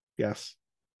 Yes.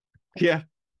 Yeah.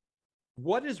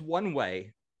 What is one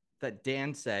way that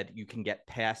Dan said you can get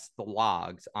past the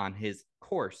logs on his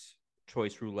course,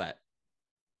 Choice Roulette?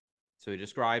 So he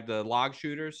described the log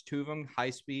shooters, 2 of them,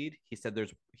 high speed. He said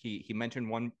he mentioned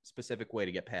one specific way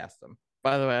to get past them.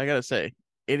 By the way, I gotta say,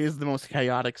 it is the most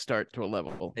chaotic start to a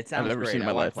level It sounds I've ever great. seen in I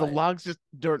my wanna life. The play it. logs just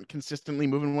don't consistently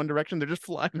move in one direction; they're just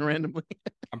flying randomly.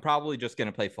 I'm probably just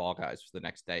gonna play Fall Guys for the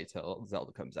next day till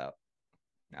Zelda comes out.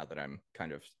 Now that I'm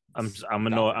kind of I'm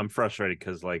annoyed. I'm frustrated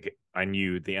because like I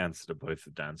knew the answer to both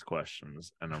of Dan's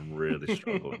questions, and I'm really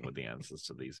struggling with the answers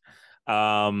to these.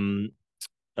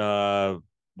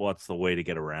 What's the way to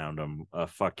get around them?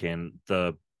 Fucking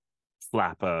the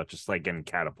flapper, just like getting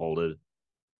catapulted,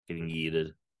 getting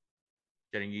yeeted.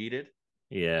 getting yeeted.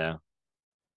 Yeah.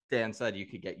 Dan said you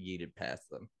could get yeeted past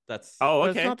them. That's Oh, Well,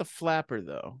 okay. it's not the flapper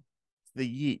though; it's the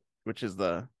yeet, which is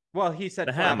the. well, he said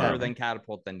The flapper, hammer. then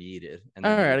catapult, then yeeted. And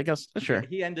All then right, he- I guess sure.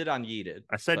 He ended on yeeted.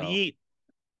 I said so- yeet.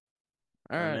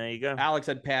 All And right. there you go. Alex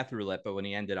had path roulette, but when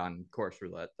he ended on course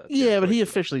roulette, that's Yeah, but he course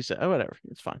officially said, "Oh, whatever,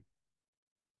 it's fine."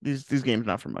 These games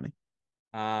not for money.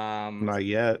 roulette. Not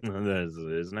yet. As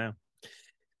it is now.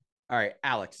 All right,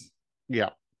 Alex. Yeah.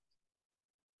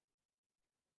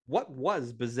 What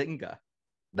was Bazinga?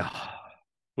 What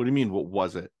do you mean? What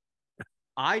was it?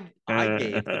 I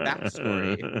gave the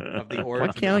backstory of the origin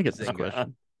Why can't I of get this Bazinga.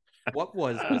 question? What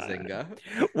was Bazinga?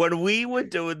 When we were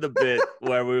doing the bit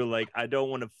where we were like, I don't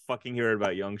want to fucking hear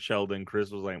about young Sheldon, Chris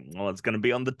was like, well, it's going to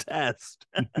be on the test.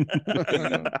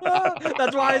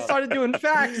 That's why I started doing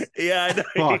facts. Yeah, I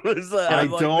know. Fuck. He was, I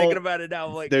I'm like don't- thinking about it now.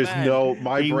 I'm like, There's man, no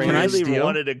my he brain. Can I really steal?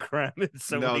 wanted to cram in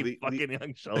so No, many the- fucking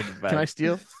young Sheldon facts. Can I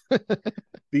steal?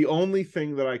 The only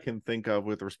thing that I can think of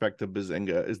with respect to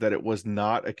Bazinga is that it was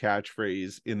not a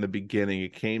catchphrase in the beginning.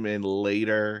 It came in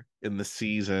later in the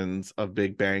seasons of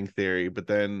Big Bang Theory, but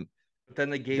then But then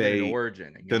they gave it an They- origin.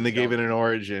 in then Young they gave it Sheldon. an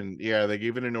origin. Yeah, they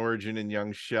gave it an origin in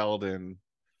Young Sheldon.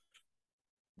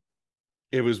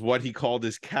 It was what he called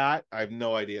his cat. I have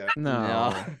no idea.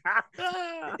 No.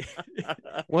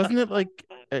 Wasn't it like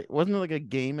a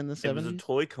game in the It was a 70s?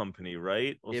 toy company,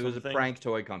 right? Or It was a something? Prank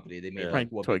toy company. They made Yeah. like Prank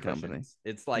whoopee toy cushions. company.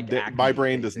 It's like My Acme,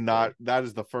 brain does basically. not. That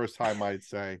is the first time I'd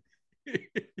say.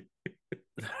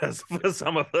 That's the first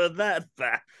time I've heard that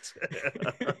fact.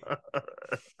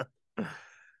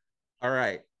 All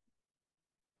right.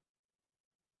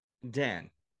 Dan.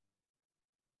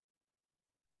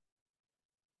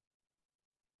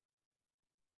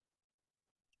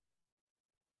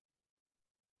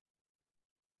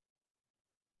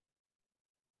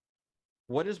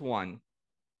 What is one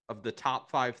of the top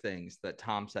 5 things that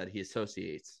Tom said he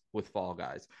associates with Fall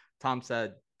Guys? Tom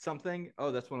said something.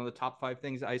 Oh, that's one of the top 5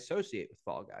 things I associate with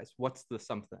Fall Guys. What's the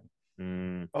something?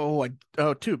 Oh,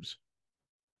 tubes.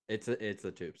 It's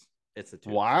the tubes. It's the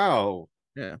tubes. Wow.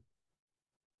 Yeah.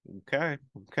 Okay.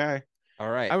 Okay. All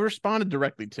right. I responded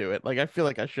directly to it. Like I feel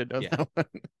like I should know Yeah. that one.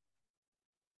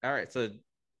 All right. So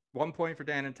 1 point for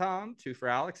Dan and Tom, 2 for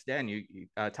Alex. Dan,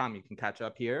 Tom, you can catch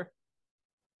up here.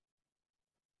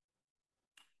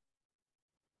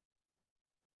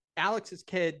 Alex's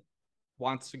kid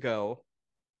wants to go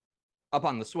up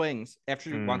on the swings. After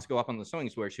she wants to go up on the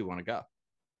swings, where she want to go?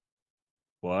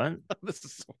 What? This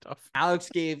is so tough. Alex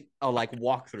gave a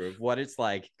walkthrough of what it's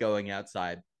like going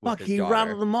outside with Fuck, his he daughter.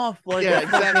 rattled them off. Like, Yeah,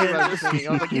 exactly what I was thinking.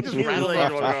 I was like, he just He's rattled like,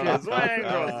 off "Walking on some the shit."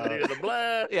 swing, wants to do the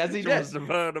blah, Yes, he she wants did. to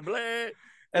burn the blah."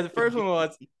 And the first one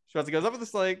was she wants to go up with the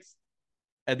slings,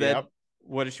 and then Yep.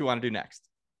 what does she want to do next?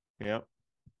 Yep.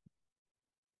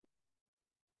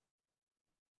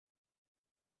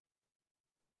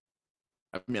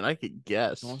 I mean, I could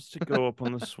guess. She wants to go up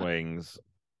on the swings.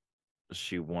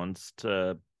 She wants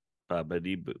to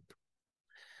babbity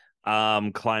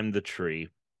boop. Climb the tree.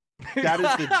 That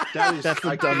is That's the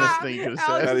I dumbest can't- thing you could have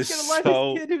Alex said. That is is gonna let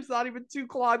so- his kid who's not even 2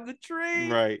 climb the tree.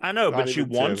 Right. I know, Not but she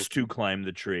even wants two. to climb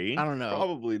the tree. I don't know.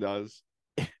 Probably does.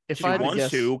 If She I had to wants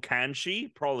guess, to. Can she?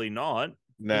 Probably not.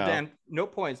 No. Dan, no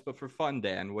points, but for fun,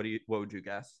 Dan, what would you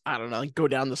guess? I don't know, like go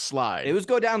down the slide. It was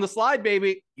go down the slide,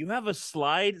 baby. You have a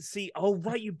slide. See, oh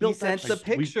right, you built sent that the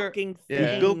picture. fucking Yeah.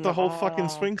 thing. We built the whole fucking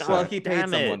swing God set. Well, he paid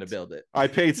damn someone to it. build it. I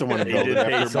paid someone to He build did it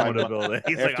pay after someone my to build it.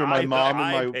 He's after like, my mom and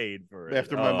I my- paid for it.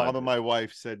 after my Oh, mom and my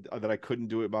wife said that I couldn't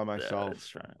do it by yeah, myself.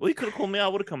 that's right. Well, you could have called me. I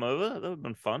would have come over. That would have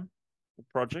been fun.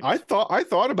 Project. I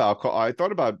thought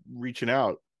about reaching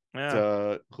out yeah.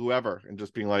 to whoever and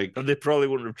just being like, They probably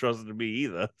wouldn't have trusted me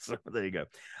either. So there you go.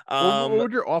 What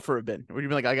would your offer have been? Would you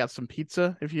be like, I got some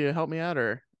pizza if you help me out,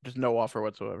 or just no offer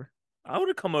whatsoever? I would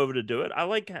have come over to do it. I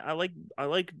like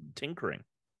tinkering.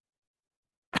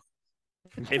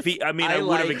 If he, I mean, I,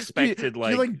 would have like- expected Do you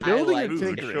like like building I or like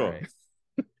tinkering? sure.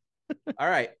 All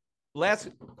right, last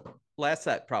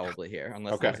set probably here.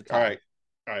 Unless okay, there's a all tie.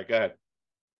 right, go ahead.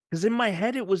 Because in my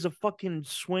head it was a fucking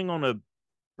swing on a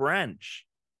branch.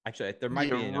 Actually, there might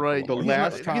be You're enough right. for one The more.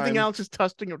 last Do you think time- Alex is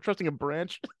trusting a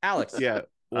branch? Alex, Yeah,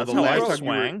 Well, That's the how I last time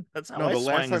swang. That's how no, I the last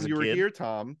swang as time a you were kid. here,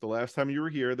 Tom. The last time you were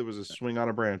here, there was a swing on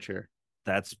a branch here.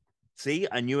 That's see,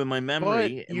 I knew in my But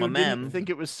memory, in you my didn't mem. think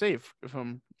it was safe, if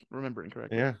I'm remembering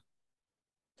correctly. Yeah.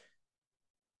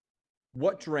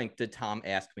 What drink did Tom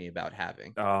ask me about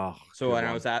having? Oh, So when good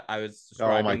I one. was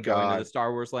describing going to God. the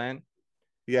Star Wars land.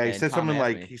 Yeah, he And said Tom something asked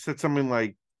like me. he said something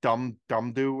like dumb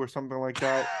do or something like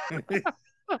that.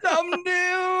 Dumb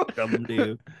do. Dumb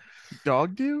do.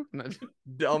 Dog do? No,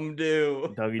 Dumb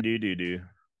do. Doggy doo doo doo.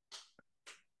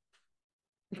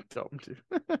 dumb do.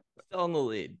 Still in the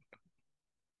lead.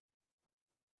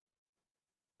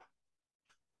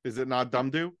 Is it not dumb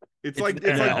do? It's It's- like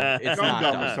it's no, like it's gum not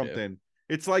gum Dumb or Do. something.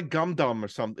 It's like gum dum or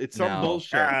something. It's some No.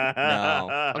 bullshit. No.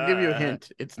 I'll give you a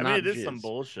hint. It's I not mean, it is jizz. some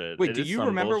bullshit. Wait, It do is you some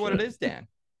remember what it bullshit. is, Dan?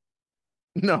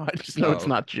 No, I just know it's Oh.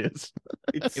 not jizz.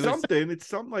 It's It was- something. It's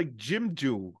something like Jim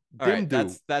Jew. All right, Dim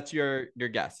do. that's your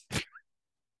guess.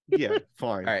 Yeah,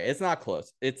 fine. All right, it's not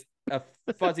close. It's a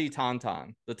fuzzy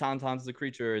tauntaun. The tauntaun's the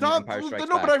creature in Dumb, Empire Strikes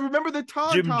no, Back. but I remember the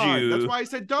tauntaun. Jim Jew. That's why I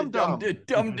said dumb Dumb dumb. do.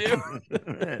 Dumb do.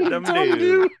 Dumb Dumb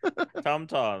do. do. Tom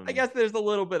Tom. I guess there's a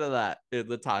little bit of that in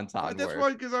the tauntaun That's word.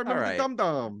 why, because I remember right. the dumb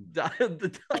dumb. The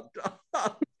dum dum.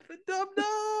 The dum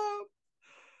dum.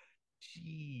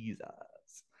 Jesus.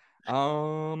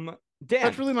 Dan.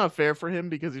 That's really not fair for him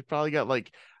because he's probably got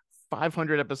like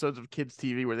 500 episodes of kids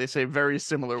TV where they say very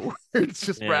similar words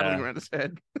just rattling Yeah. around his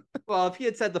head. Well, if he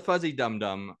had said the fuzzy dum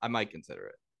dum, I might consider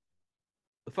it.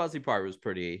 The fuzzy part was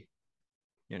pretty,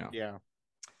 Yeah.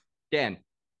 Dan,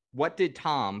 what did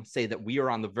Tom say that we are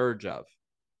on the verge of?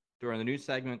 During the news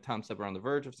segment, Tom said we're on the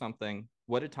verge of something.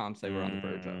 What did Tom say we're on the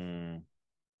verge of?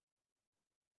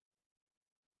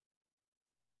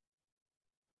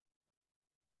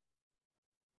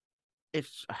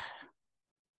 It's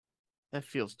that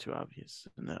feels too obvious.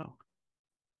 No.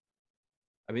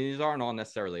 I mean, these aren't all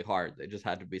necessarily hard. They just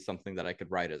had to be something that I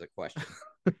could write as a question.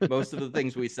 Most of the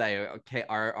things we say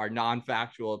are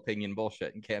non-factual opinion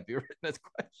bullshit and can't be written as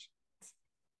questions.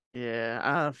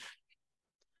 Yeah,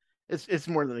 it's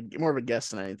more of a guess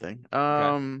than anything.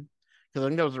 Because I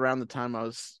think that was around the time I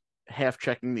was half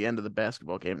checking the end of the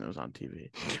basketball game that was on TV.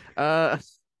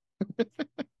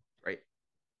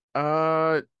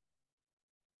 Right.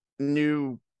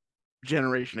 New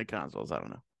generation of consoles. I don't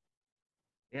know.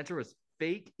 The answer was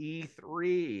fake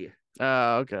E3.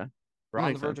 Okay. We're on the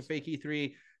Makes verge sense. of fake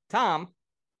E3. Tom.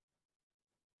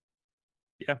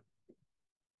 Yeah.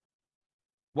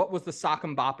 What was the Sock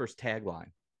 'em Boppers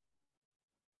tagline?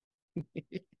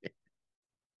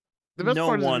 The best No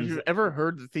part is one- if you've ever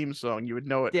heard the theme song, you would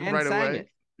know it Dan right sang away. it.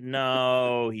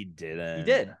 No, he didn't. He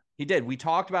did. He did. We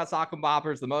talked about Sock 'em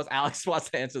Boppers the most. Alex wants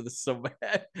to answer this so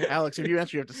bad. Alex, if you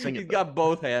answer, you have to sing He's it. got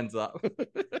both hands up.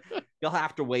 You'll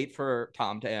have to wait for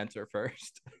Tom to answer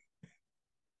first.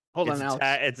 Hold It's on, a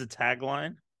Alex. it's a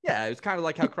tagline. Yeah, it was kind of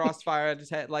like how Crossfire just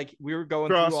had, like, we were going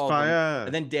through all of them, Crossfire.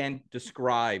 and then Dan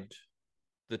described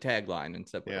the tagline and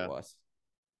said what Yeah. it was.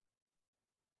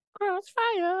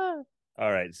 Crossfire.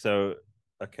 All right, so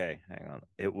okay, hang on.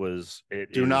 It Do is-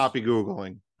 not be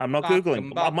Googling. I'm not Sock 'em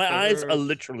googling. My eyes are Boppers.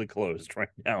 literally closed right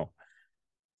now.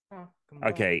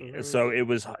 Okay, so it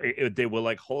was they were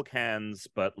like Hulk hands,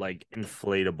 but like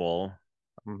inflatable.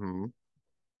 Mm-hmm.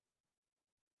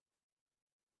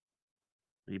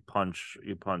 You punch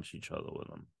each other with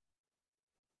them.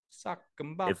 Sock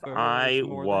 'em If Boppers, I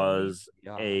more than was we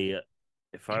are.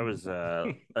 if I was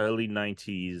a early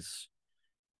 90s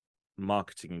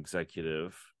marketing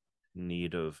executive in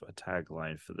need of a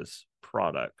tagline for this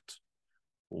product,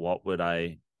 what would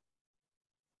I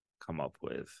come up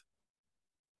with?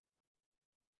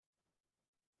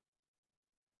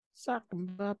 Sock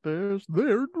 'em Boppers,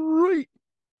 they're great.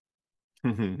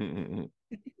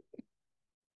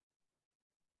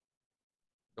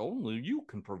 Only you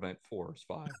can prevent forest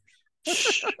fires.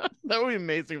 That would be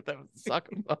amazing if that was the Sock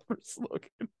 'em Boppers slogan.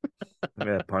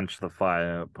 Yeah, punch the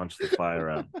fire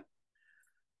out.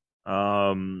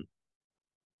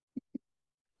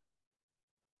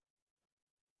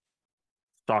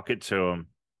 Talk it to him.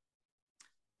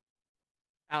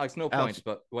 Alex, no Alex, points,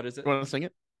 but what is it? You want to sing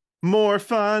it? More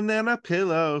fun than a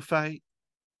pillow fight.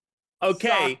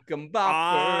 Okay, Sock 'em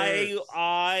Boppers.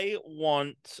 I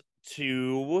want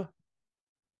to.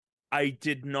 I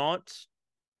did not.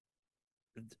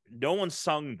 No one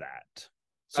sung that,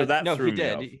 so that no, threw he me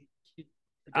did. off. He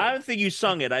I don't think you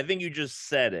sung it. I think you just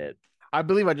said it. I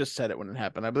believe I just said it when it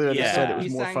happened. I believe I just Yeah. said it He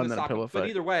was more sang fun the than a Sock 'em- pillow But fight.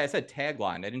 either way, I said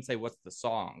tagline. I didn't say what's the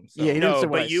song. So. Yeah, he didn't No, say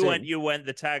what I but you sing. went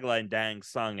the tagline. Dang,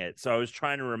 sung it. So I was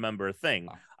trying to remember a thing.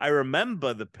 Oh. I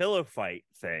remember the pillow fight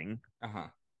thing. Uh-huh.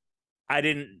 I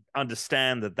didn't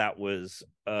understand that was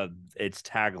its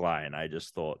tagline. I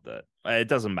just thought that it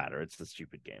doesn't matter. It's the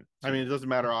stupid game. I mean, it doesn't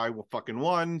matter. I will fucking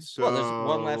won. So Well, there's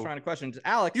one last round of questions.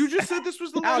 Alex, You just said this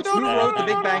was the Alex, last. who wrote the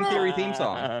Big Bang Theory theme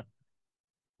song? Uh,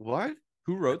 What?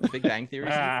 Who wrote the Big Bang Theory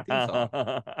theme song?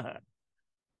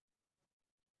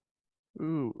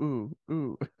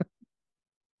 Ooh.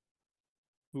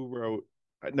 Who wrote?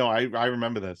 No, I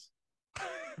remember this.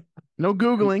 No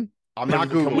Googling. I'm not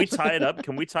Can Googling. we tie it up?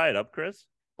 Can we tie it up, Chris?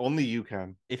 Only you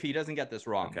can. If he doesn't get this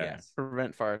wrong, Okay. yes.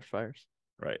 Prevent forest fires.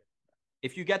 Right.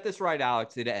 If you get this right,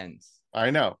 Alex, it ends.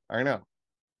 I know. And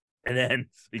then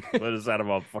he let us out of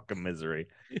our fucking misery.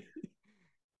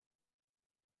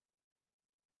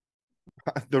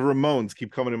 The Ramones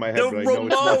keep coming in my head. The but I know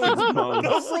it's not the Ramones.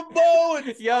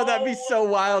 Ramones. Yo, that'd be so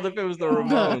wild if it was the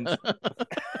Ramones.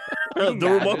 The Imagine.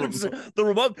 Ramones.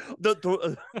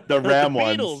 The Ram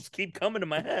ones. Beatles keep coming to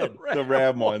my head. The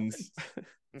Ram ones.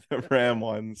 The Ram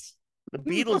ones. The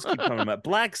Beatles keep coming to my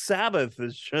Black Sabbath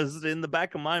is just in the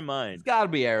back of my mind. It's got to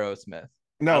be Aerosmith.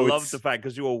 No, I love it's the fact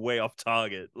because you were way off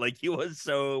target. Like you were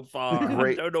so far.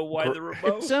 Great. I don't know why the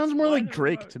Ramones. It sounds more Why like the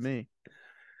Drake Ramones? to me.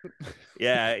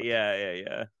 Yeah.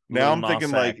 now Lil I'm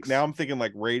thinking Nas like X. now I'm thinking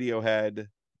like Radiohead.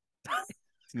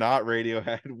 It's not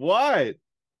Radiohead. What?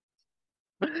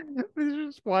 These are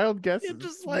just wild guesses. You're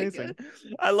just It's like amazing.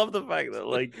 I love the fact that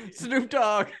like Snoop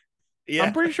Dogg. yeah,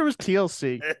 I'm pretty sure it was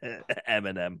TLC.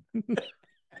 Eminem.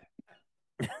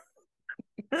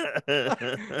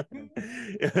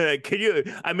 Can you?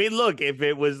 I mean, look, if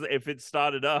it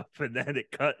started up and then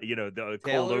it cut, the cold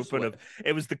Taylor open Swift. of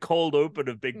it was the cold open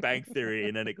of Big Bang Theory,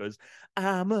 and then it goes,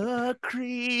 "I'm a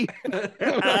creep, I'm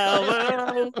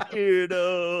a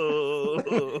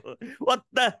weirdo. What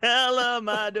the hell am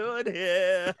I doing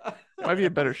here?" Might be a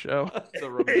better show. The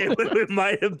Ramones. It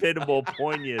might have been more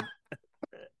poignant.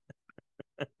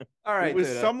 All right, It was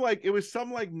dude. some like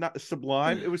not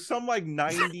Sublime. It was some like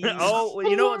 90s. Oh,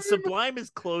 you know what? Sublime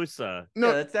is closer. No,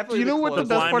 Yeah, that's do definitely you know what the best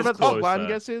Sublime part is about the Sublime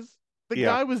closer. guess is? The Yeah.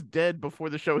 guy was dead before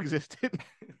the show existed.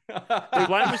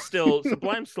 Sublime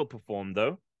still performed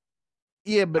though.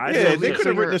 Yeah, but I the Yeah, saw lead they could have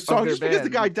singer written a of song their just because the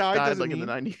band guy died. Doesn't like in mean...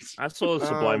 the 90s. I saw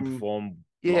Sublime Um, perform.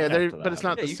 Yeah, long they're after but it's that.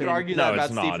 not Yeah, the you same. could argue No, that about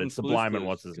it's Steve not. from It's Blue's Sublime and Clues,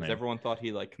 what's his 'cause name? Everyone thought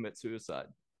he like commit suicide.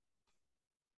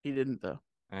 He didn't though.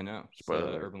 I know. It's Spoiler an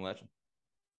alert. urban legend.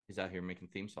 He's out here making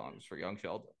theme songs for Young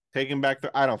Sheldon. Taking Back the...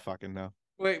 I don't fucking know.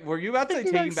 Wait, were you about to say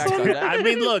Taking Taking Back Back Sunday? Sunday? I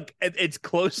mean, look, it's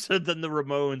closer than the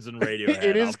Ramones and Radiohead.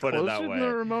 It is I'll put it closer that than way. the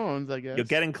Ramones, I guess. You're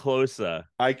getting closer.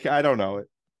 I don't know it.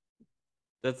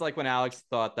 That's like when Alex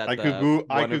thought that I could I one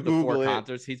could of the 4 Google it.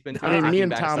 concerts he's been to. I mean, me Taking and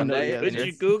Back Tom know, Sunday, yeah, and Could it's-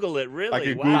 you Google it? Really? I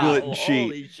could Wow. Google it and cheat.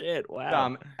 Holy shit!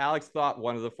 Wow. Alex thought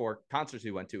one of the 4 concerts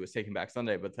he went to was Taking Back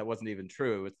Sunday, but that wasn't even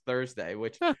true. It's Thursday,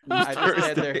 which I just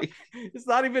said there. It's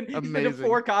not even. He's been to Amazing.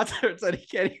 4 concerts and he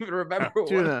can't even remember what.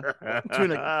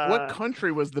 Tuna, what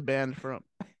country was the band from?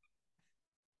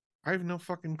 I have no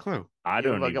fucking clue. I You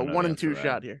don't have like even a know 1 the and 2 answer to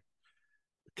that. shot here.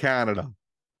 Canada.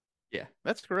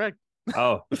 That's correct.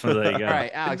 Oh, so there you go. All right,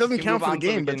 Alex. doesn't can we count move for the on so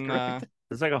we game, but it's can, correct.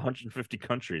 There's like 150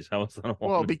 countries. How is that? a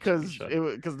Well, 1 because shot?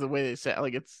 because the way they say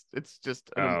like it's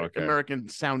just an Oh, okay. American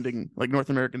sounding, like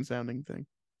North American sounding thing.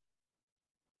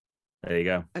 There you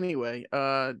go. Anyway,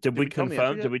 Did we tell the confirm?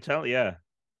 answer Did yet? we tell? Yeah.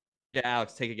 Yeah,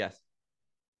 Alex, take a guess.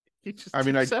 He just I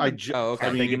mean, took I 7. Oh, okay. I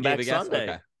You mean, Taking gave Back a guess?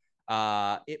 Sunday.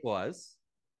 Okay. It was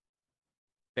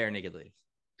Bare Naked Ladies.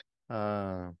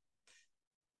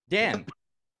 Dan,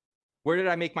 where did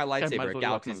I make my might as lightsaber well at be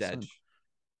Galaxy's walking on the Edge?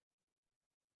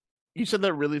 You said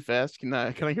that really fast. Can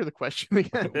I hear the question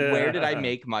again? Where did I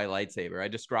make my lightsaber? I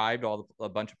described a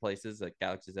bunch of places at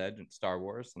Galaxy's Edge and Star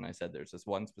Wars, and I said there's this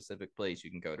one specific place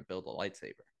you can go to build a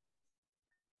lightsaber.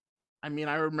 I mean,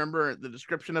 I remember the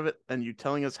description of it and you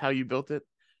telling us how you built it.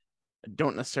 I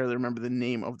don't necessarily remember the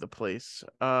name of the place.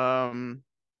 Got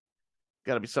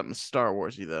to be something Star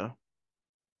Warsy though,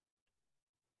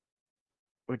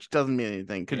 which doesn't mean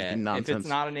anything. Could just Yeah, be if nonsense. it's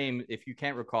not a name, if you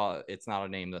can't recall it, it's not a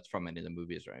name that's from any of the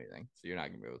movies or anything, so you're not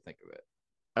gonna be able to think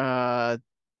of it.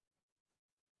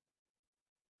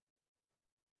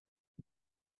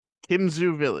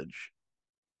 Kimzu Village.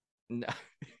 No,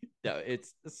 no,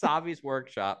 it's Savi's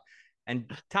workshop. And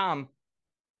Tom,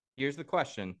 here's the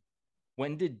question: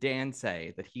 when did Dan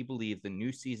say that he believed the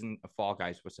new season of Fall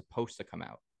Guys was supposed to come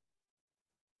out?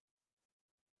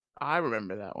 I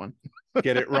remember that one.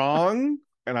 Get it wrong,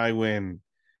 and I win.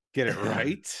 Get it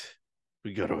right,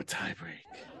 we go to a tiebreak.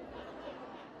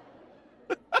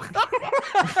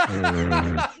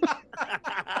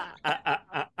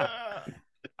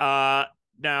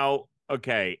 Now,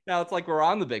 okay. Now it's like we're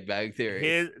on the Big Bang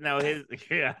Theory.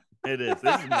 Yeah, it is.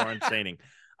 This is more insane.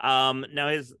 Now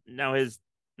his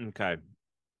okay.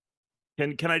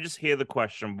 Can I just hear the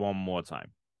question one more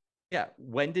time? Yeah.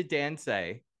 When did Dan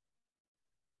say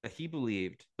that he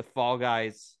believed the Fall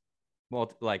Guys,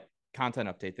 content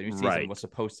update, the new season was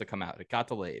supposed to come out? It got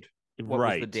delayed. What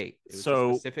was the date? It was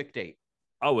a specific date.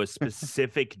 Oh, a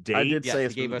specific date? I did say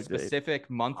he gave a specific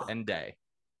month and day.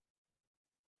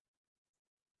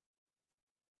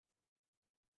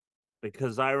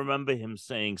 Because I remember him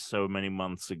saying so many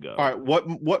months ago. All right,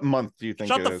 what month do you think?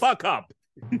 Shut the fuck up.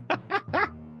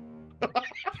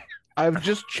 I've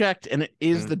just checked, and it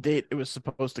is the date it was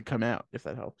supposed to come out, if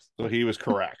that helps. So he was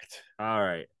correct. All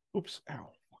right. Oops. Ow.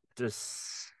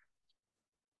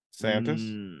 Santas?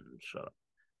 Shut up.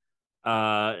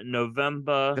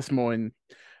 November Des Moines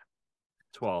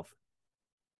 12th.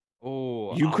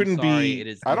 Oh, you couldn't be. It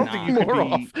is I don't not. think you more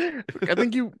could off. be. I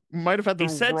think you might have had the He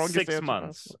said wrongest 6 answer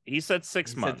months. possible. He said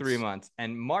 6 months. Said 3 months,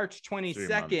 and March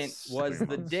 22nd months. was 3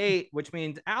 the months. date, which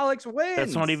means Alex wins.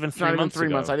 That's not even It's 3 not even months 3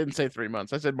 ago. months. I didn't say 3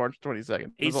 months. I said March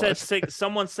 22nd. He That's all I said 6.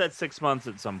 Someone said 6 months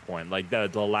at some point. Like the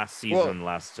last season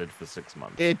lasted for 6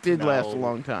 months. It did last a No.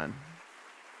 long time.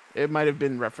 It might have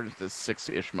been referenced as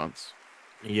 6-ish months.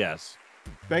 Yes.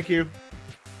 Thank you.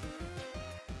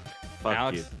 Fuck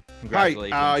Alex, you.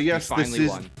 congratulations. Hi. You Yes, this finally is.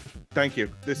 won. Thank you.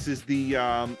 This is the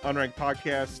Unranked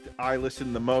podcast. I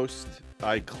listen the most.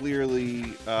 I clearly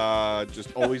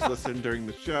just always listen during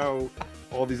the show.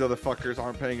 All these other fuckers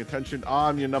aren't paying attention.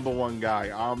 I'm your number one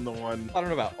guy. I'm the one. I don't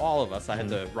know about all of us. I had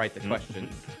to write the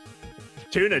questions.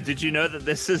 Tuna, did you know that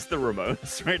this is the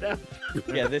Ramones right now?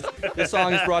 Yeah, this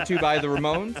song is brought to you by the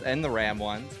Ramones and the Ram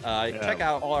Ones. Check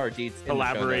out all our deets in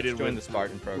Collaborated the show notes. Join with the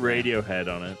Spartan program.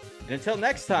 Radiohead on it. And until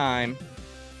next time,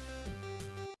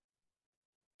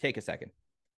 take a second.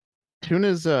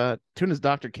 Tuna's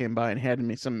doctor came by and handed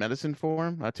me some medicine for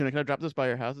him. Tuna, can I drop this by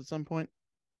your house at some point?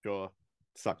 Sure.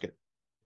 Suck it.